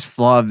biggest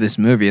flaw of this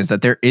movie is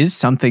that there is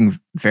something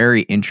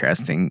very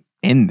interesting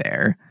in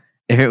there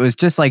if it was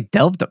just like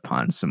delved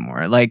upon some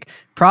more. Like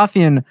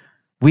Profian,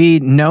 we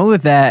know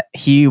that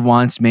he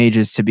wants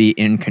mages to be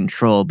in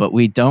control, but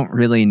we don't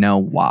really know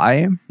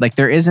why. Like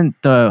there isn't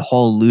the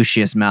whole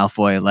Lucius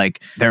Malfoy,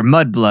 like they're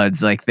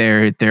mudbloods, like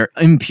they're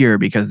impure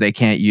because they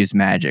can't use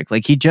magic.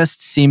 Like he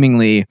just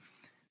seemingly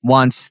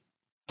wants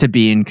to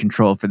be in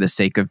control for the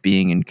sake of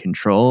being in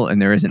control,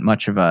 and there isn't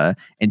much of a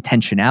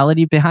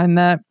intentionality behind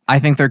that. I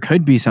think there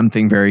could be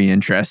something very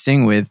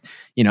interesting with,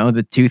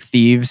 the two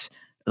thieves,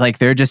 like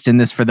they're just in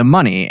this for the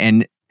money,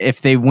 and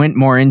if they went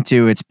more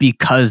into it's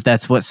because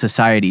that's what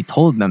society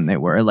told them they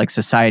were. Like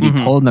society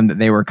told them that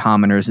they were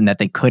commoners and that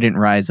they couldn't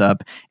rise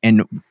up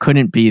and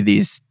couldn't be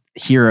these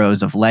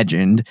heroes of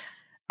legend.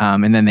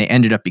 And then they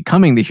ended up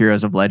becoming the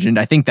heroes of legend.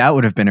 I think that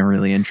would have been a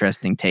really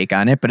interesting take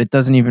on it, but it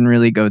doesn't even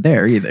really go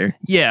there either.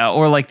 Yeah,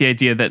 or like the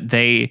idea that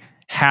they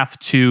have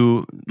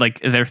to, like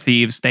they're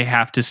thieves, they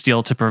have to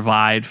steal to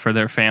provide for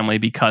their family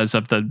because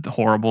of the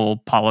horrible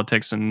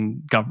politics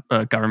and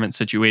government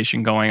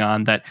situation going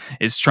on that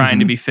is trying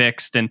to be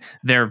fixed, and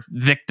they're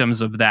victims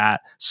of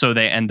that, so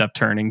they end up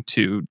turning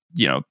to,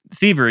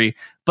 thievery.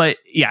 But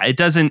yeah,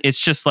 it's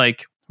just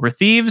like, we're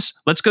thieves.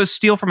 Let's go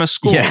steal from a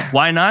school. Yeah.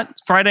 Why not?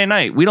 Friday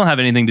night. We don't have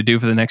anything to do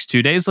for the next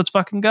 2 days. Let's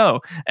fucking go.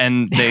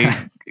 And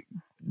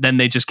then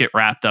they just get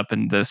wrapped up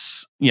in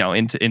this,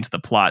 into the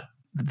plot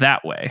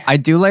that way. I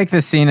do like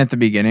the scene at the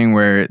beginning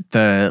where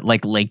the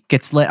like lake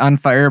gets lit on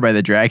fire by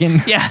the dragon.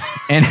 Yeah.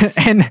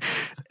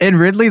 and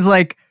Ridley's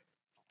like,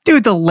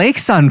 dude, the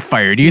lake's on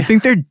fire. Do you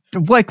think they're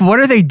like, what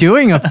are they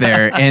doing up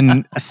there?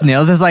 And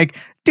Snails is like,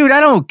 dude, I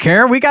don't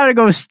care. We got to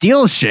go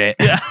steal shit.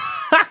 Yeah.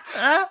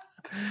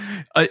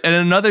 And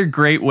another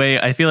great way,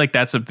 I feel like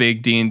that's a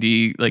big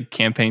D&D like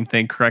campaign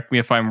thing. Correct me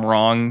if I'm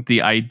wrong.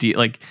 The idea,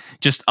 like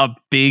just a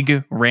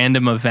big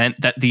random event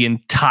that the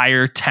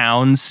entire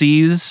town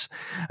sees,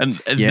 and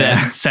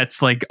then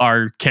sets like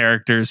our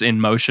characters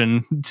in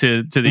motion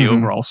to the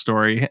overall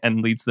story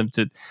and leads them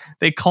to.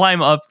 They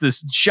climb up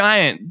this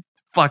giant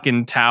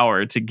fucking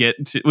tower to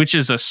get to, which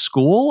is a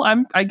school.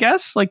 I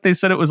guess like they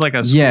said it was like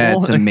a school. Yeah,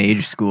 it's a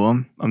mage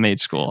school. A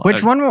mage school.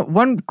 Which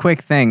one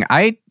quick thing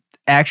I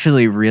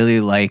actually really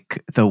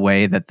like the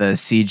way that the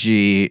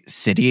CG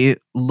city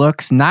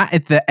looks, not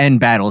at the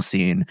end battle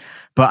scene,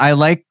 but I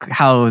like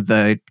how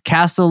the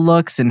castle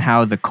looks and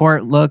how the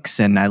court looks,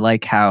 and I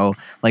like how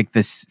like the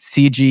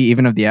CG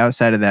even of the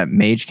outside of that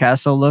mage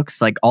castle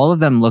looks. Like all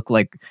of them look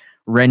like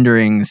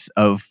renderings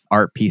of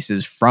art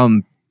pieces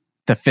from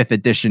the 5th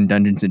edition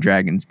Dungeons and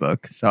Dragons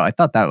book. So I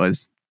thought that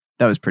was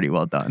pretty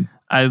well done.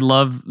 I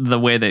love the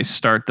way they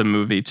start the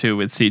movie too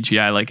with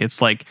CGI. Like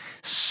it's like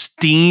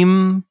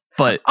steam.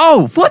 But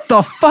what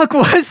the fuck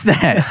was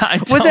that?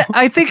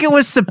 I think it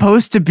was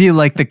supposed to be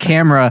like the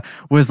camera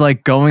was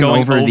like going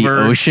over the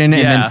ocean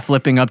and then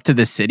flipping up to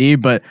the city,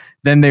 but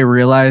then they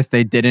realized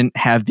they didn't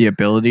have the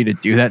ability to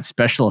do that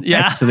special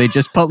effect, so they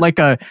just put like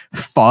a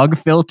fog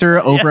filter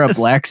over a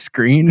black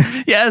screen.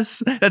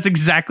 Yes, that's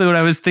exactly what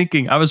I was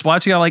thinking. I was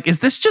watching, I'm like, is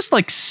this just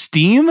like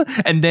steam?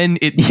 And then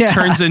it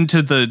turns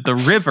into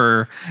the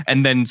river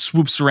and then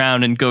swoops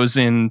around and goes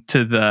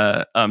into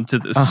the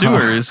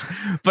sewers.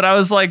 But I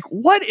was like,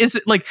 what is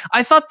it like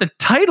I thought the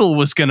title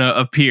was gonna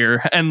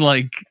appear and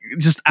like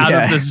just out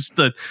of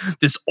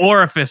this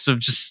orifice of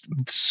just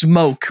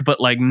smoke, but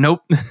like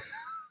nope.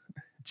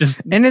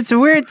 And it's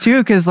weird too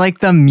because like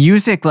the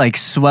music like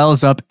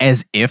swells up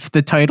as if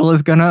the title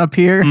is gonna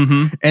appear,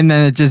 and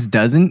then it just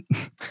doesn't.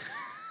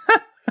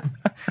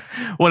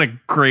 What a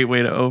great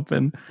way to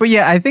open. But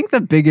yeah, I think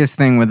the biggest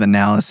thing with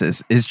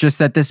analysis is just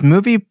that this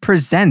movie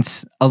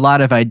presents a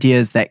lot of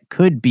ideas that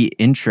could be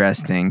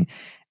interesting,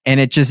 and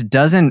it just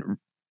doesn't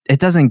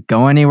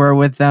go anywhere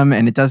with them,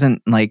 and it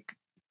doesn't like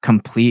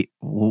complete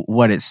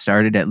what it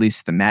started, at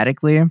least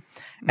thematically.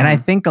 And I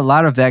think a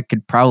lot of that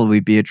could probably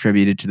be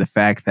attributed to the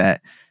fact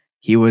that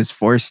he was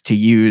forced to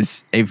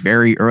use a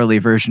very early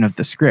version of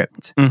the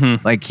script.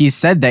 Like he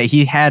said that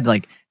he had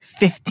like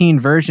 15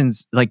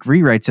 versions, like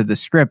rewrites of the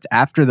script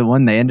after the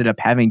one they ended up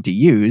having to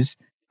use.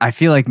 I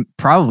feel like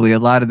probably a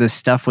lot of this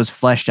stuff was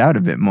fleshed out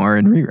a bit more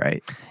in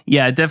rewrite.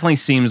 Yeah, it definitely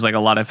seems like a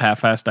lot of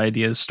half-assed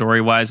ideas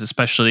story-wise,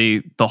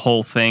 especially the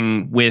whole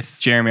thing with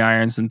Jeremy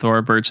Irons and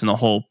Thora Birch and the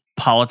whole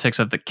politics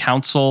of the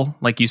council.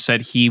 Like you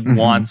said, he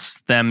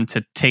wants them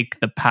to take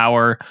the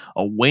power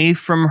away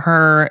from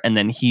her, and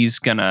then he's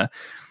gonna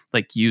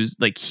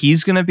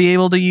he's gonna be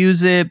able to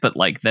use it, but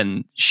like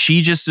then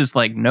she just is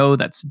like, no,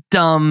 that's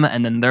dumb,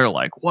 and then they're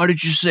like, why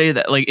did you say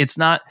that? Like it's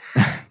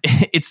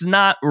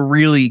not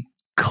really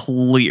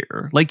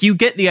clear. Like you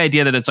get the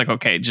idea that it's like,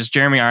 okay, just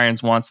Jeremy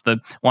Irons wants the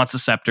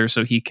scepter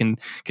so he can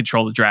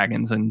control the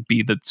dragons and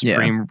be the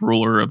supreme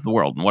ruler of the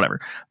world and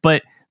whatever.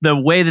 But the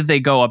way that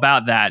they go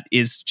about that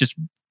is just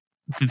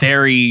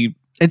very...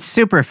 It's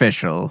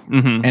superficial.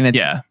 And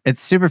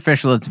it's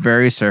superficial. It's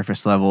very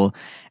surface level.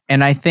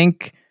 And I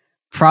think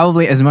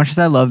probably as much as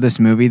I love this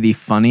movie, the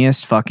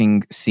funniest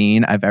fucking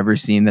scene I've ever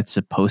seen that's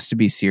supposed to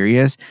be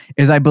serious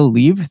is I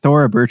believe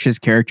Thora Birch's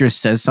character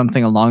says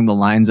something along the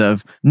lines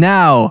of,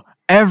 now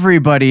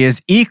everybody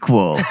is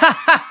equal.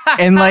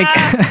 And like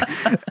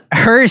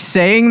her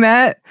saying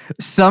that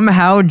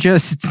somehow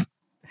just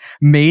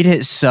made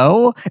it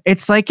so.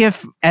 It's like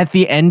if at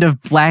the end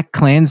of Black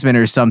Klansman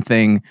or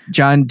something,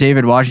 John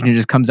David Washington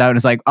just comes out and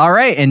is like, all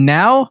right, and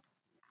now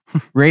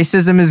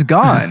racism is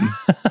gone.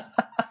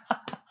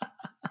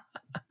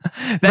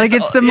 Like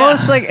it's the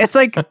most like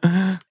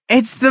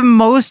it's the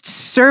most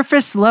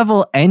surface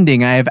level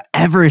ending I have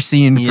ever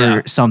seen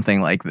for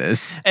something like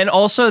this. And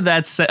also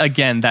that's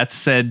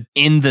said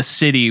in the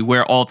city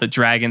where all the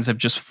dragons have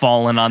just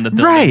fallen on the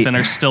buildings and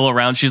are still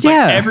around. She's like,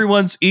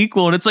 everyone's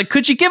equal. And it's like,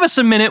 could you give us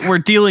a minute? We're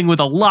dealing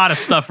with a lot of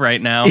stuff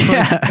right now.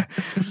 Yeah.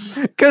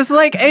 Because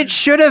like it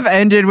should have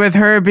ended with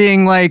her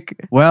being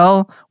like,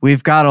 well,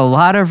 we've got a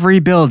lot of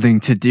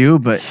rebuilding to do,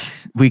 but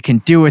we can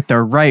do it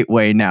the right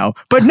way now.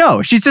 But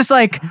no, she's just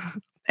like,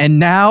 and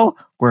now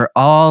we're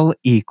all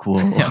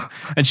equal. Yeah.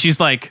 And she's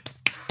like,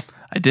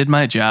 I did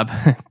my job.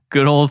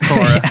 Good old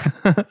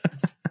Thora.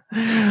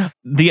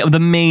 The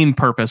main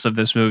purpose of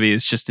this movie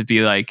is just to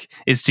be like,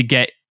 is to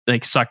get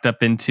like sucked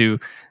up into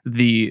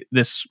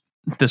this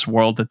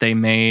world that they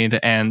made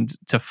and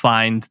to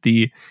find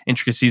the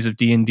intricacies of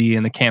D&D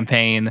and the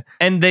campaign.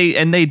 And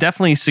they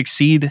definitely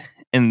succeed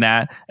in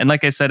that. And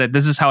like I said,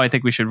 this is how I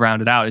think we should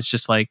round it out. It's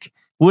just like,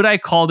 would I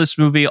call this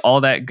movie all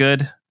that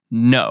good?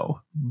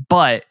 No.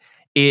 But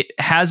it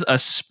has a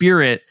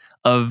spirit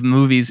of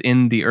movies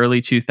in the early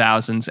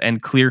 2000s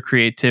and clear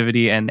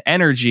creativity and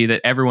energy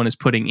that everyone is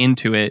putting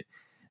into it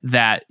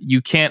that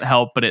you can't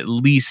help but at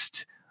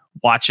least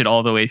watch it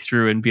all the way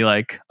through and be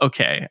like,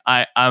 okay,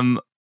 I'm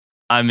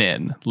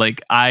in.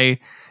 Like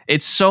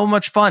it's so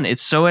much fun.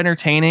 It's so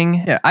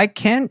entertaining. Yeah, I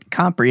can't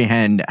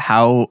comprehend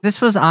how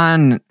this was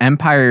on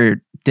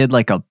Empire did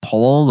like a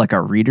poll, like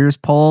a reader's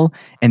poll,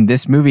 and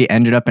this movie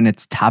ended up in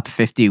its top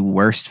 50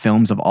 worst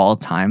films of all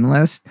time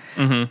list.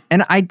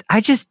 And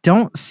I just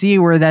don't see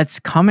where that's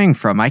coming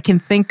from. I can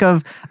think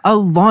of a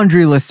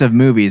laundry list of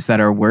movies that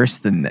are worse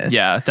than this.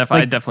 Yeah,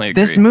 definitely. I definitely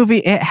agree. This movie,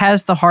 it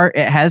has the heart,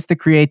 it has the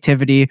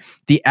creativity,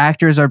 the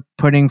actors are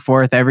putting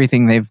forth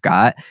everything they've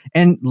got.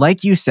 And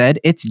like you said,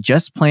 it's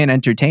just plain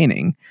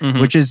entertaining,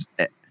 which is,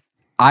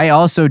 I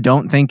also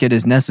don't think it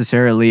is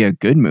necessarily a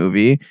good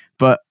movie,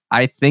 but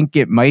I think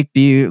it might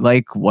be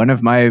like one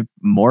of my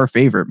more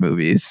favorite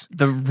movies.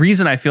 The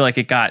reason I feel like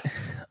it got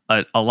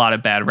a lot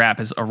of bad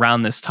rap is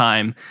around this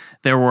time,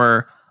 there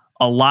were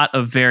a lot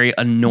of very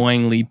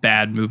annoyingly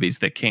bad movies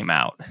that came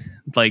out.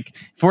 Like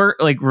if we're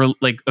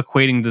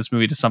equating this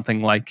movie to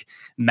something like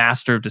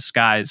Master of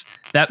Disguise,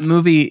 that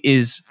movie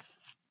is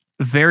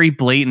very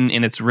blatant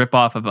in its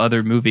ripoff of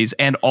other movies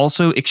and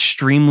also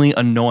extremely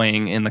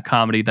annoying in the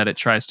comedy that it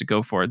tries to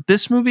go for.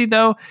 This movie,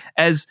 though,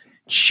 as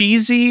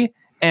cheesy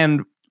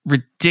and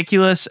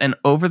ridiculous and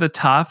over the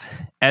top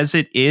as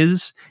it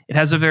is, it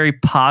has a very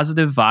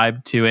positive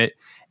vibe to it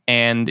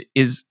and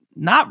is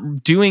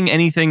not doing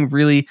anything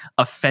really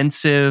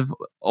offensive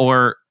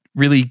or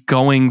really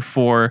going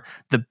for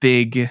the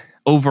big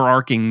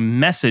overarching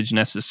message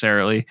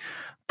necessarily,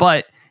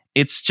 but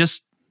it's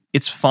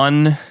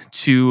fun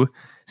to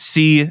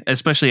see,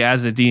 especially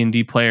as a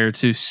D&D player,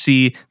 to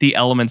see the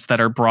elements that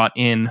are brought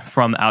in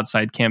from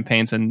outside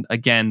campaigns. And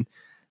again,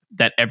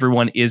 that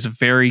everyone is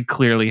very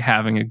clearly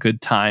having a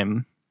good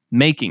time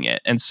making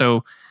it. And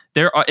so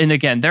there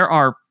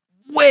are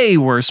way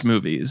worse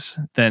movies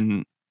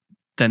than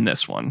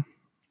this one.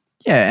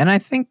 Yeah, and I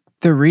think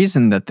the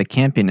reason that the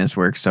campiness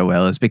works so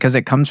well is because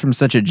it comes from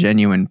such a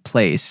genuine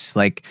place.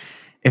 Like,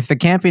 if the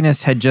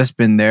campiness had just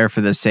been there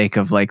for the sake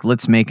of like,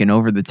 let's make an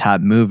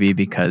over-the-top movie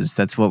because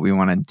that's what we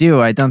want to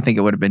do, I don't think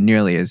it would have been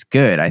nearly as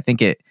good. I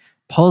think it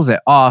pulls it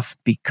off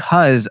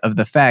because of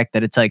the fact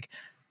that it's like,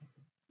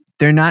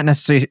 they're not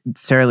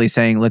necessarily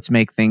saying, let's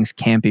make things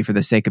campy for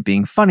the sake of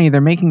being funny.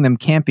 They're making them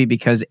campy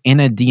because in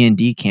a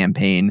D&D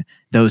campaign,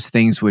 those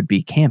things would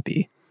be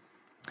campy.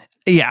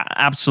 Yeah,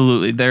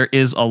 absolutely. There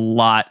is a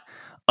lot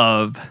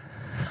of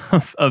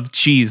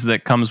cheese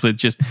that comes with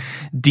just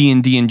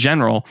D&D in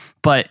general,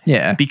 but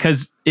yeah,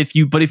 because if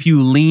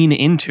you lean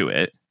into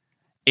it,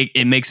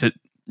 it makes it,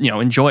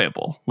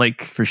 enjoyable.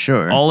 Like, for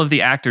sure, all of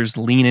the actors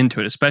lean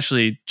into it,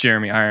 especially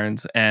Jeremy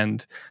Irons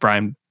and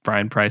Brian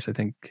Price. I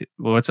think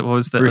Bruce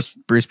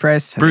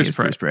Price. Bruce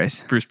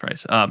Price.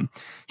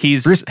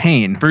 He's Bruce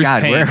Payne.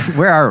 God, Payne.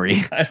 Where are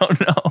we? I don't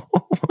know.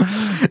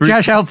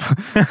 Josh, help.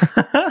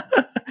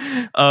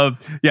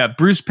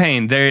 Bruce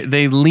Payne.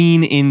 They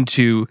lean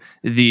into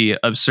the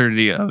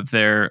absurdity of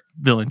their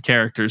villain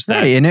characters.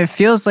 Right, and it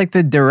feels like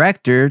the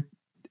director,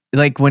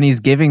 like when he's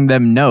giving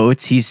them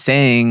notes, he's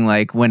saying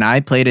like, when I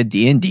played a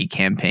D&D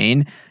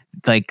campaign,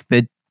 like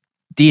the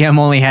DM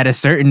only had a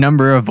certain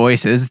number of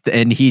voices,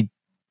 and he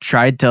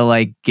tried to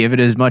like give it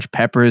as much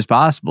pepper as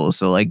possible.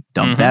 So like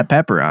dump that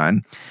pepper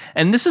on.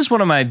 And this is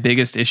one of my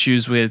biggest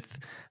issues with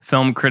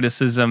film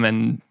criticism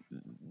and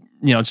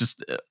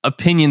just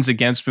opinions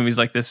against movies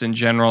like this in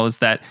general, is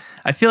that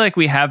I feel like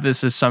we have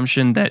this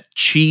assumption that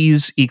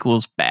cheese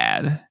equals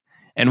bad.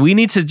 And we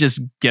need to just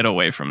get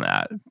away from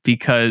that,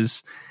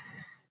 because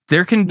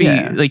there can be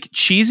like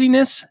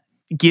cheesiness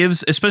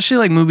gives, especially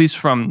like movies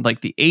from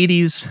like the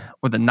 80s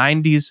or the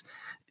 90s,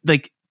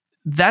 like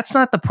that's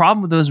not the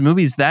problem with those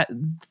movies. That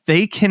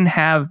they can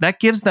have, that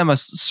gives them a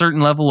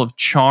certain level of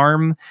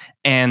charm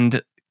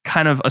and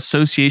kind of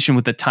association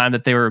with the time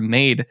that they were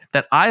made,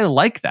 that I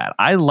like that.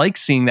 I like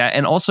seeing that.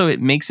 And also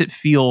it makes it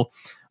feel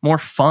more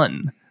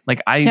fun.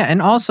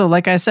 And also,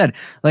 like I said,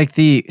 like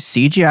the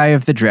CGI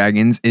of the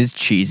dragons is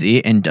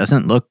cheesy and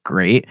doesn't look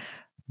great,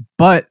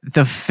 but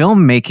the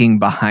filmmaking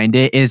behind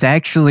it is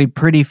actually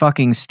pretty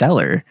fucking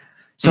stellar.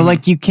 So like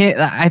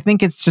I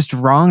think it's just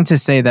wrong to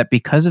say that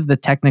because of the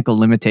technical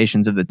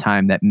limitations of the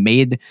time that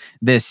made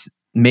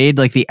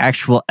like the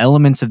actual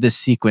elements of this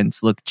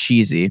sequence look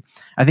cheesy.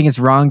 I think it's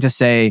wrong to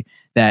say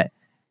that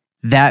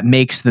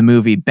makes the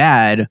movie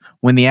bad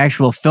when the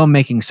actual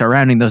filmmaking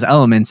surrounding those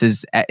elements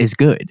is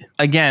good.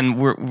 Again,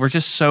 we're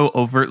just so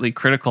overtly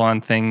critical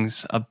on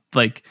things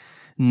like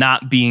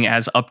not being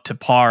as up to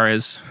par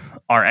as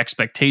our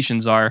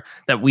expectations are,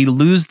 that we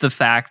lose the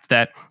fact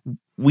that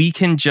we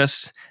can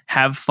just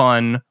have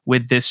fun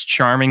with this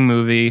charming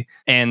movie,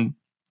 and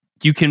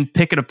you can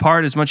pick it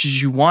apart as much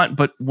as you want,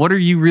 but what are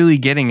you really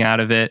getting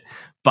out of it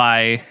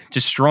by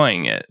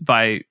destroying it?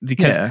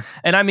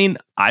 And I mean,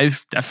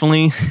 I've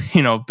definitely,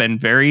 been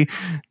very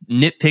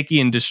nitpicky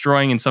and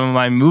destroying in some of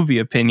my movie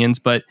opinions,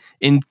 but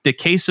in the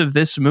case of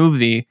this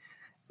movie,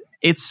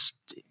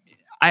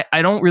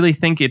 I don't really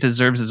think it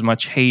deserves as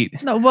much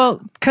hate. No,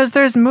 well, because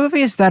there's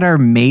movies that are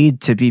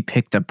made to be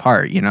picked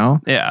apart,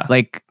 Yeah.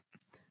 Like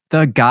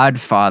The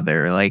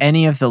Godfather, like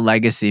any of the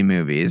legacy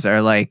movies,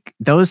 are like,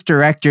 those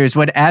directors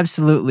would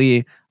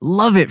absolutely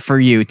love it for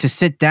you to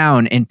sit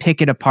down and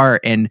pick it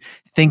apart and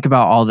think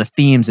about all the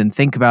themes and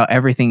think about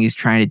everything he's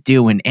trying to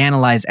do and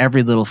analyze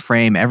every little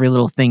frame, every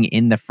little thing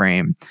in the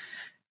frame.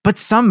 But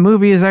some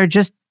movies are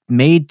just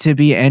made to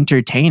be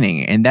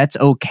entertaining, and that's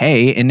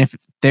okay. And if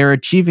they're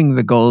achieving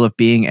the goal of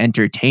being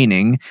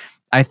entertaining,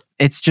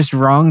 it's just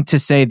wrong to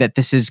say that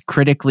this is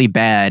critically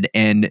bad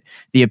and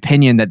the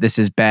opinion that this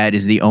is bad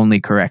is the only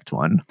correct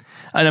one.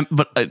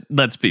 But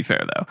let's be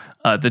fair though.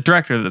 The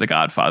director of The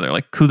Godfather,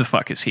 like, who the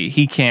fuck is he?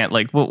 He can't,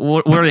 like,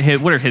 what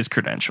are his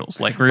credentials?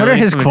 Like, really? What are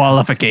his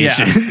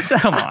qualifications? Yeah.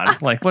 Come on,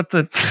 like, what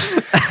the?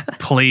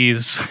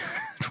 Please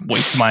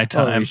waste my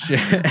time. Holy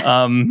shit.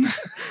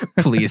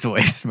 Please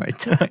waste my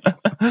time.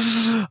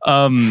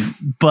 I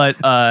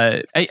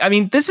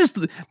mean, this is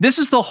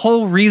the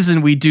whole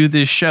reason we do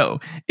this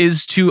show,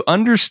 is to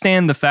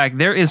understand the fact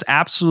there is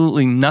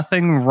absolutely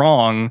nothing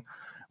wrong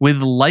with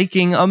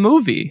liking a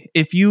movie.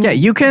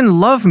 You can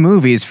love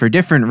movies for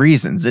different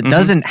reasons. It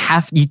doesn't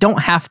you don't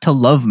have to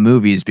love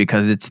movies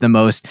because it's the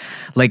most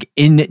like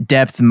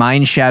in-depth,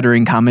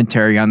 mind-shattering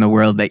commentary on the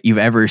world that you've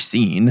ever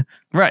seen.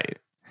 Right.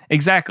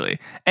 Exactly.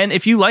 And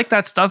if you like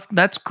that stuff,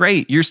 that's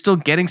great. You're still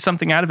getting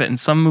something out of it. And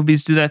some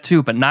movies do that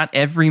too, but not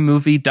every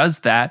movie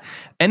does that.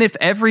 And if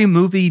every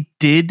movie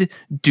did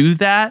do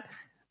that,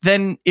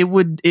 then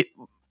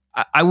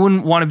I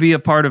wouldn't want to be a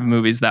part of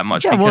movies that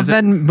much. Yeah, well,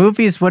 then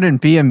movies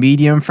wouldn't be a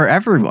medium for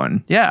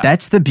everyone. Yeah.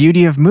 That's the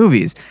beauty of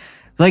movies.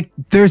 Like,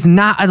 there's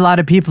not a lot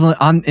of people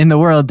in the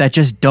world that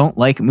just don't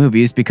like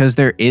movies, because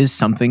there is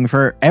something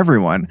for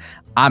everyone.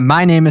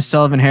 My name is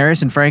Sullivan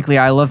Harris, and frankly,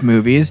 I love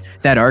movies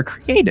that are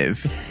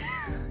creative.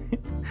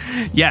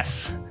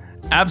 Yes,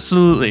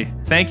 absolutely.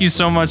 Thank you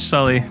so much,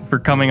 Sully, for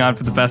coming on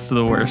for the best of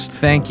the worst.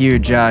 Thank you,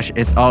 Josh.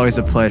 It's always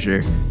a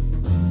pleasure.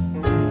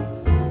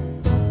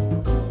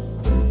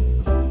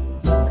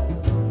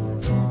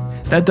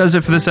 That does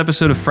it for this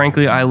episode of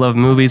Frankly, I Love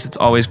Movies. It's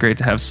always great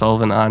to have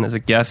Sullivan on as a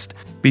guest.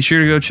 Be sure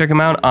to go check him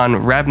out on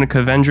Ravnica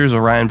Avengers,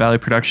 Orion Valley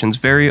Productions'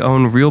 very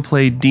own Real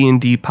Play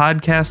D&D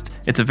podcast.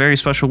 It's a very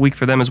special week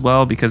for them as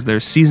well because their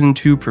Season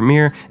 2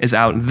 premiere is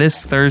out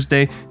this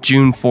Thursday,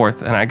 June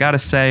 4th. And I gotta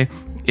say,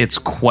 it's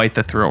quite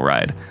the thrill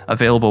ride.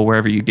 Available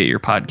wherever you get your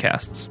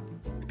podcasts.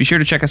 Be sure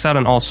to check us out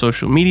on all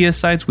social media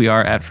sites. We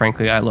are at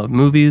Frankly I Love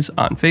Movies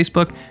on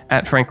Facebook,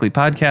 at Frankly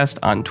Podcast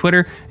on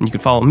Twitter, and you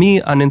can follow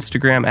me on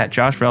Instagram at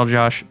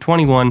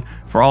JoshValJosh21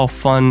 for all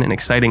fun and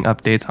exciting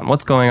updates on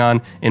what's going on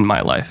in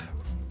my life.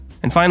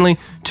 And finally,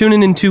 tune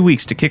in 2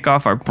 weeks to kick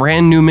off our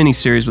brand new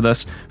miniseries with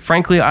us,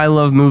 Frankly I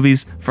Love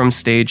Movies From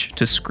Stage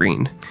to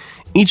Screen.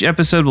 Each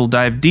episode will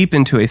dive deep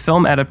into a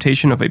film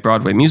adaptation of a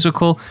Broadway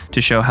musical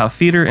to show how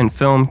theater and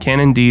film can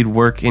indeed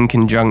work in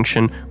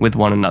conjunction with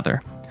one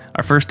another.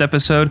 Our first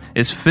episode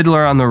is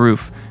Fiddler on the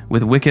Roof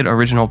with Wicked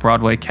original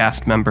Broadway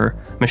cast member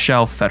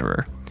Michelle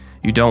Federer.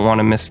 You don't want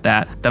to miss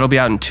that. That'll be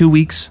out in 2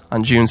 weeks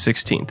on June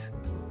 16th.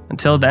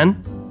 Until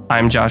then,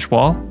 I'm Josh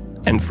Wall,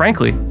 and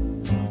frankly,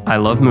 I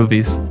love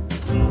movies.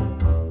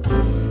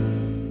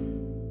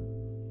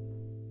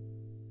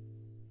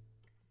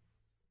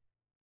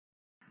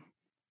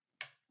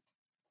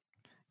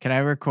 Can I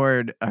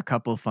record a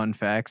couple fun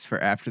facts for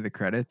after the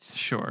credits?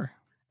 Sure.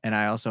 And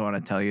I also want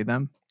to tell you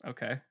them.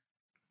 Okay.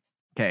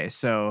 Okay,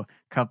 so a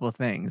couple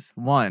things.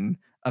 One,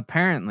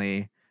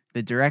 apparently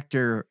the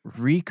director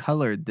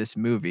recolored this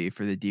movie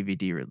for the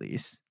DVD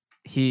release.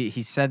 He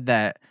said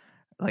that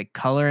like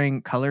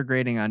color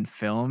grading on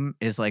film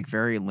is like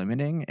very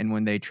limiting, and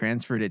when they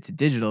transferred it to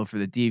digital for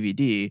the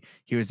DVD,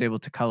 he was able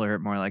to color it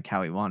more like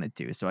how he wanted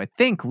to. So I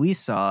think we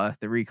saw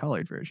the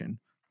recolored version.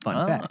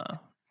 Fun fact.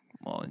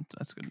 Well,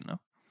 that's good to know.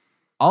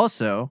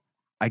 Also,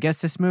 I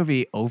guess this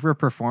movie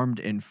overperformed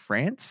in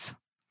France.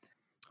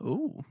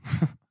 Ooh.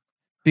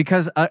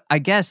 Because I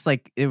guess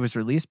like it was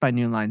released by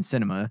New Line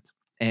Cinema,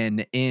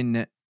 and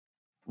in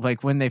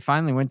like when they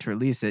finally went to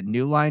release it,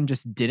 New Line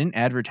just didn't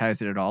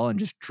advertise it at all and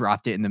just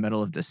dropped it in the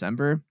middle of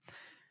December.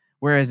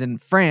 Whereas in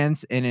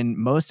France and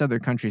in most other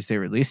countries they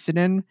released it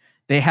in,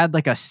 they had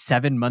like a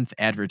 7-month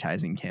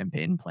advertising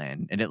campaign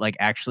plan, and it like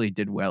actually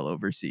did well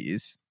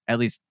overseas, at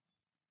least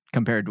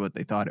compared to what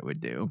they thought it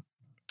would do.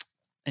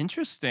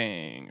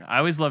 Interesting. I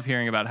always love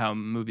hearing about how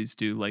movies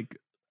do like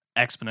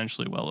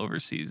exponentially well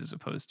overseas as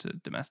opposed to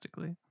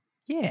domestically.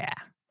 Yeah.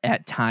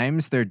 At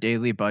times, their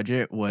daily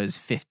budget was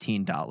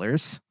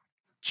 $15.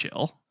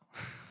 Chill.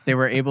 They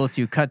were able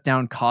to cut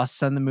down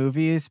costs on the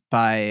movies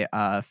by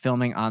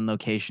filming on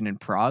location in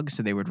Prague.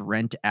 So they would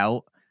rent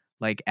out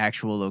like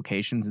actual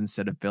locations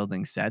instead of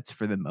building sets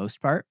for the most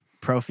part.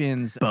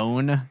 Profian's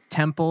bone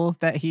temple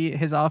that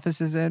his office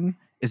is in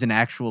is an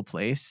actual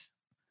place.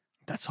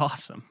 That's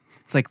awesome.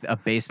 It's like a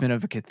basement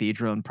of a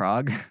cathedral in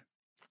Prague.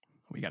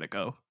 We gotta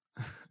go.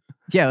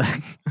 Yeah,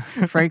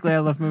 frankly, I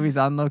love movies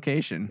on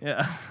location.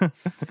 Yeah.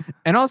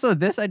 And also,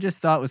 this I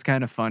just thought was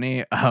kind of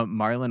funny.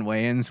 Marlon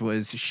Wayans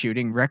was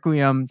shooting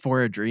Requiem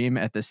for a Dream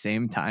at the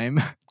same time.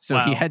 So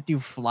he had to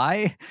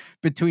fly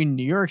between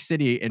New York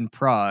City and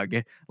Prague,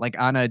 like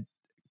on a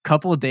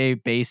couple day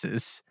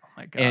basis. Oh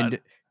my God. And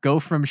go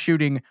from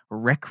shooting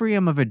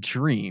Requiem of a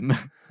Dream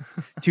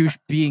to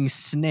being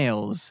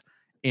snails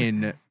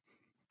in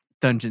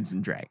Dungeons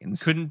and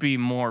Dragons. Couldn't be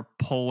more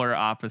polar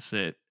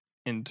opposite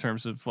in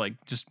terms of like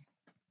just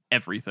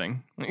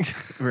everything.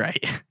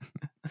 Right.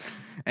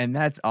 And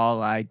that's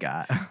all I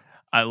got.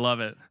 I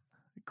love it.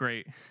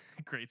 Great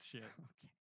shit.